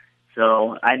money.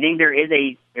 So I think there is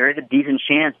a decent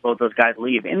chance both those guys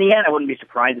leave. In the end, I wouldn't be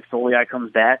surprised if Soliai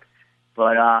comes back.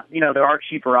 But, there are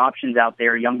cheaper options out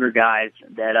there, younger guys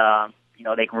that,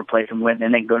 they can replace them with,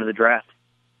 and they can go to the draft.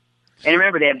 And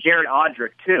remember, they have Jared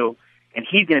Odrick, too, and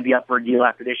he's going to be up for a deal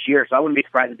after this year. So I wouldn't be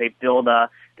surprised if they build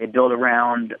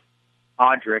around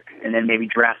Odrick and then maybe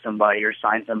draft somebody or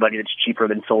sign somebody that's cheaper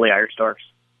than Soliai or Starks.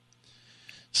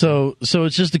 So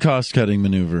it's just a cost-cutting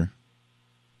maneuver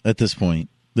at this point.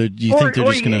 Do you think they're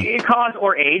just going to... Cost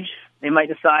or age. They might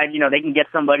decide, they can get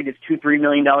somebody that's $2-3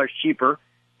 million cheaper,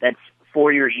 that's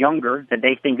 4 years younger, that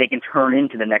they think they can turn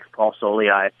into the next Paul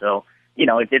Soliai. So,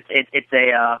 it's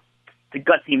a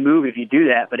gutsy move if you do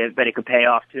that, but it could pay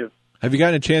off too. Have you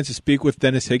gotten a chance to speak with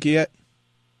Dennis Hickey yet?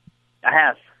 I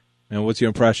have. And what's your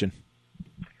impression?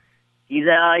 He's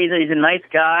a nice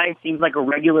guy. Seems like a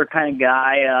regular kind of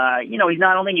guy. He's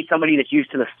not only somebody that's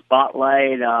used to the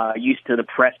spotlight, used to the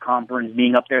press conference,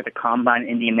 being up there at the Combine in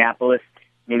Indianapolis.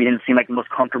 Maybe didn't seem like the most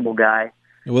comfortable guy.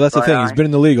 Well, that's the thing. He's been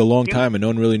in the league a long time, and no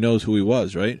one really knows who he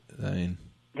was, right? I mean,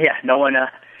 no one. I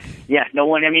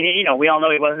mean, we all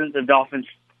know he wasn't the Dolphins'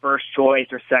 first choice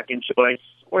or second choice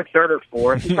or third or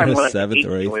fourth. He's probably more like seventh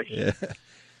or eighth. Choice. Yeah.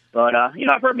 But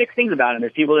I've heard mixed things about him.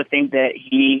 There's people that think that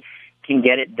he can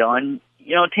get it done.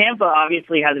 Tampa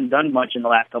obviously hasn't done much in the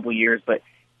last couple of years, but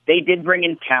they did bring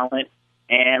in talent.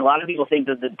 And a lot of people think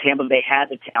that the Tampa Bay had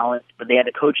the talent, but they had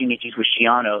the coaching issues with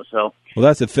Schiano. So, well,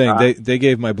 that's the thing. They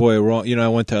gave my boy a wrong. I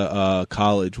went to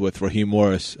college with Raheem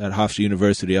Morris at Hofstra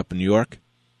University up in New York.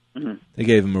 Mm-hmm. They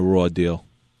gave him a raw deal.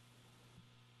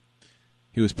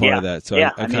 He was part of that, so I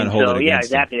kind of hold it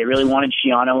against him. Exactly. They really wanted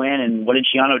Schiano in, and what did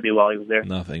Schiano do while he was there?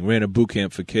 Nothing. Ran a boot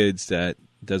camp for kids that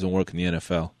doesn't work in the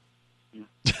NFL.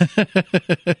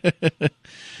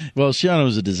 Well, Schiano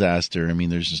was a disaster. I mean,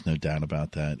 there's just no doubt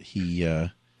about that. He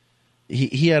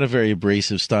had a very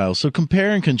abrasive style. So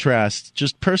compare and contrast,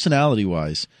 just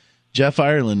personality-wise, Jeff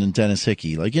Ireland and Dennis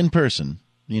Hickey, like in person,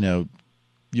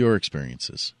 your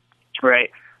experiences. Right.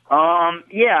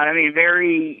 I mean,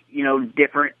 very,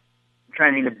 different. I'm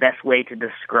trying to think the best way to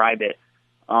describe it.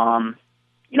 I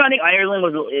think Ireland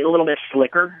was a little bit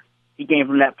slicker. He came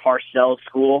from that Parcells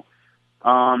school.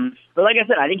 But like I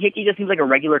said, I think Hickey just seems like a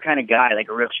regular kind of guy, like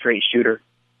a real straight shooter.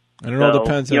 And it all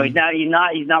depends on... he's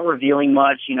not revealing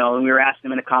much, and we were asking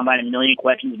him in the combine a million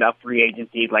questions about free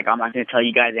agency. Like, I'm not going to tell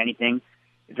you guys anything.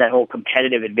 It's that whole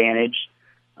competitive advantage.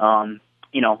 I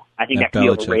think that can be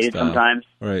overrated sometimes.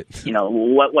 Right.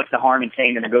 What's the harm in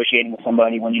saying they're negotiating with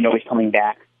somebody when you know he's coming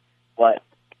back? But,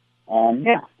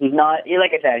 he's not,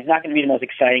 like I said, he's not going to be the most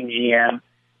exciting GM.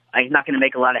 He's not going to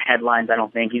make a lot of headlines, I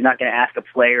don't think. He's not going to ask a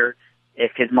player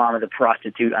if his mom is a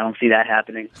prostitute. I don't see that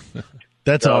happening.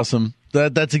 That's awesome.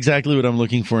 That's exactly what I'm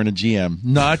looking for in a GM.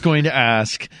 Not going to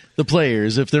ask the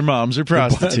players if their moms are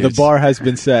prostitutes. The bar has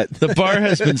been set. The bar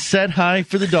has been set high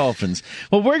for the Dolphins.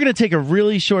 Well, we're going to take a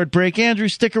really short break. Andrew,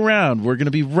 stick around. We're going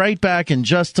to be right back in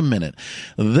just a minute.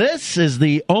 This is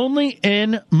the Only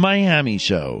in Miami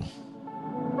show.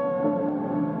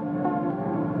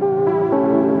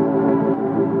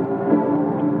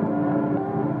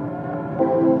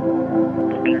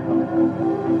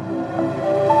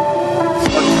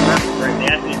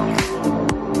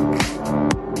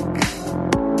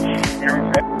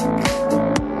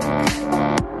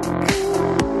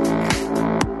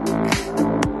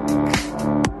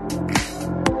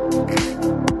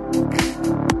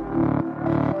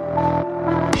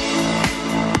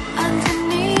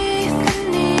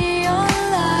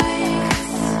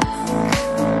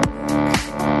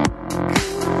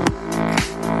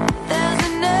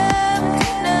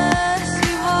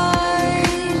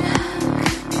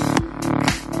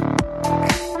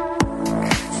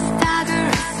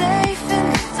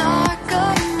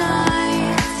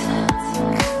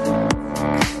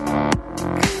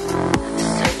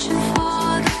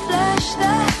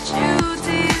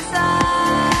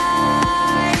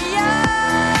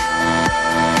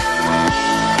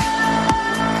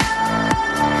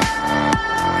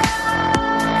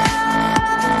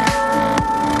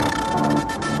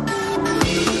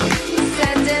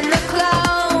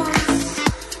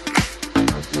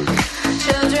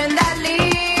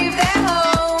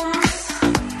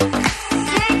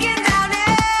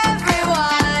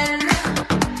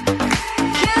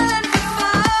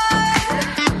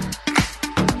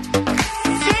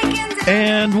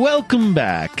 Welcome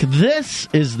back. This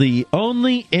is the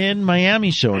Only in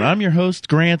Miami show, and I'm your host,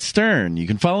 Grant Stern. You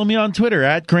can follow me on Twitter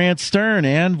at Grant Stern,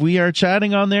 and we are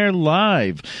chatting on there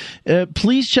live.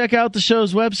 Please check out the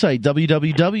show's website,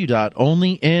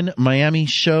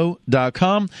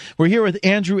 www.onlyinmiamishow.com. We're here with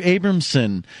Andrew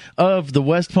Abramson of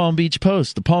the Palm Beach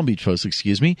Post,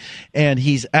 and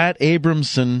he's at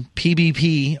Abramson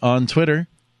PBP on Twitter.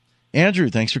 Andrew,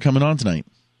 thanks for coming on tonight.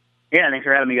 Yeah, thanks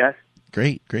for having me, guys.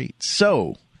 Great.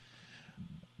 So,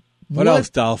 what else,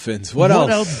 Dolphins? What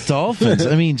else, Dolphins?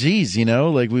 I mean, geez,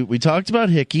 we talked about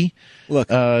Hickey. Look,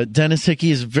 Dennis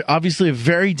Hickey is obviously a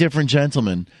very different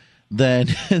gentleman than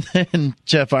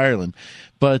Jeff Ireland.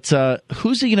 But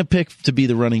who's he going to pick to be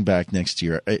the running back next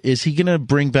year? Is he going to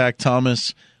bring back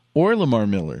Thomas or Lamar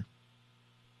Miller?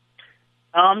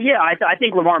 I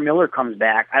think Lamar Miller comes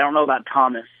back. I don't know about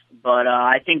Thomas, but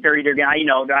I think they're either going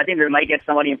to, I think they might get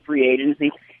somebody in free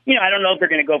agency. I don't know if they're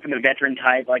going to go for the veteran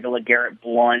type, like a LeGarrette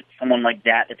Blount, someone like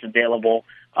that that's available.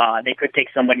 They could take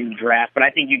somebody in the draft, but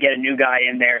I think you get a new guy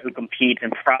in there who competes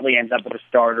and probably ends up with a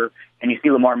starter, and you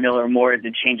see Lamar Miller more as a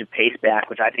change of pace back,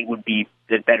 which I think would be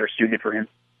better suited for him.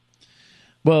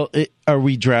 Well, are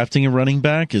we drafting a running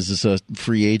back? Is this a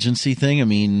free agency thing? I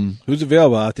mean, who's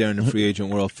available out there in the free agent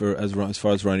world as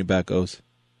far as running back goes?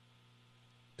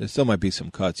 There still might be some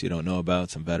cuts you don't know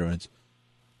about, some veterans.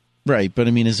 Right, but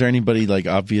I mean, is there anybody that's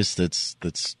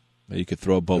that you could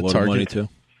throw a boatload of money to?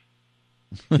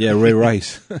 Yeah, Ray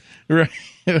Rice. Right,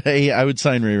 hey, I would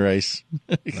sign Ray Rice.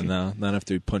 No, not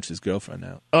after he punched his girlfriend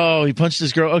out. Oh, he punched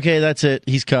his girl. Okay, that's it.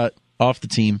 He's cut off the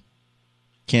team.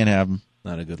 Can't have him.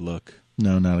 Not a good look.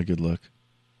 No, not a good look.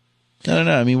 I don't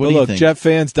know. I mean, what do you think? Jet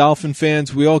fans, Dolphin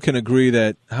fans, we all can agree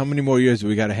that how many more years do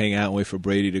we got to hang out and wait for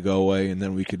Brady to go away, and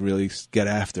then we could really get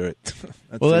after it?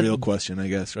 That's the real question, I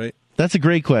guess, right? That's a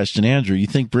great question, Andrew. You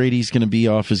think Brady's going to be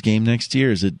off his game next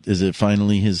year? Is it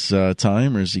finally his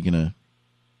time, or is he going to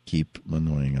keep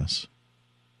annoying us?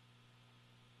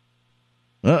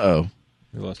 Uh-oh.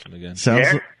 We lost him again.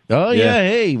 Yeah.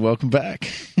 Hey, welcome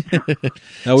back.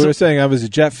 Now, we were saying I was a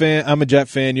Jet fan. I'm a Jet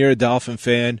fan. You're a Dolphin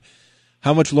fan.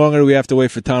 How much longer do we have to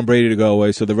wait for Tom Brady to go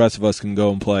away so the rest of us can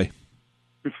go and play?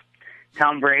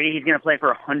 Tom Brady, he's going to play for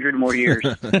 100 more years.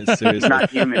 Seriously. He's not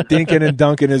human. Dinking and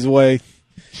dunking his way.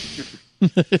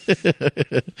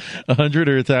 100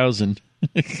 or 1,000?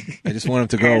 I just want him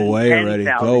to go away already.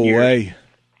 Go away.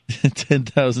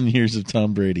 10,000 years of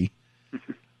Tom Brady.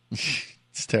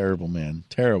 It's terrible, man.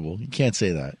 Terrible. You can't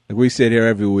say that. Like we sit here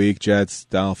every week, Jets,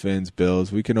 Dolphins,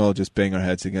 Bills. We can all just bang our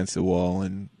heads against the wall,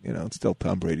 and it's still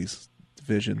Tom Brady's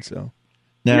division. So,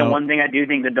 now, one thing I do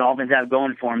think the Dolphins have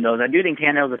going for them, though, is I do think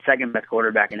Tannehill's the second best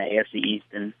quarterback in the AFC East,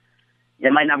 and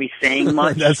that might not be saying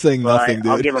much. That's saying nothing,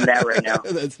 dude. I'll give him that right now.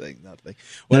 That's saying nothing.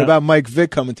 What about Mike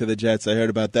Vick coming to the Jets? I heard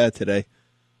about that today.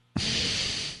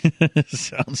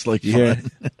 Sounds like fun.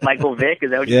 Michael Vick,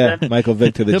 is that what you said? Yeah, Michael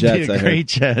Vick to the Jets. Be a great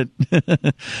Jet.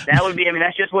 That would be. I mean,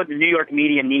 that's just what the New York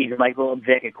media needs. Michael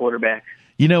Vick at quarterback.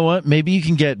 You know what? Maybe you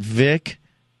can get Vick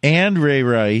and Ray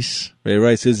Rice. Ray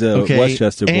Rice is a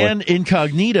Westchester boy, and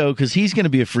Incognito because he's going to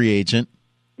be a free agent.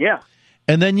 Yeah.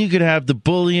 And then you could have the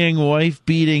bullying,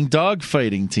 wife-beating,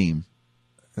 dog-fighting team.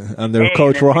 Under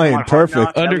Coach Ryan,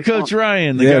 perfect. Under Coach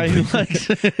Ryan, the guy who likes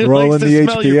rolling likes to the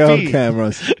smell your HBO feet.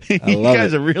 cameras. You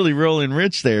guys are really rolling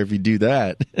rich there if you do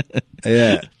that.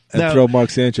 Yeah, and Now- throw Mark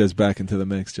Sanchez back into the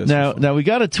mix. Just Now we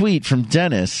got a tweet from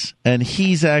Dennis, and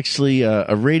he's actually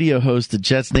a radio host at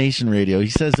Jets Nation Radio. He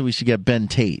says that we should get Ben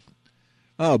Tate.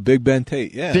 Oh, Big Ben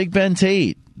Tate, yeah. Big Ben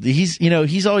Tate.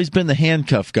 He's always been the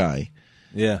handcuff guy.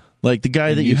 Yeah. Like the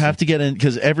guy that you have to get in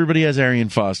because everybody has Arian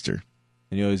Foster.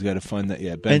 And you always got to find that.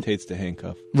 Yeah, Ben Tate's the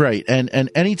handcuff. Right. And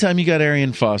anytime you got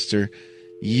Arian Foster,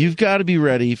 you've got to be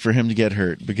ready for him to get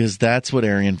hurt because that's what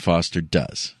Arian Foster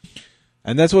does.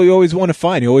 And that's what you always want to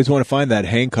find. You always want to find that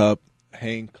handcuff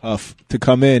to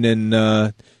come in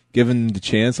and give him the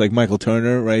chance. Like Michael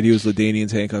Turner, right? He was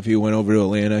LaDainian's handcuff. He went over to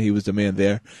Atlanta. He was the man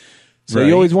there. So Right.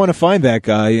 you always want to find that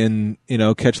guy and,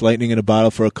 catch lightning in a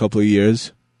bottle for a couple of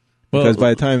years. Because by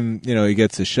the time, he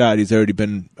gets a shot, he's already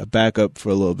been a backup for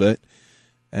a little bit.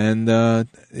 And,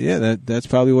 that's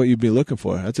probably what you'd be looking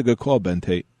for. That's a good call, Ben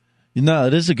Tate. No,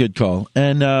 it is a good call.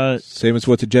 And same as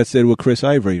what the Jets did with Chris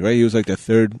Ivory, right? He was like the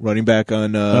third running back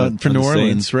on for on New the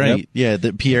Orleans, Saints. right? Yep. Yeah,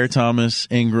 that Pierre Thomas,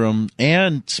 Ingram,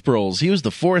 and Sproles. He was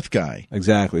the fourth guy.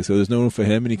 Exactly. So there's no room for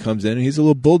him, and he comes in, and he's a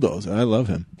little bulldozer. I love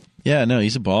him. Yeah, no,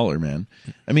 he's a baller, man.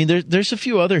 I mean, there's a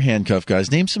few other handcuff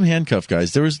guys. Name some handcuff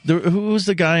guys. Who was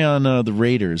the guy on the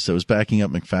Raiders that was backing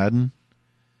up McFadden?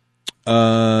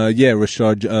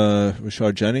 Rashard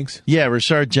Jennings. Yeah,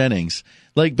 Rashard Jennings.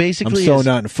 Like basically, I'm so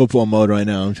not in football mode right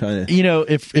now. I'm trying to.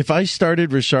 If I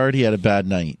started Rashard, he had a bad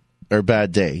night or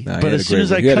bad day. Nah, but as soon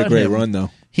as I he had cut a great him, run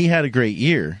though. He had a great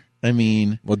year. I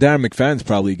mean, well, Darren McFadden's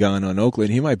probably gone on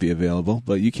Oakland. He might be available,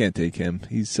 but you can't take him.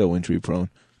 He's so injury prone.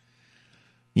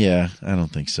 Yeah, I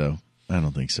don't think so.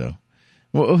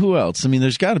 Well, who else? I mean,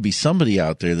 there's got to be somebody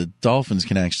out there that Dolphins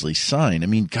can actually sign. I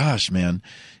mean, gosh, man,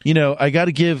 I got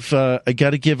to give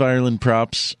Ireland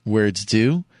props where it's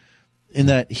due, in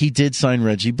that he did sign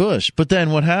Reggie Bush. But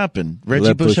then what happened?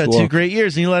 Reggie Bush had 2 great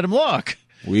years, and he let him walk.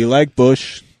 We like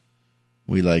Bush.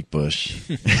 We like Bush.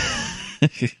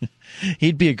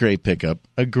 He'd be a great pickup,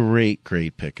 a great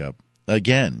pickup.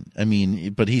 Again, I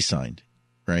mean, but he signed,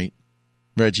 right?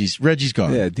 Reggie's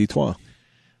gone. Yeah, Detroit.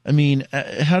 I mean,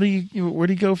 where do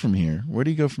you go from here?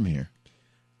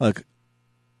 Look,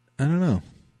 I don't know.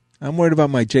 I'm worried about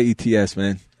my JETS,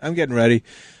 man. I'm getting ready.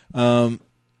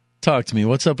 Talk to me.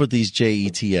 What's up with these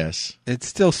JETS? It's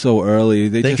still so early.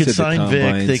 They just could did the sign Vic.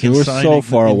 combines. They can We're sign so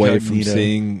far away from Incognito.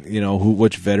 seeing,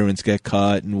 which veterans get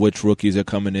cut and which rookies are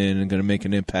coming in and going to make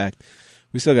an impact.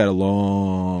 We still got a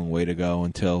long way to go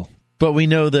until. But we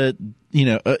know that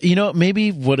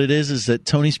maybe what it is that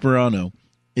Tony Sperano,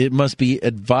 it must be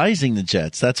advising the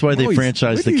Jets. That's why they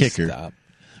franchised the kicker. Stop.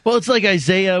 Well, it's like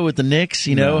Isaiah with the Knicks.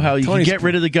 How you can get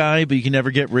rid of the guy, but you can never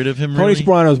get rid of him. Tony Really?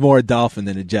 Sperano's more a Dolphin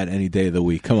than a Jet any day of the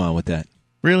week. Come on with that.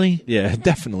 Really? Yeah,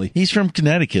 definitely. He's from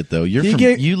Connecticut, though.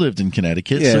 You lived in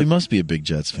Connecticut, Yeah. so he must be a big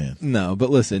Jets fan. No, but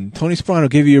listen, Tony Sperano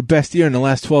gave you your best year in the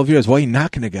last 12 years. Why are you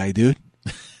knocking the guy, dude?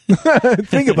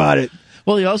 Think about it.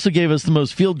 Well, he also gave us the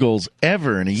most field goals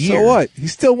ever in a year. So what? He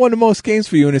still won the most games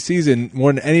for you in a season,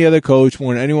 more than any other coach,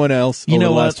 more than anyone else. You over know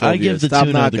the last what? 12 I give years. the Stop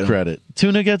Tuna knocking the him. credit.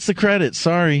 Tuna gets the credit.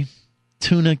 Sorry.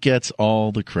 Tuna gets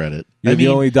all the credit. You're the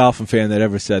only Dolphin fan that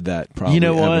ever said that, probably. You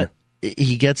know ever. what?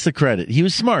 He gets the credit. He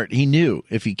was smart. He knew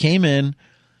if he came in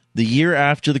the year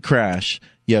after the crash,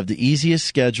 you have the easiest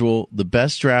schedule, the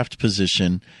best draft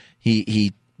position.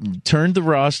 He turned the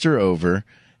roster over,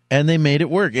 and they made it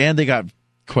work. And they got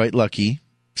quite lucky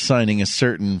signing a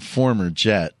certain former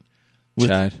Jet with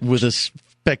a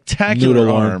spectacular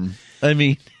Noodle arm. I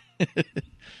mean,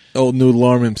 old Noodle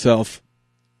Arm himself.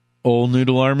 Old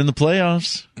Noodle Arm in the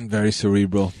playoffs. Very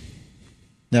cerebral.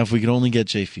 Now, if we could only get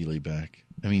Jay Fiedler back.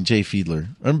 I mean, Jay Fiedler.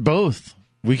 Or both.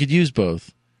 We could use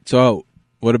both. So,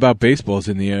 what about baseball's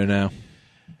in the air now?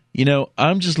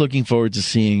 I'm just looking forward to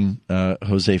seeing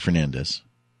Jose Fernandez.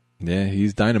 Yeah,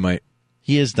 he's dynamite.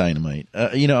 He is dynamite.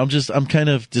 I'm kind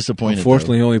of disappointed.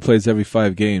 Unfortunately, he only plays every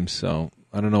 5 games, so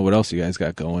I don't know what else you guys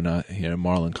got going on here in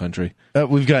Marlin Country.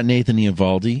 We've got Nathan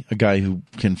Eovaldi, a guy who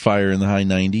can fire in the high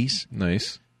 90s.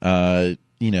 Nice.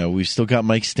 We've still got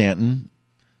Mike Stanton.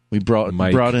 We brought in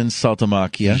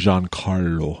Saltamacchia.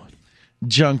 Giancarlo.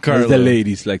 As the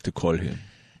ladies like to call him.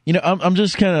 I'm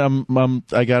just kind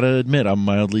of, I got to admit, I'm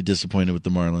mildly disappointed with the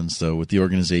Marlins, though, with the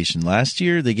organization. Last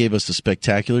year, they gave us a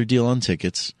spectacular deal on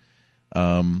tickets,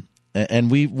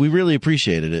 and we really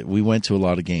appreciated it. We went to a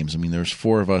lot of games. I mean, there's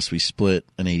 4 of us. We split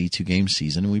an 82-game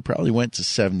season, and we probably went to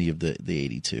 70 of the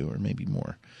 82, or maybe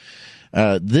more.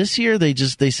 This year, they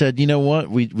said, you know what,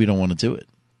 we don't want to do it.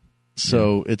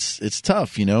 So it's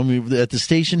tough, I mean, at the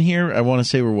station here, I want to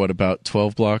say we're, about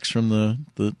 12 blocks from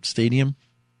the stadium?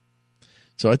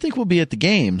 So I think we'll be at the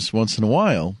games once in a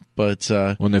while, but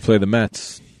when they play the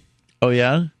Mets. Oh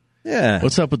yeah, yeah.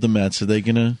 What's up with the Mets? Are they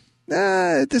gonna?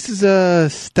 This is a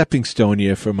stepping stone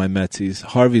year for my Metsies.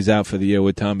 Harvey's out for the year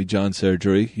with Tommy John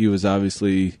surgery. He was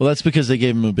obviously that's because they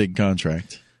gave him a big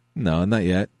contract. No, not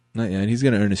yet. He's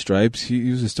going to earn his stripes. He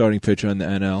was a starting pitcher in the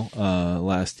NL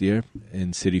last year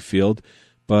in Citi Field.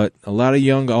 But a lot of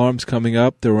young arms coming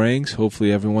up the ranks.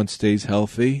 Hopefully everyone stays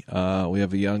healthy. We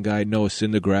have a young guy, Noah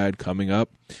Syndergaard, coming up,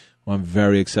 who I'm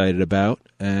very excited about.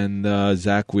 And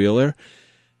Zach Wheeler.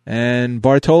 And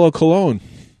Bartolo Colon,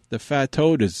 the fat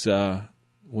toad, is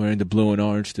wearing the blue and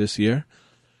orange this year.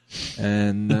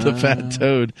 And the fat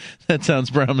toad. That sounds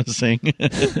promising.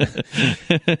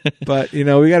 But, we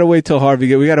got to wait till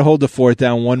Harvey. We got to hold the fort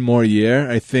down one more year.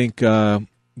 I think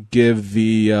give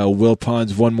the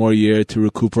Wilpons one more year to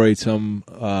recuperate some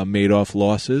Madoff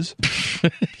losses.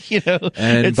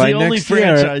 And it's by the only next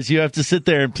franchise you have to sit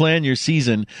there and plan your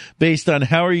season based on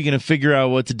how are you going to figure out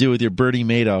what to do with your Bernie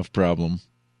Madoff problem.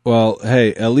 Well,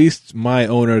 hey, at least my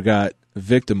owner got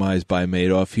victimized by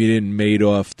Madoff. He didn't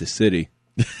Madoff the city.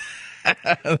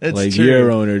 That's like true.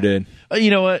 Your owner did.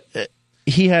 You know what?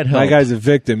 He had help. My guy's a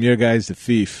victim. Your guy's the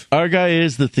thief. Our guy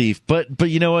is the thief. But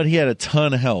you know what? He had a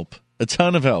ton of help. A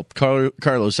ton of help.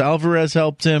 Carlos Alvarez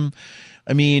helped him.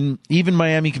 I mean, even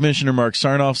Miami Commissioner Mark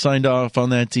Sarnoff signed off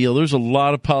on that deal. There's a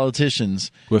lot of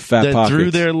politicians with fat that pockets. threw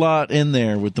their lot in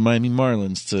there with the Miami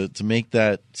Marlins to make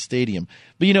that stadium.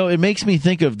 But, it makes me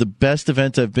think of the best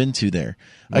event I've been to there.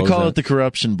 I call it the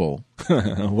Corruption Bowl.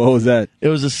 What was that? It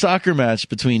was a soccer match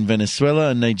between Venezuela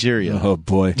and Nigeria. Oh,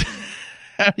 boy.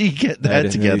 How do you get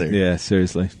that together? Yeah,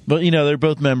 seriously. But, they're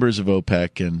both members of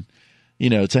OPEC,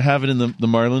 and, to have it in the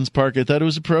Marlins Park, I thought it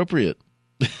was appropriate.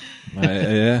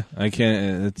 I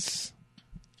can't. It's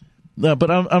no,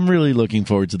 but I'm really looking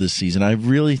forward to this season. I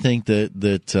really think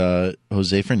that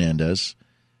Jose Fernandez,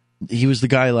 he was the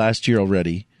guy last year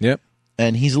already. Yep,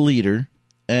 and he's a leader.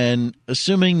 And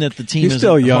assuming that the team he's is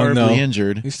still young, horribly though.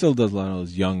 injured, he still does a lot of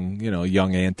those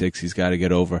young antics. He's got to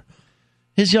get over.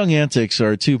 His young antics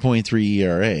are a 2.3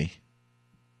 ERA.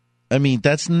 I mean,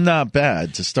 that's not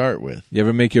bad to start with. You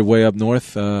ever make your way up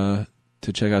north to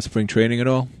check out spring training at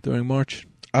all during March?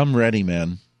 I'm ready,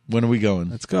 man. When are we going?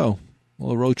 Let's go. A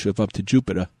little road trip up to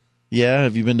Jupiter. Yeah,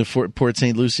 have you been to Port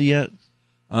St. Lucie yet?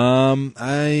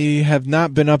 I have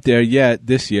not been up there yet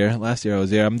this year. Last year I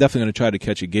was there. I'm definitely going to try to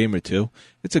catch a game or two.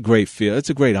 It's a great feel. It's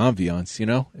a great ambiance,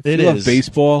 If you love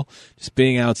baseball, just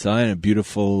being outside on a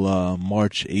beautiful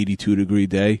March 82-degree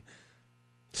day,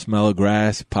 smell of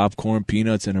grass, popcorn,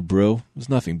 peanuts, and a brew. There's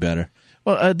nothing better.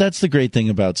 Well, that's the great thing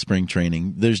about spring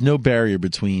training. There's no barrier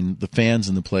between the fans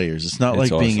and the players. It's not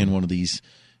like being in one of these,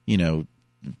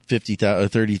 50,000 or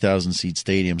 30,000 seat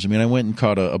stadiums. I mean, I went and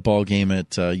caught a ball game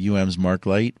at UM's Mark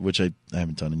Light, which I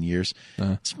haven't done in years.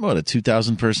 It's a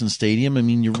 2,000 person stadium. I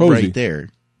mean, you're cozy. Right there.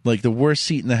 Like the worst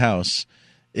seat in the house,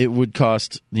 it would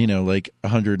cost like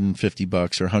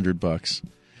 $150 or $100.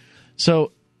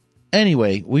 So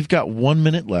anyway, we've got 1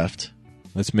 minute left.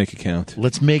 Let's make it count.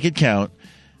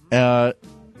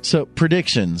 So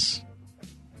predictions.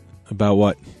 About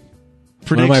what?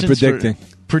 What am I predicting?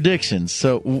 Predictions.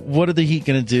 So what are the Heat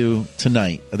going to do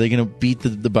tonight? Are they going to beat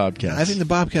the Bobcats? I think the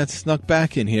Bobcats snuck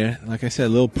back in here. Like I said, a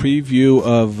little preview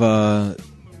of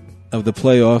the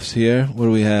playoffs here. What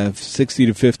do we have?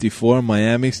 60-54.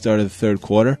 Miami started the third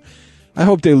quarter. I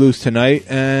hope they lose tonight,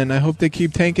 and I hope they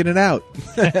keep tanking it out.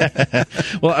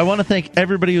 Well, I want to thank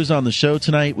everybody who's on the show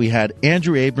tonight. We had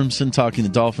Andrew Abramson talking the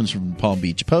Dolphins from Palm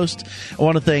Beach Post. I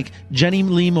want to thank Jenny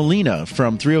Lee Molina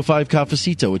from 305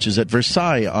 Cafecito, which is at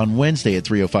Versailles on Wednesday at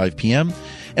 3:05 p.m.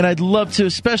 And I'd love to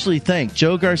especially thank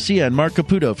Joe Garcia and Mark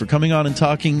Caputo for coming on and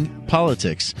talking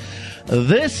politics.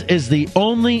 This is the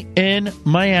Only in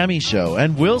Miami show,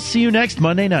 and we'll see you next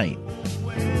Monday night.